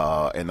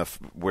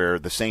 Where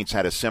the Saints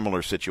had a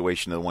similar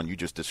situation to the one you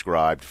just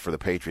described for the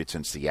Patriots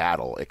in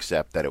Seattle,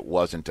 except that it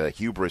wasn't a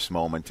hubris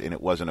moment and it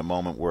wasn't a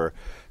moment where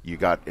you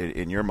got,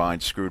 in your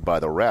mind, screwed by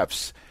the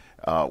refs,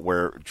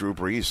 where Drew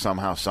Brees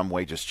somehow, some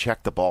way just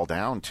checked the ball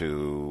down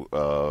to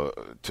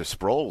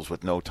Sproles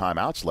with no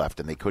timeouts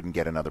left, and they couldn't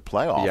get another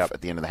playoff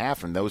at the end of the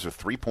half, and those are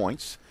 3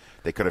 points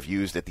they could have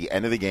used at the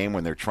end of the game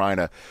when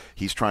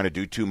he's trying to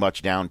do too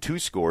much down 2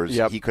 scores.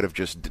 They could have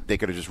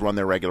just run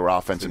their regular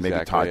offense and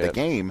maybe tied the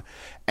game.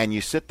 And you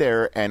sit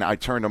there, and I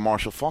turn to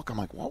Marshall Falk. I'm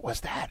like, what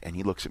was that? And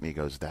he looks at me and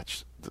goes,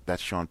 that's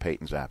Sean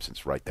Payton's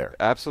absence right there.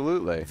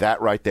 Absolutely.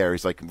 That right there.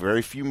 He's like,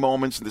 very few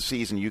moments in the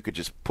season you could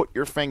just put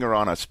your finger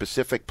on a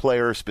specific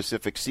player,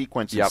 specific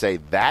sequence, and say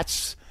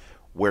that's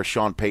where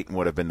Sean Payton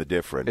would have been the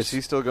difference. Is he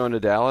still going to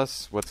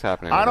Dallas? What's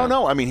happening? I don't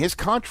know. I mean, his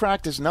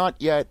contract is not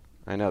yet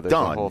I know, there's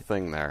done. A whole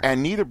thing there.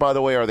 And neither, by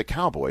the way, are the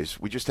Cowboys.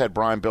 We just had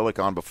Brian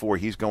Billick on before.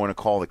 He's going to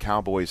call the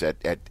Cowboys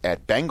at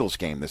Bengals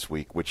game this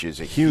week, which is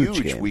a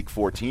huge Week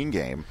 14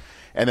 game.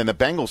 And then the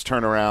Bengals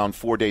turn around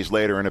 4 days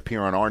later and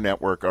appear on our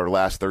network, our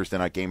last Thursday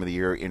night game of the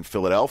year in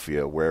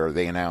Philadelphia, where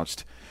they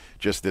announced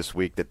just this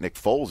week that Nick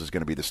Foles is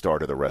going to be the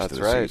starter the rest of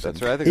the season.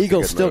 That's right.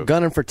 Eagles still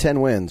gunning for 10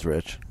 wins,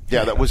 Rich.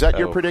 Yeah, was that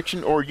your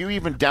prediction, or you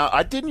even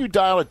didn't you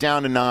dial it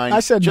down to 9? I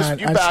said 9.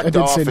 You backed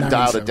off and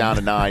dialed it down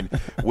to 9.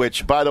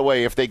 Which, by the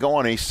way, if they go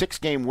on a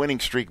 6-game winning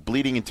streak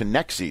bleeding into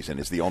next season,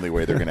 is the only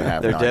way they're going to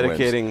have. They're 9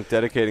 wins.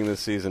 dedicating this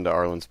season to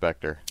Arlen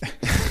Specter.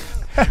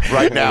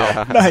 right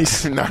now.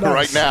 Nice.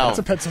 Right now. That's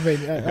a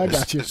Pennsylvania. I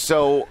got you.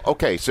 So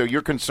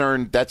you're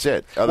concerned that's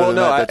it. Other Well, than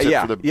no, that, that's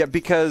it for the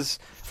because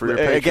for your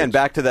again, Patriots.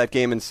 back to that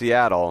game in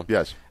Seattle.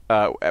 Yes.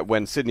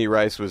 When Sidney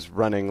Rice was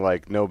running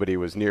like nobody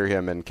was near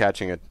him and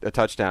catching a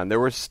touchdown, there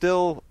was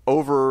still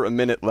over a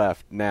minute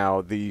left.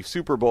 Now, the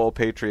Super Bowl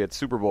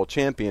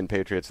champion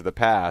Patriots of the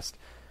past,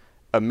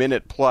 a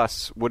minute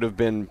plus would have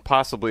been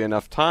possibly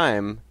enough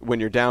time when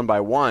you're down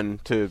by 1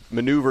 to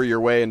maneuver your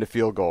way into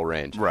field goal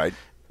range. Right.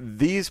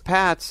 These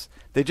Pats,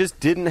 they just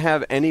didn't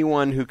have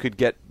anyone who could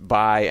get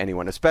by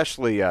anyone,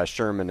 especially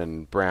Sherman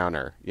and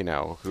Browner,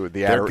 who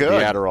the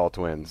Adderall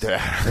twins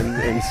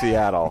in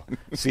Seattle.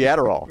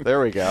 Seattle,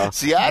 there we go.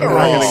 Seattle. We're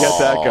going to get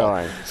that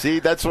going. See,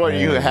 that's why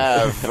you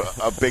have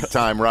a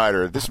big-time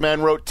rider. This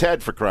man wrote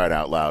Ted, for crying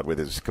out loud, with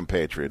his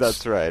compatriots.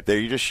 That's right. There,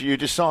 you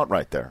just saw it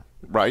right there.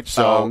 Right,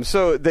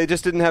 so they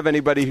just didn't have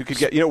anybody who could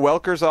get.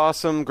 Welker's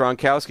awesome,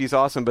 Gronkowski's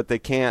awesome, but they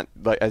can't,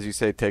 like as you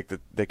say,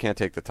 they can't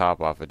take the top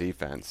off a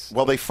defense.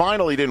 Well, they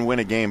finally didn't win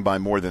a game by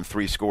more than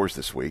 3 scores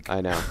this week.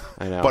 I know.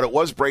 But it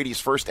was Brady's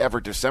first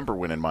ever December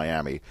win in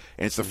Miami,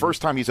 and it's the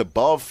first time he's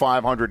above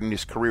 500 in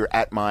his career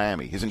at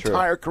Miami. His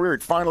entire career,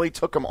 it finally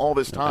took him all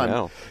this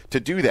time to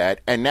do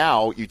that. And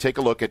now you take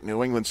a look at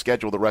New England's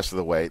schedule the rest of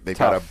the way. They've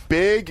got a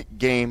big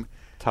game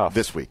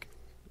this week.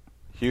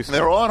 Houston.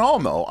 They're all at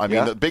home, though. I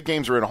mean, the big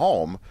games are at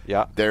home.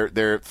 Yeah,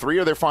 they're 3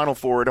 of their final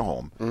 4 at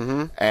home,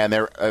 and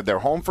they're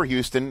home for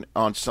Houston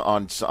on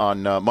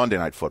Monday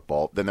Night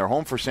Football. Then they're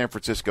home for San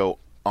Francisco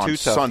on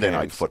Sunday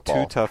Night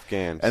Football. 2 tough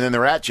games, and then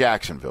they're at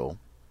Jacksonville.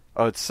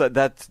 Oh, it's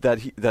that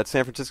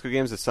San Francisco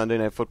game is the Sunday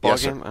Night Football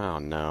game. Sir. Oh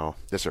no,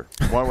 yes, sir.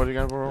 What are you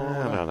got?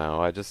 I don't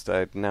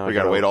know. We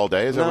got to wait all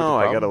day. Is that what the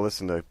problem? I got to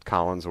listen to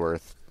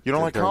Collinsworth. You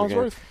don't like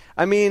Collinsworth?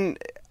 I mean,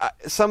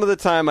 some of the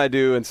time I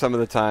do, and some of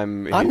the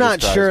time I'm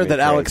not sure that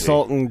Alec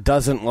Sulkin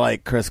doesn't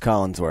like Chris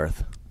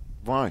Collinsworth.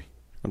 Why?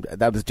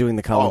 That was doing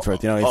the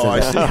Collinsworth. I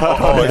see.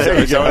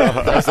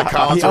 That's the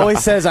Collinsworth. He always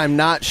says, "I'm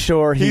not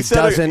sure." He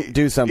doesn't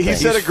do something. He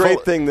said a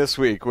great thing this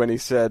week when he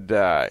said,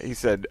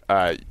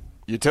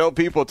 you tell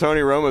people Tony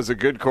Romo's a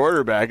good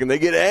quarterback, and they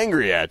get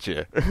angry at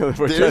you.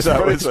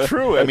 It's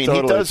true. I mean,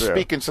 totally he does true.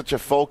 speak in such a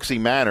folksy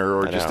manner,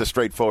 or just a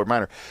straightforward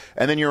manner.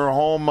 And then you're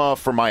home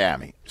for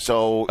Miami.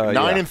 So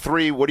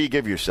 9-3. What do you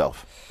give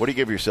yourself? What do you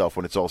give yourself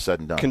when it's all said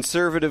and done?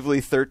 Conservatively,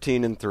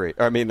 13-3.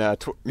 I mean,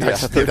 that's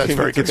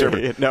very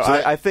conservative. No,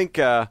 I think.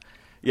 I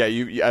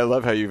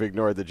love how you've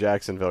ignored the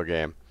Jacksonville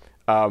game.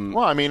 Well,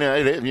 I mean,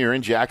 you're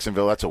in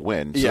Jacksonville. That's a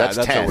win. So that's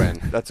 10. A win.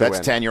 That's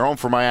 10. You're home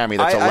for Miami.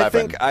 That's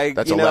 11.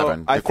 That's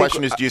 11. The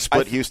question is, do you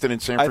split Houston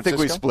and San Francisco?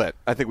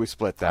 I think we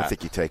split that. I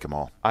think you take them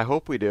all. I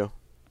hope we do.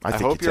 I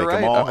think you take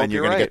them all, and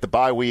you're going to get the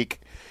bye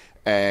week,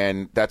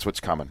 and that's what's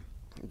coming.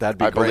 That'd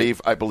be great.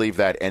 I believe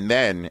that. And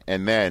then,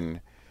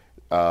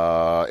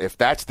 if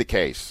that's the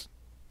case,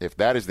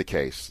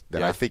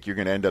 then I think you're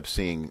going to end up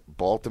seeing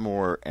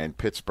Baltimore and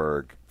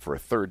Pittsburgh for a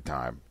third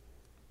time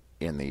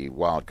in the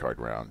wild card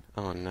round.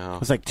 Oh no! It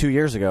was like 2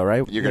 years ago,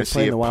 right? You're going to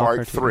see a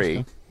part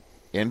 3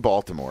 in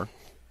Baltimore,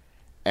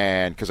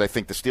 and because I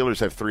think the Steelers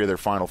have 3 of their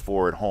final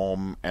 4 at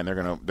home, and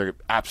they're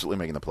absolutely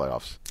making the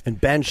playoffs.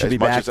 And Ben should be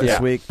back this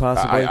week,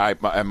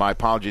 possibly. My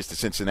apologies to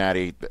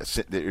Cincinnati.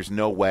 There's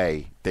no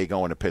way they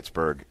go into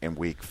Pittsburgh in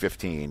Week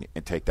 15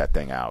 and take that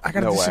thing out. I got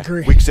to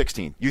disagree. Week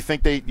 16. You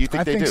think they do?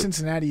 I think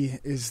Cincinnati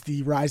is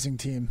the rising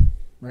team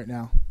right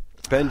now.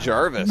 Ben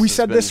Jarvis. We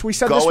said this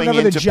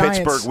whenever the Giants.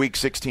 Pittsburgh Week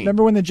 16.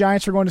 Remember when the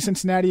Giants were going to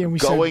Cincinnati and we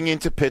going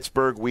into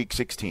Pittsburgh Week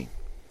 16.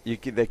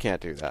 They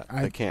can't do that.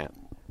 They can't.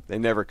 They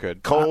never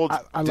could. Cold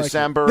I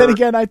December. Then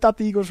again, I thought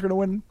the Eagles were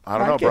going to win. I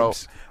don't know, bro.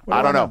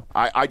 I don't know.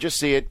 I just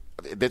see it.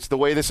 That's the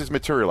way this is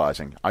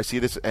materializing. I see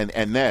this, and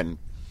then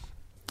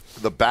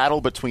the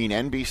battle between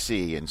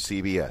NBC and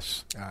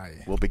CBS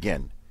will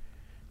begin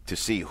to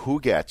see who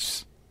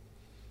gets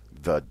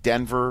the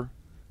Denver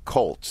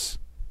Colts.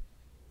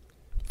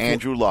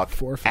 Andrew Luck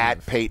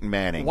at Peyton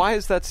Manning. Why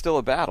is that still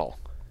a battle?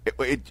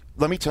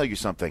 Let me tell you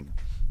something.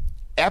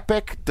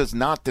 Epic does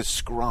not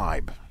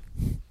describe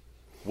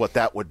what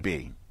that would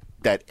be.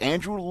 That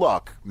Andrew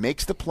Luck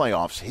makes the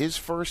playoffs his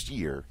first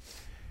year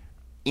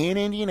in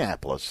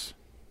Indianapolis,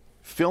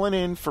 filling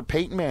in for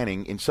Peyton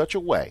Manning in such a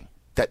way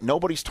that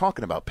nobody's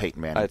talking about Peyton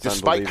Manning,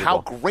 despite how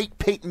great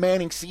Peyton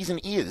Manning's season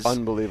is.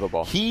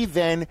 Unbelievable. He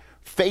then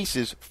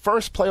faces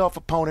first playoff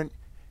opponent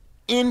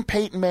in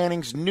Peyton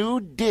Manning's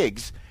new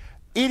digs.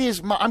 It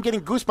is. I'm getting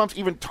goosebumps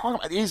even talking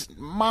about it. It is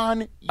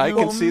monumental. I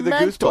can see the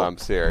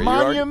goosebumps here.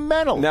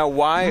 Monumental. Now,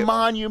 why?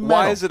 Monumental.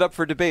 Why is it up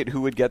for debate?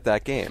 Who would get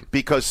that game?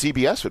 Because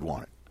CBS would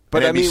want it.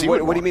 But I mean,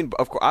 what do you mean?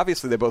 Of course,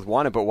 obviously they both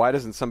want it. But why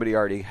doesn't somebody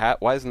already have?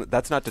 Why isn't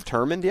that's not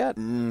determined yet?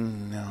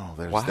 No,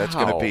 that's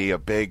going to be a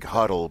big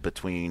huddle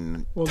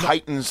between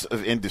titans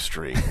of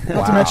industry.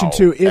 Not to mention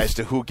too, as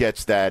to who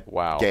gets that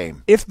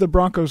game. If the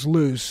Broncos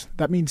lose,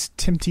 that means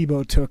Tim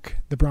Tebow took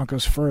the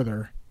Broncos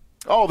further.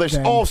 Oh, there's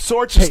all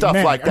sorts of stuff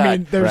like that. I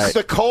mean,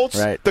 the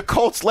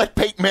Colts let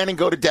Peyton Manning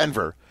go to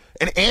Denver,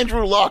 and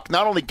Andrew Luck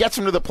not only gets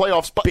him to the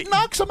playoffs, but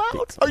knocks him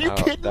out. Are you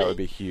kidding me? That would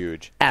be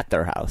huge at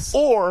their house.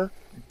 Or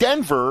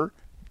Denver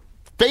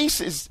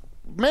faces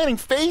Manning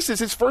faces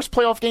his first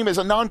playoff game as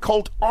a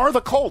non-Colt are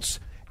the Colts.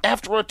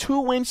 After a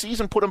 2-win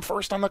season, put him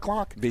first on the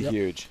clock. Be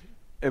huge.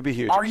 It'd be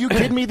huge. Are you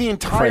kidding me? The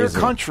entire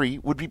country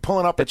would be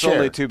pulling up a chair. It's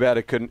only too bad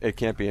it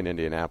can't be in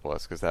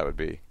Indianapolis because that would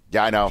be.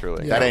 Yeah, I know.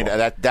 Truly.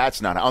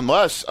 That's not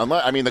unless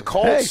I mean the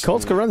Colts. Hey,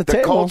 Colts could run the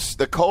table.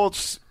 The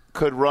Colts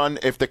could run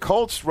if the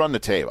Colts run the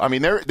table. I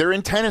mean they're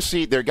in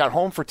Tennessee. They got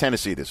home for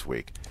Tennessee this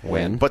week.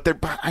 Win. But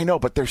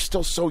they're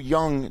still so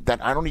young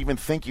that I don't even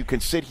think you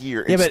can sit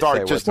here and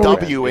start just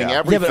Wing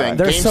everything.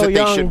 They're games so that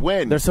young, they should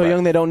win. They're so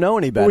young they don't know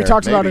any better. Well, we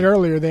talked about it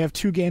earlier. They have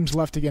 2 games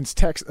left against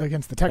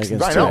the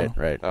Texans. I know.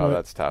 Right. Oh,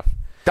 that's tough.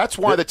 That's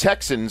why the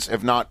Texans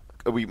have not.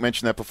 We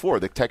mentioned that before.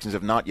 The Texans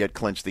have not yet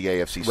clinched the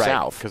AFC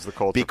South because the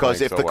Colts.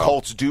 Because if the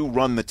Colts do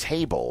run the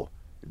table,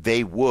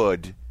 they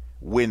would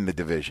win the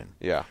division.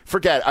 Yeah.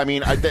 Forget. I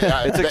mean,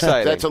 it's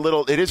exciting. That's a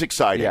little. It is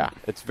exciting. Yeah,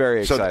 it's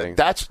very exciting.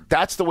 So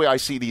that's the way I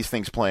see these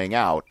things playing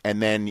out.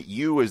 And then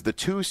you, as the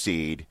 2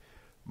 seed,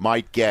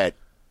 might get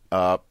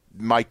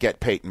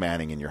Peyton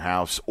Manning in your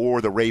house or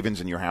the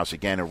Ravens in your house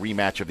again. A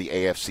rematch of the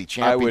AFC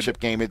Championship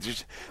game. It's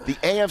just the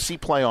AFC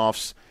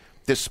playoffs.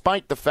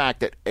 Despite the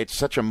fact that it's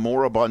such a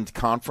moribund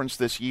conference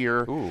this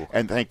year,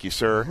 and thank you,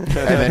 sir, and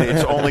then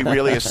it's only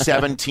really a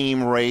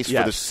 7-team race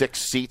for the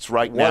 6 seats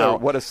now.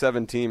 What a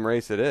 7-team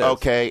race it is.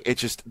 Okay, it's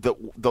just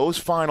those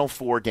final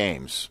 4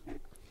 games.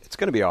 It's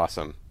going to be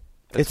awesome.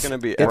 It's going to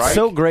be. It's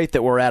so great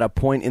that we're at a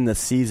point in the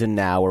season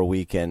now where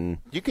we can.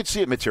 You could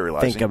see it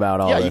materializing. Think about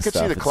all this stuff. Yeah, you could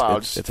see the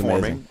clouds it's forming.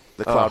 Amazing.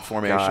 The cloud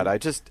formation. God, I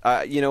just,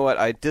 you know what?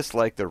 I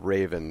dislike the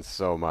Ravens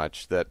so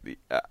much that.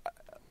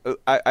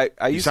 I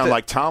used you sound to,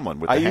 like Tomlin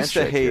with the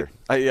handshake here.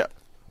 The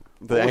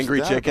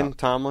angry chicken, about?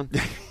 Tomlin.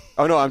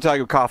 Oh no, I'm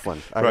talking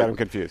Coughlin. I got him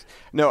confused.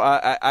 No,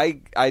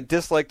 I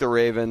dislike the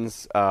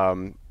Ravens.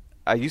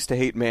 I used to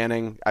hate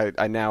Manning.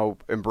 I now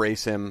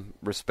embrace him,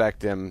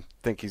 respect him,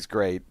 think he's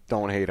great.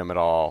 Don't hate him at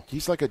all.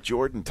 He's like a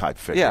Jordan type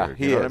figure. Yeah,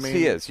 he you know is. What I mean?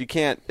 He is. You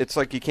can't. It's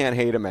like you can't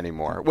hate him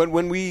anymore.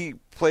 When we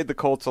played the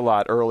Colts a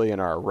lot early in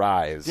our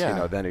rise,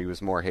 then he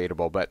was more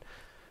hateable, but.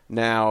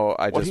 Now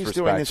I what just he's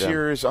respect doing this him.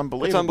 year is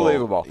unbelievable. It's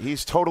unbelievable.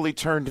 He's totally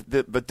turned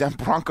the Denver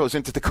Broncos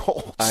into the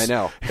Colts. I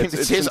know.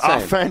 It's his insane.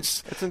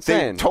 offense. It's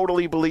insane. They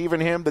totally believe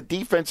in him. The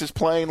defense is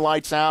playing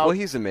lights out. Well,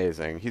 he's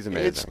amazing.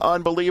 It's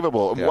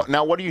unbelievable. Yeah.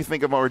 Now, what do you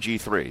think of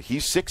RG3?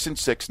 He's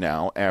 6-6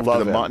 now after Love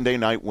the him. Monday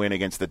night win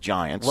against the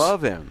Giants.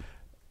 Love him.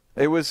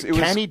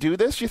 Can he do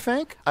this, you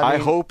think? I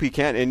hope he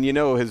can. And,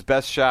 his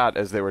best shot,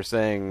 as they were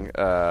saying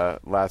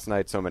last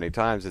night so many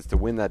times, is to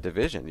win that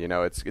division.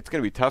 It's going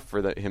to be tough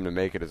for him to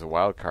make it as a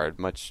wild card.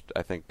 Much,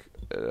 I think,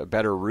 a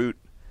better route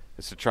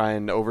is to try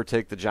and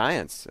overtake the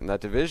Giants in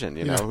that division.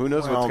 Who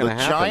knows what's going to happen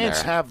the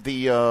Giants there. have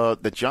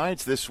the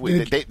Giants this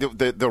week.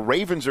 The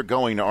Ravens are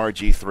going to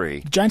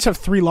RG3. The Giants have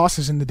 3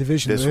 losses in the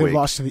division. They've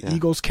lost to the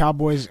Eagles,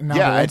 Cowboys, and now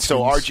the Redskins.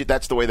 And so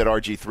that's the way that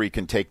RG3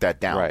 can take that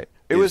down. Right.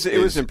 It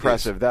was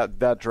impressive.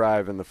 That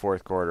drive in the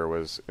fourth quarter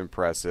was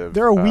impressive.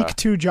 They're a week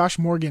 2 Josh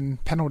Morgan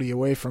penalty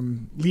away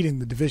from leading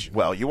the division.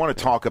 Well, you want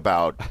to talk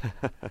about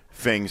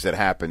things that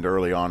happened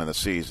early on in the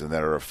season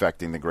that are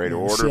affecting the greater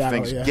order of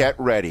things. Get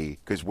ready,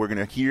 because we're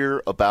going to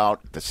hear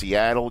about the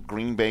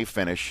Seattle-Green Bay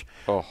finish.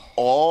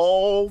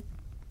 All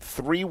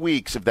 3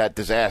 weeks of that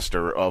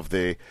disaster of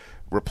the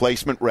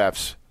replacement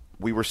refs.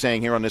 We were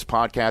saying here on this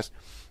podcast,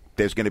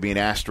 there's going to be an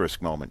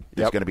asterisk moment.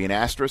 There's going to be an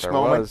asterisk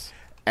moment.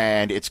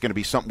 And it's going to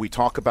be something we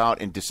talk about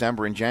in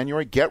December and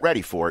January. Get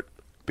ready for it,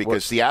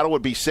 because Seattle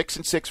would be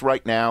 6-6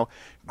 right now.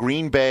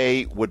 Green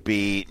Bay would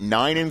be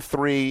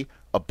 9-3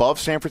 above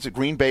San Francisco.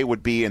 Green Bay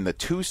would be in the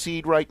 2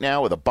 seed right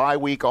now with a bye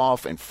week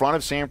off in front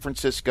of San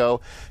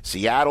Francisco.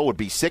 Seattle would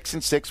be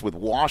 6-6 with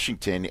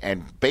Washington,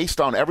 and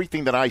based on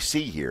everything that I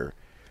see here,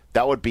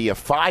 that would be a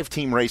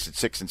 5-team race at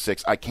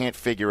 6-6. I can't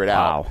figure it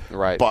out.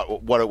 Right.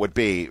 But what it would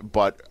be,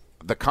 but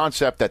the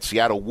concept that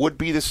Seattle would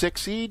be the 6th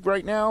seed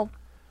right now.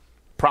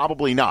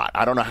 Probably not.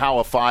 I don't know how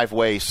a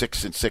 5-way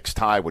 6-6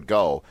 tie would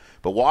go,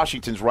 but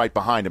Washington's right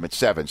behind him at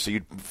 7. So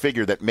you'd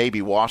figure that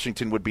maybe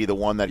Washington would be the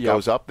one that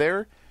goes up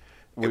there.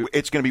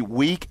 It's going to be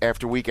week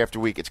after week after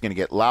week. It's going to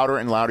get louder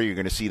and louder. You're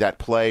going to see that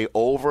play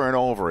over and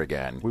over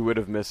again. We would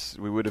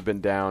have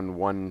been down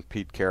one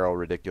Pete Carroll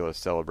ridiculous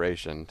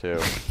celebration too.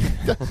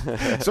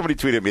 Somebody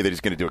tweeted me that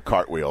he's going to do a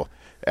cartwheel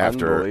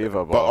after.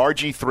 Unbelievable. But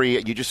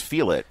RG3, you just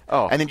feel it.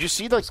 Oh, and then you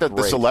see the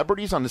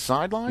celebrities on the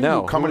sideline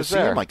who coming to see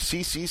him, like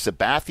CeCe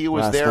Sabathia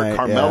was there,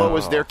 Carmelo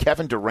was there,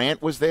 Kevin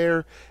Durant was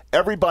there.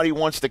 Everybody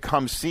wants to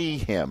come see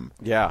him.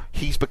 Yeah.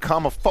 He's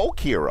become a folk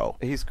hero.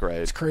 He's great.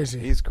 It's crazy.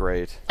 He's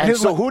great. And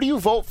so who do you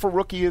vote for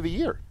Rookie of the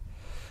Year?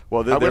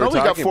 Well, we only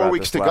got 4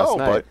 weeks to go,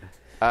 but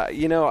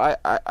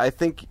I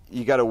think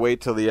you got to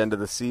wait till the end of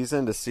the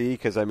season to see,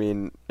 because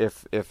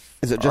if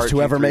is it just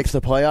whoever makes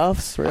the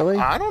playoffs? Really?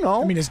 I don't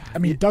know. I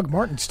mean, Doug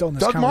Martin's still in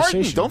this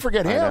conversation. Martin, don't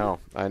forget him.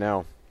 I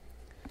know.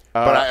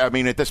 But I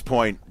mean, at this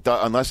point,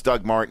 unless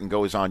Doug Martin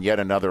goes on yet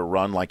another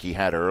run like he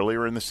had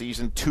earlier in the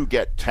season to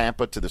get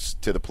Tampa to the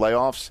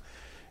playoffs,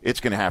 it's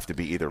going to have to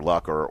be either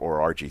Luck or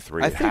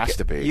RG3. It has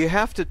to be. You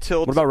have to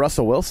tilt. What about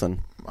Russell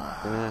Wilson?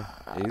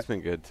 He's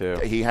been good too.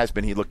 He has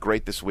been. He looked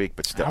great this week,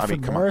 but still,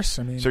 Alfred come Morris,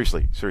 on. I mean,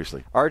 seriously.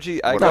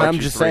 I'm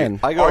just saying.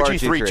 I go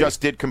RG3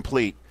 just did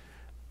complete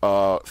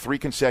 3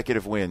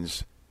 consecutive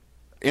wins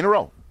in a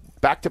row.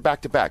 Back to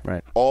back to back.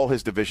 Right. All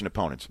his division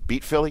opponents.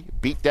 Beat Philly,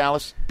 beat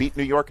Dallas, beat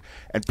New York,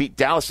 and beat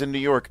Dallas in New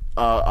York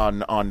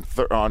on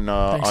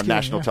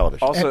national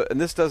television. Also, and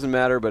this doesn't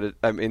matter, but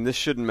this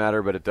shouldn't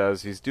matter, but it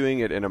does. He's doing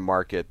it in a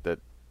market that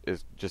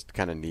is just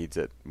kind of needs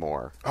it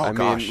more. I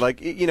mean,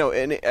 like, you know,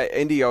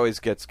 Indy always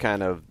gets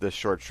kind of the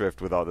short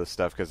shrift with all this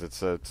stuff because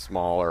it's a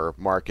smaller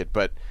market,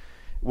 but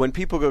when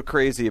people go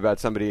crazy about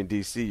somebody in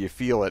D.C., you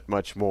feel it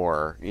much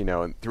more, you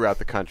know, throughout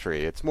the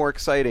country. It's more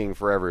exciting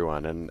for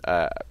everyone, and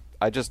I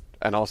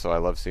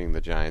love seeing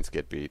the Giants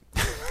get beat.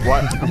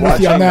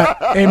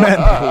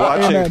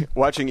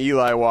 Watching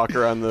Eli walk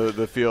around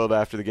the field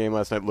after the game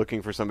last night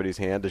looking for somebody's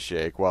hand to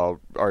shake while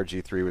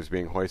RG3 was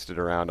being hoisted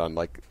around on,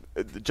 like,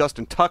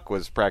 Justin Tuck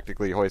was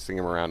practically hoisting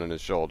him around on his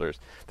shoulders.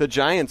 The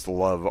Giants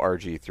love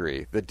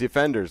RG3. The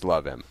defenders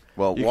love him.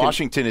 Well,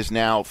 Washington is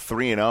now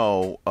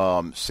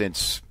 3-0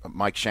 since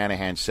Mike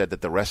Shanahan said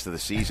that the rest of the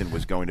season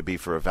was going to be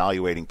for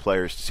evaluating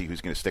players to see who's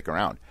going to stick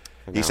around.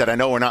 He said, I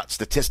know we're not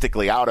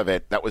statistically out of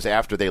it. That was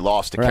after they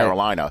lost to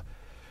Carolina.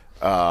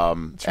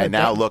 And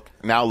now look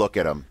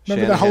at him.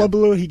 Remember the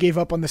hullabaloo he gave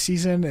up on the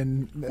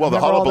season? The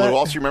hullabaloo.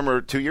 Also,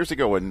 remember 2 years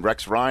ago when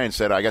Rex Ryan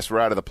said, I guess we're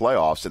out of the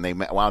playoffs, and they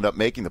wound up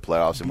making the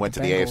playoffs and went to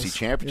the AFC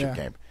Championship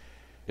game.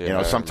 Yeah, you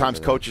know, sometimes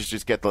coaches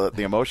just get the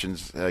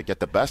emotions, get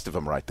the best of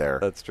them right there.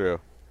 That's true.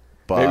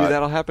 But maybe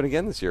that'll happen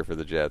again this year for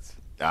the Jets.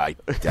 I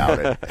doubt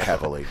it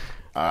heavily.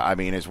 I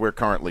mean, as we're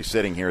currently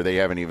sitting here, they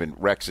haven't even –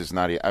 Rex is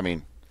not – I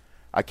mean,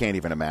 I can't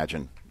even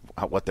imagine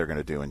what they're going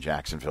to do in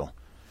Jacksonville.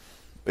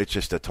 It's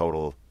just a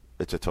total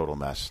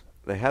mess.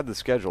 They had the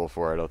schedule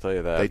for it, I'll tell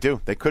you that. They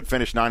do. They could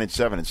finish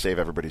 9-7 and save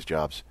everybody's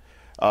jobs.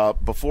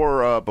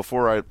 Before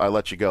I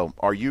let you go,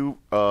 are you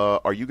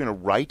going to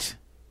write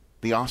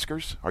the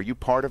Oscars? Are you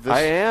part of this?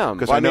 I am.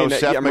 Because I know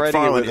Seth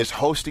MacFarlane is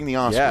hosting the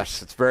Oscars.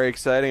 Yes, it's very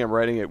exciting. I'm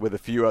writing it with a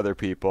few other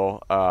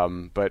people,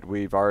 but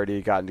we've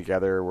already gotten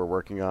together. We're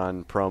working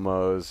on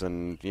promos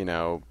and, you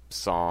know,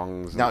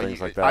 songs and things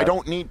like that. I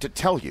don't need to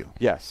tell you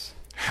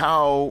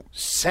how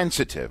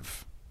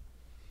sensitive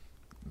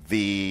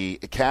the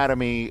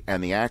Academy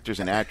and the actors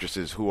and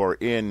actresses who are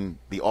in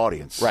the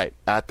audience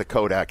at the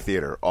Kodak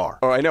Theater are.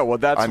 Oh, I know. Well,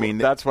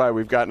 that's why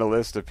we've gotten a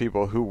list of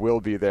people who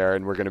will be there,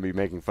 and we're going to be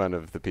making fun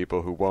of the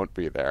people who won't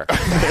be there.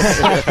 That's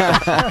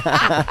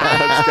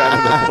kind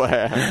of the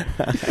plan.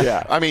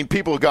 Yeah. I mean,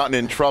 people have gotten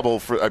in trouble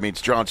for. I mean,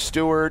 it's Jon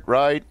Stewart,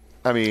 right?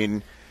 I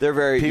mean,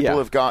 people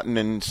have gotten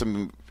in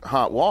some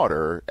hot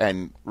water,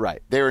 and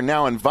they are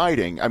now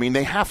inviting. I mean,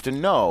 they have to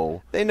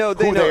know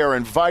who they are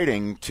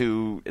inviting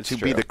to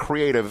be the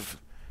creative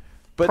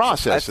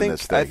process in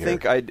this thing. I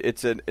think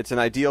it's an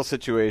ideal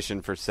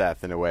situation for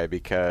Seth in a way,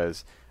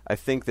 because I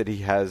think that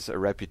he has a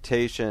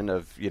reputation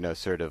of, you know,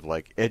 sort of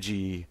like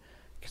edgy,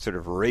 sort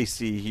of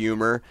racy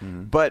humor,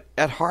 but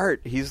at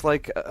heart he's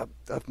like a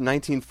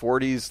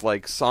 1940s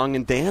like song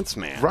and dance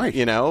man, right?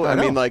 You know, I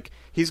mean, like,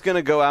 he's going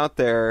to go out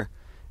there.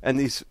 And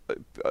these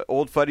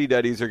old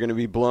fuddy-duddies are going to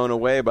be blown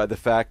away by the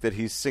fact that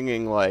he's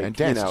singing like, and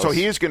dance. You know. So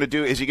he is going to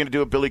do. Is he going to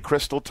do a Billy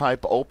Crystal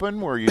type open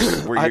where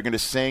you're going to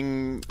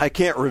sing? I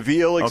can't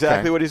reveal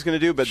exactly what he's going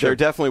to do, but there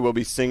definitely will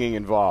be singing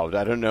involved.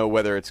 I don't know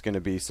whether it's going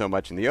to be so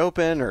much in the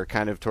open or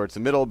kind of towards the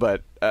middle,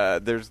 but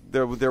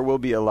there will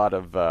be a lot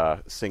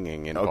of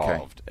singing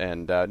involved,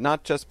 and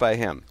not just by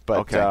him,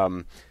 but.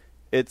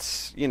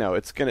 It's, you know,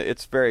 it's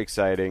very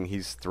exciting.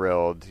 He's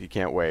thrilled. He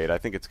can't wait. I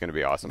think it's going to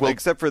be awesome. Well,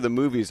 except for the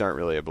movies aren't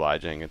really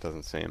obliging, it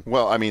doesn't seem.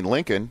 Well, I mean,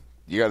 Lincoln.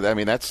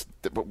 That's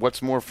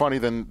what's more funny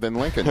than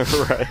Lincoln,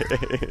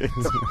 right?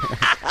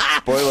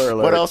 Spoiler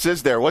alert. What else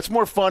is there? What's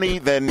more funny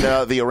than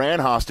the Iran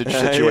hostage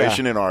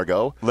situation in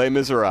Argo? Les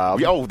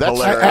Miserables. Oh,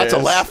 that's a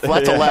laugh.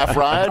 That's a laugh,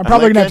 Ryan. I'm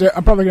probably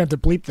gonna have to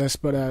bleep this,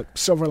 but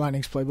Silver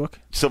Linings Playbook.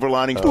 Silver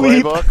Linings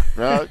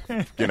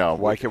Playbook. You know,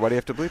 why do you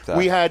have to bleep that?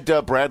 We had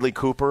Bradley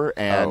Cooper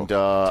and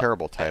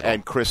terrible title,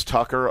 and Chris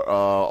Tucker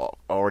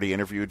already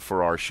interviewed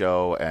for our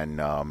show,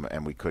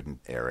 and we couldn't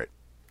air it.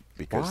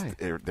 Because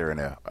they're in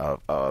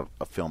a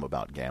film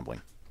about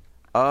gambling.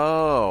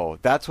 Oh,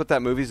 that's what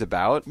that movie's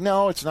about?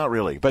 No, it's not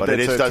really. But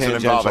it doesn't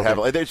involve it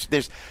heavily.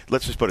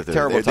 Let's just put it this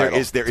way.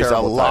 There is a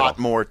lot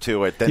more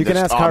to it than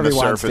just on the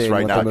surface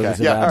right now.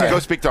 Go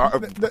speak to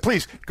Harvey.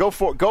 Please, go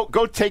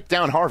take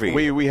down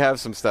Harvey. We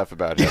have some stuff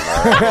about him.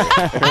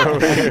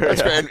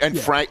 That's great. And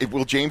Frank,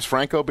 will James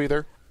Franco be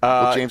there?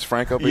 Will James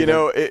Franco be there? You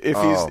know,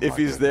 if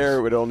he's there,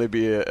 it would only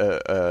be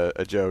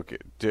a joke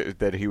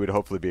that he would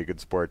hopefully be a good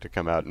sport to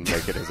come out and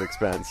make it his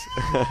expense.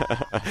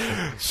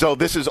 So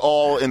this is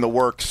all in the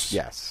works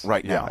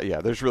right now. Yeah,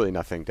 there's really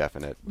nothing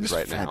definite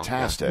right now.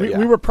 Fantastic.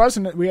 We were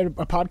present. We had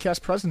a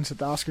podcast presence at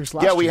the Oscars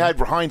last year. Yeah, we had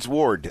Hines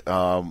Ward.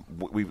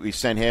 We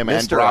sent him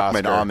and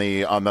Brockman on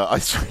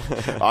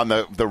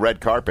the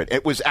red carpet.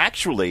 It was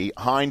actually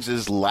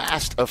Hines'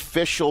 last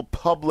official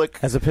public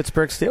as a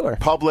Pittsburgh Steeler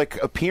public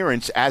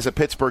appearance as a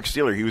Pittsburgh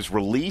Pittsburgh Steeler. He was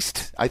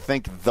released, I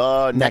think,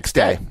 the next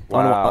day.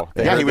 Wow.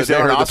 Yeah, he was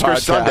there on Oscar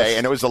Sunday,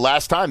 and it was the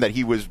last time that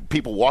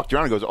people walked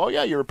around and goes, "Oh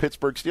yeah, you're a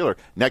Pittsburgh Steeler."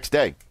 Next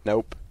day,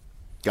 nope.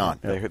 Gone.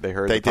 They heard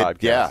the podcast.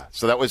 Yeah,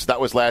 so that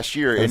was last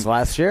year. It was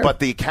last year? But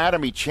the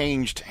Academy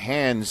changed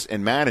hands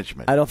in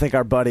management. I don't think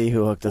our buddy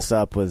who hooked us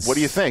up was... What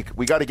do you think?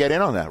 We got to get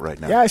in on that right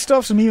now. Yeah, I still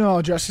have some email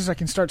addresses. I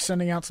can start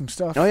sending out some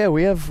stuff. Oh, yeah,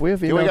 we have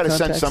email we got to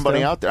send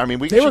somebody out there. I mean,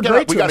 we got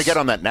to get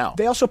on that now.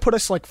 They also put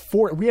us like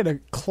 4... We had a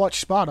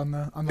clutch spot on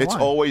the it's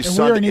line. Always and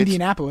Sunday. We were in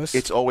Indianapolis.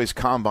 It's always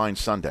Combine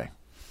Sunday.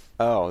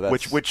 Oh,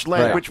 that's... Which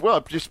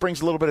just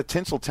brings a little bit of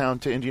Tinseltown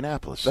to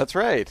Indianapolis. That's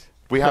right.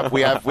 We have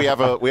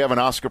an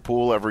Oscar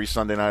pool every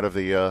Sunday night of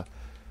the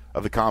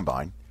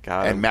Combine.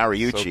 God, and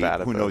Mariucci,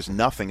 so who knows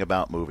nothing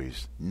about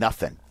movies,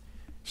 nothing.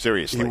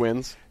 Seriously, he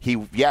wins.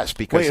 Yes,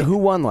 because who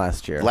won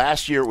last year?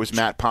 Last year it was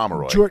Matt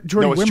Pomeroy.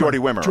 Jordy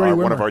Wimmer,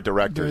 one of our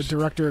directors. The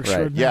director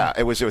extraordinaire. Yeah,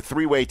 it was a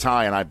 3-way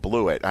tie, and I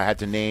blew it. I had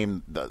to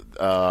name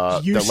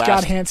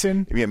Scott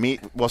Hansen. Yeah, me.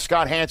 Well,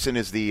 Scott Hansen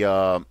is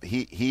the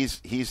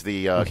he's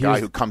the guy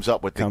who comes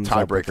up with the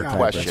tiebreaker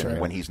question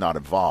when he's not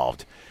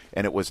involved.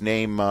 And it was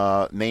name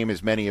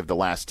as many of the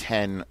last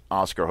 10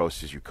 Oscar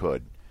hosts as you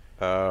could.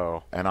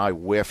 Oh. And I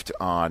whiffed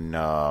on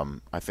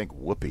I think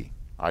Whoopi.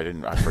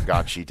 I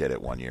forgot she did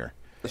it one year.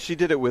 She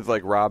did it with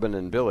like Robin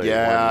and Billy.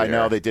 Yeah, I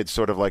know they did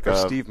sort of like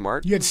Steve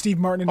Martin. You had Steve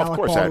Martin and Of Alec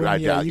course, Baldwin. I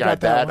got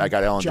that. I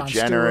got Ellen John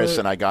DeGeneres Stewart.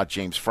 and I got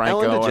James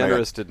Franco. Ellen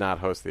DeGeneres did not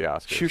host the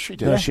Oscars. Sure, she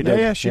did. Yeah, she did.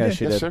 Yeah, she did.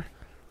 Yes, sir.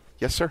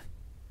 Yes, sir.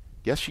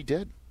 Yes, she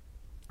did.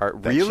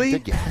 Really? She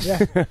did, yes.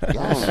 Yeah. Yes.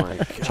 Oh my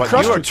God.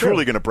 But you are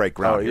truly going to break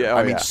ground. Oh, yeah, here.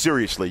 I mean,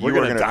 seriously, we're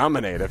going to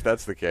dominate if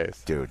that's the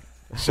case, dude.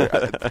 So,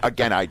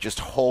 again, I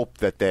just hope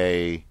that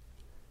they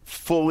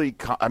fully.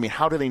 I mean,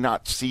 how do they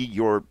not see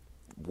your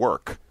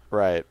work?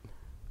 Right.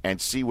 And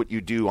see what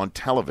you do on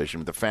television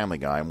with the Family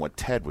Guy and what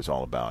Ted was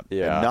all about.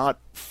 Yeah. And not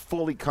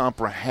fully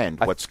comprehend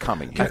what's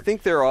coming here. I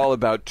think they're all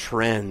about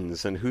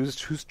trends and who's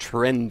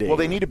trending. Well,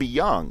 they need to be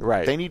young.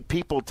 Right. They need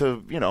people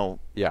to,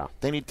 Yeah.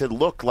 They need to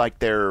look like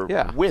they're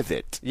with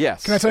it.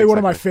 Yes. Can I tell you one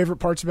of my favorite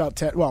parts about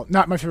Ted? Well,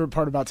 not my favorite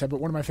part about Ted, but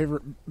one of my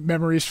favorite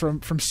memories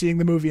from seeing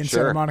the movie in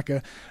Santa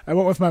Monica. I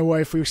went with my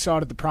wife. We saw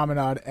it at the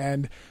Promenade,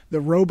 and the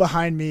row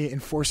behind me in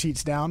 4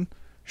 seats down,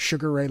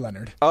 Sugar Ray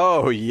Leonard.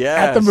 Oh, yes.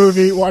 At the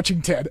movie,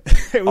 watching Ted.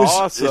 It was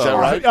awesome. Is that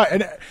right?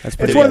 And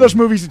it's one of those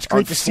movies that's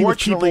great to see with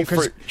people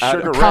because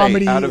Sugar Ray,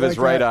 comedy out of his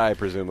like right that. eye,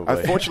 presumably.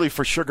 Unfortunately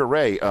for Sugar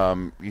Ray,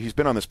 he's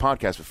been on this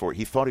podcast before.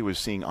 He thought he was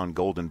seeing On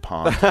Golden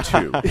Pond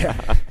 2.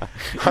 Yeah.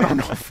 I don't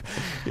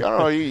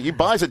know. He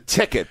buys a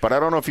ticket, but I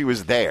don't know if he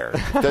was there.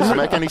 Does it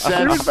make any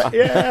sense?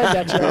 Yeah,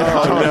 that's right.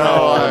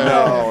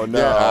 No.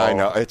 Yeah, I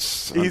know.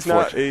 It's he's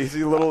not. He's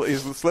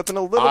slipping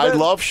a little I bit.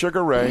 love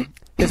Sugar Ray.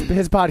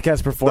 His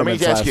podcast performance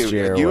Let me ask last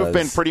year you was... have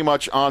been pretty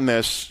much on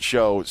this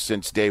show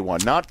since day one.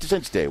 Not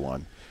since day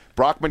one.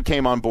 Brockman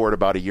came on board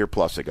about a year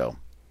plus ago.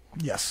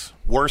 Yes.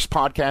 Worst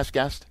podcast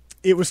guest?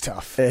 It was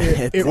tough.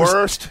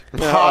 Worst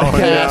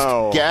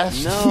podcast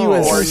guest?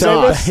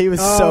 No. He was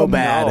so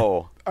bad.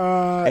 No.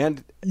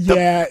 And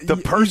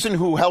the person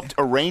who helped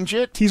arrange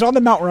it. He's on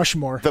the Mount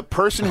Rushmore. The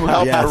person who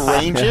helped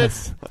arrange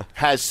it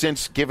has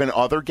since given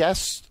other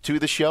guests to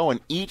the show,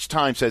 and each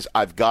time says,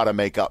 "I've got to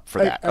make up for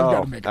that." I've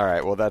got to make up. All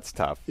right. Well, that's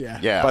tough.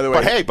 Yeah. By the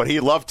way, but he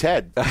loved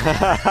Ted. he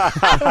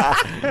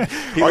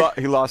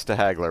lost to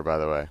Hagler. By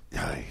the way.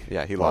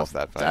 Yeah, he lost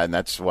that fight, and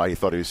that's why he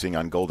thought he was seeing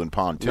On Golden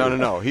Pond too.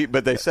 No.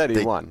 But they said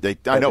he won.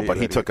 I know, but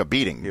he took a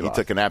beating. He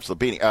took an absolute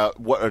beating.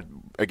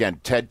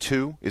 Again, Ted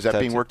 2, is that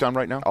being worked on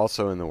right now?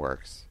 Also in the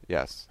works.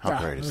 Yes. How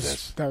great is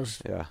this? That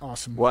was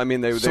awesome. Well, I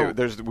mean,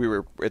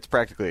 it's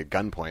practically a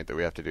gunpoint that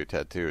we have to do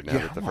Ted 2 now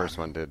that the first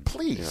one did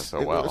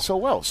so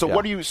well. So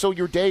what do you? So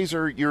your days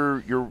are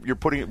you're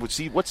putting it.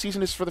 See, what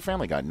season is for the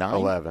Family Guy? 9?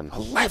 11.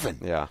 11.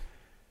 Yeah.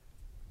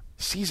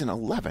 Season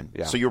 11.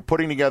 Yeah. So you're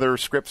putting together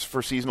scripts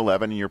for season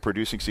 11, and you're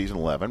producing season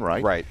 11,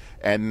 right? Right.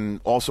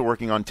 And also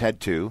working on Ted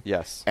 2.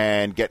 Yes.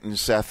 And getting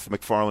Seth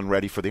MacFarlane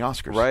ready for the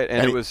Oscars. Right.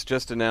 And it was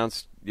just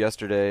announced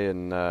yesterday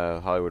in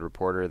Hollywood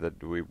Reporter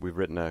that we've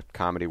written a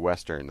comedy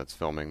western that's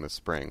filming this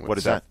spring. What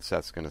is that?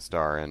 Seth's going to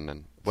star in,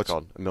 and it's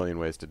called A Million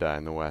Ways to Die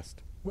in the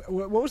West.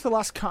 What was the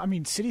last?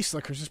 City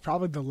Slickers is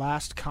probably the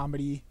last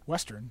comedy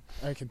western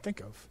I can think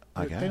of.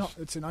 I guess.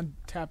 It's an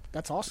untapped.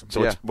 That's awesome.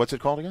 So what's it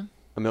called again?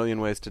 A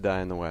Million Ways to Die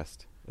in the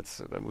West.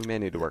 We may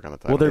need to work on the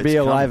title. Will there be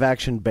a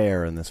live-action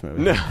bear in this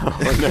movie? No.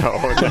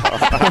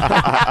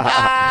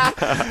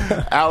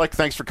 Alec,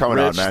 thanks for coming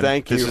Rich, on, man.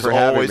 Thank you this for is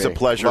having always me. a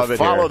pleasure. Love it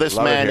Follow here. this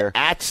Love man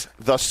at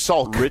the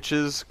Sulk.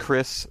 Rich's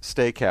Chris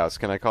Steakhouse.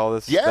 Can I call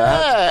this?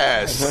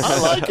 Yes, I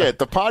like it.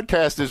 The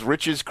podcast is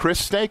Rich's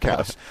Chris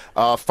Steakhouse.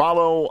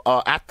 Follow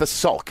at the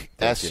Sulk,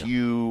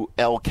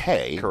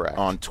 SULK, correct,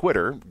 on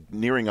Twitter,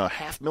 nearing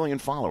 500,000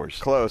 followers.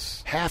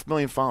 Close,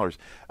 500,000 followers.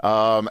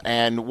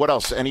 And what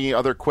else? Any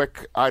other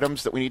quick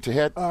items that we need to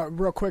hit?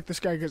 Real quick, this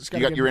guy gets. You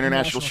got your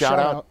international shout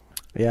out.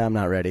 Yeah, I'm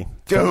not ready.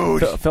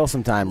 Dude. Fill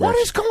some time, Rich. What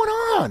is going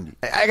on?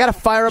 I got to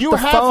fire up the phone.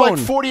 You have like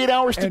 48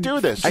 hours to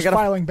do this. Just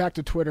filing back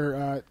to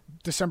Twitter,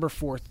 December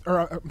 4th, or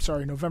I'm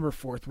sorry, November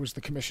 4th was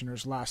the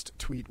commissioner's last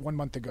tweet 1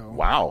 month ago.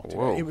 Wow.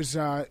 It was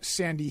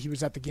Sandy. He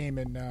was at the game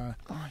in.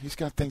 He's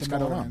got things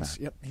going on, man.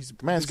 Yep, he's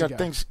man's got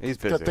things. He's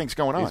busy. Got things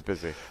going on. He's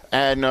busy.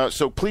 And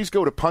so please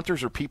go to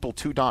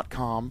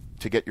puntersorpeople2.com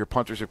to get your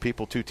Punters Are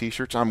People 2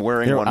 T-shirts. I'm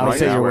wearing one right now. I would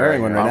say you're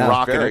wearing one right now. I'm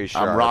rocking it.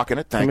 I'm rocking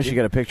it. Thank you. I wish you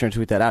get a picture and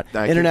tweet that out.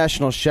 Thank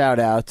International shout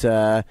out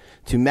to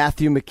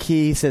Matthew McKee.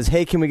 He says,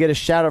 "Hey, can we get a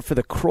shout out for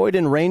the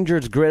Croydon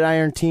Rangers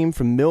gridiron team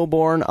from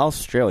Melbourne,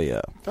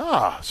 Australia?"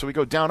 So we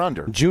go down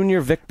under.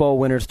 Junior Vic Bowl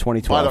winners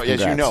 2012. By the way,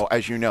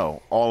 as you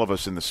know, all of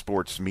us in the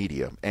sports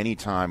media,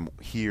 anytime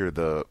hear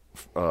the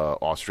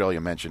Australia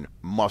mention,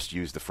 must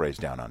use the phrase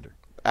down under.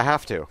 I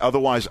have to.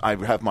 Otherwise, I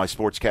have my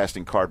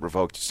sportscasting card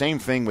revoked. Same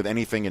thing with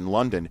anything in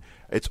London.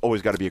 It's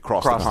always got to be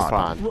across the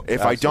pond.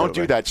 If I don't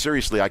do that,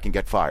 seriously, I can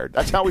get fired.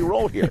 That's how we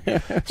roll here.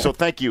 So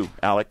thank you,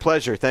 Alec.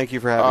 Pleasure. Thank you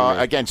for having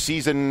me. Again,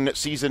 season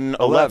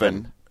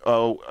 11.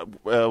 You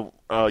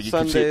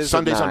can see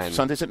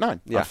Sundays at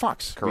 9 on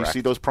Fox. Correct. We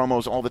see those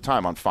promos all the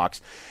time on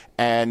Fox.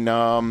 And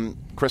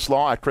Chris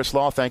Law,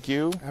 thank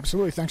you.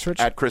 Absolutely. Thanks, Rich.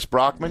 At Chris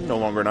Brockman, no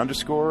longer an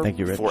underscore. Thank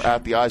you, Rich. For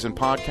At the Eisen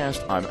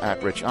Podcast, I'm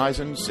at Rich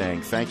Eisen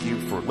saying thank you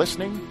for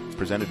listening.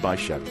 Presented by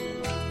Chevy.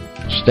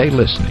 Stay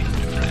listening,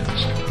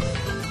 friends.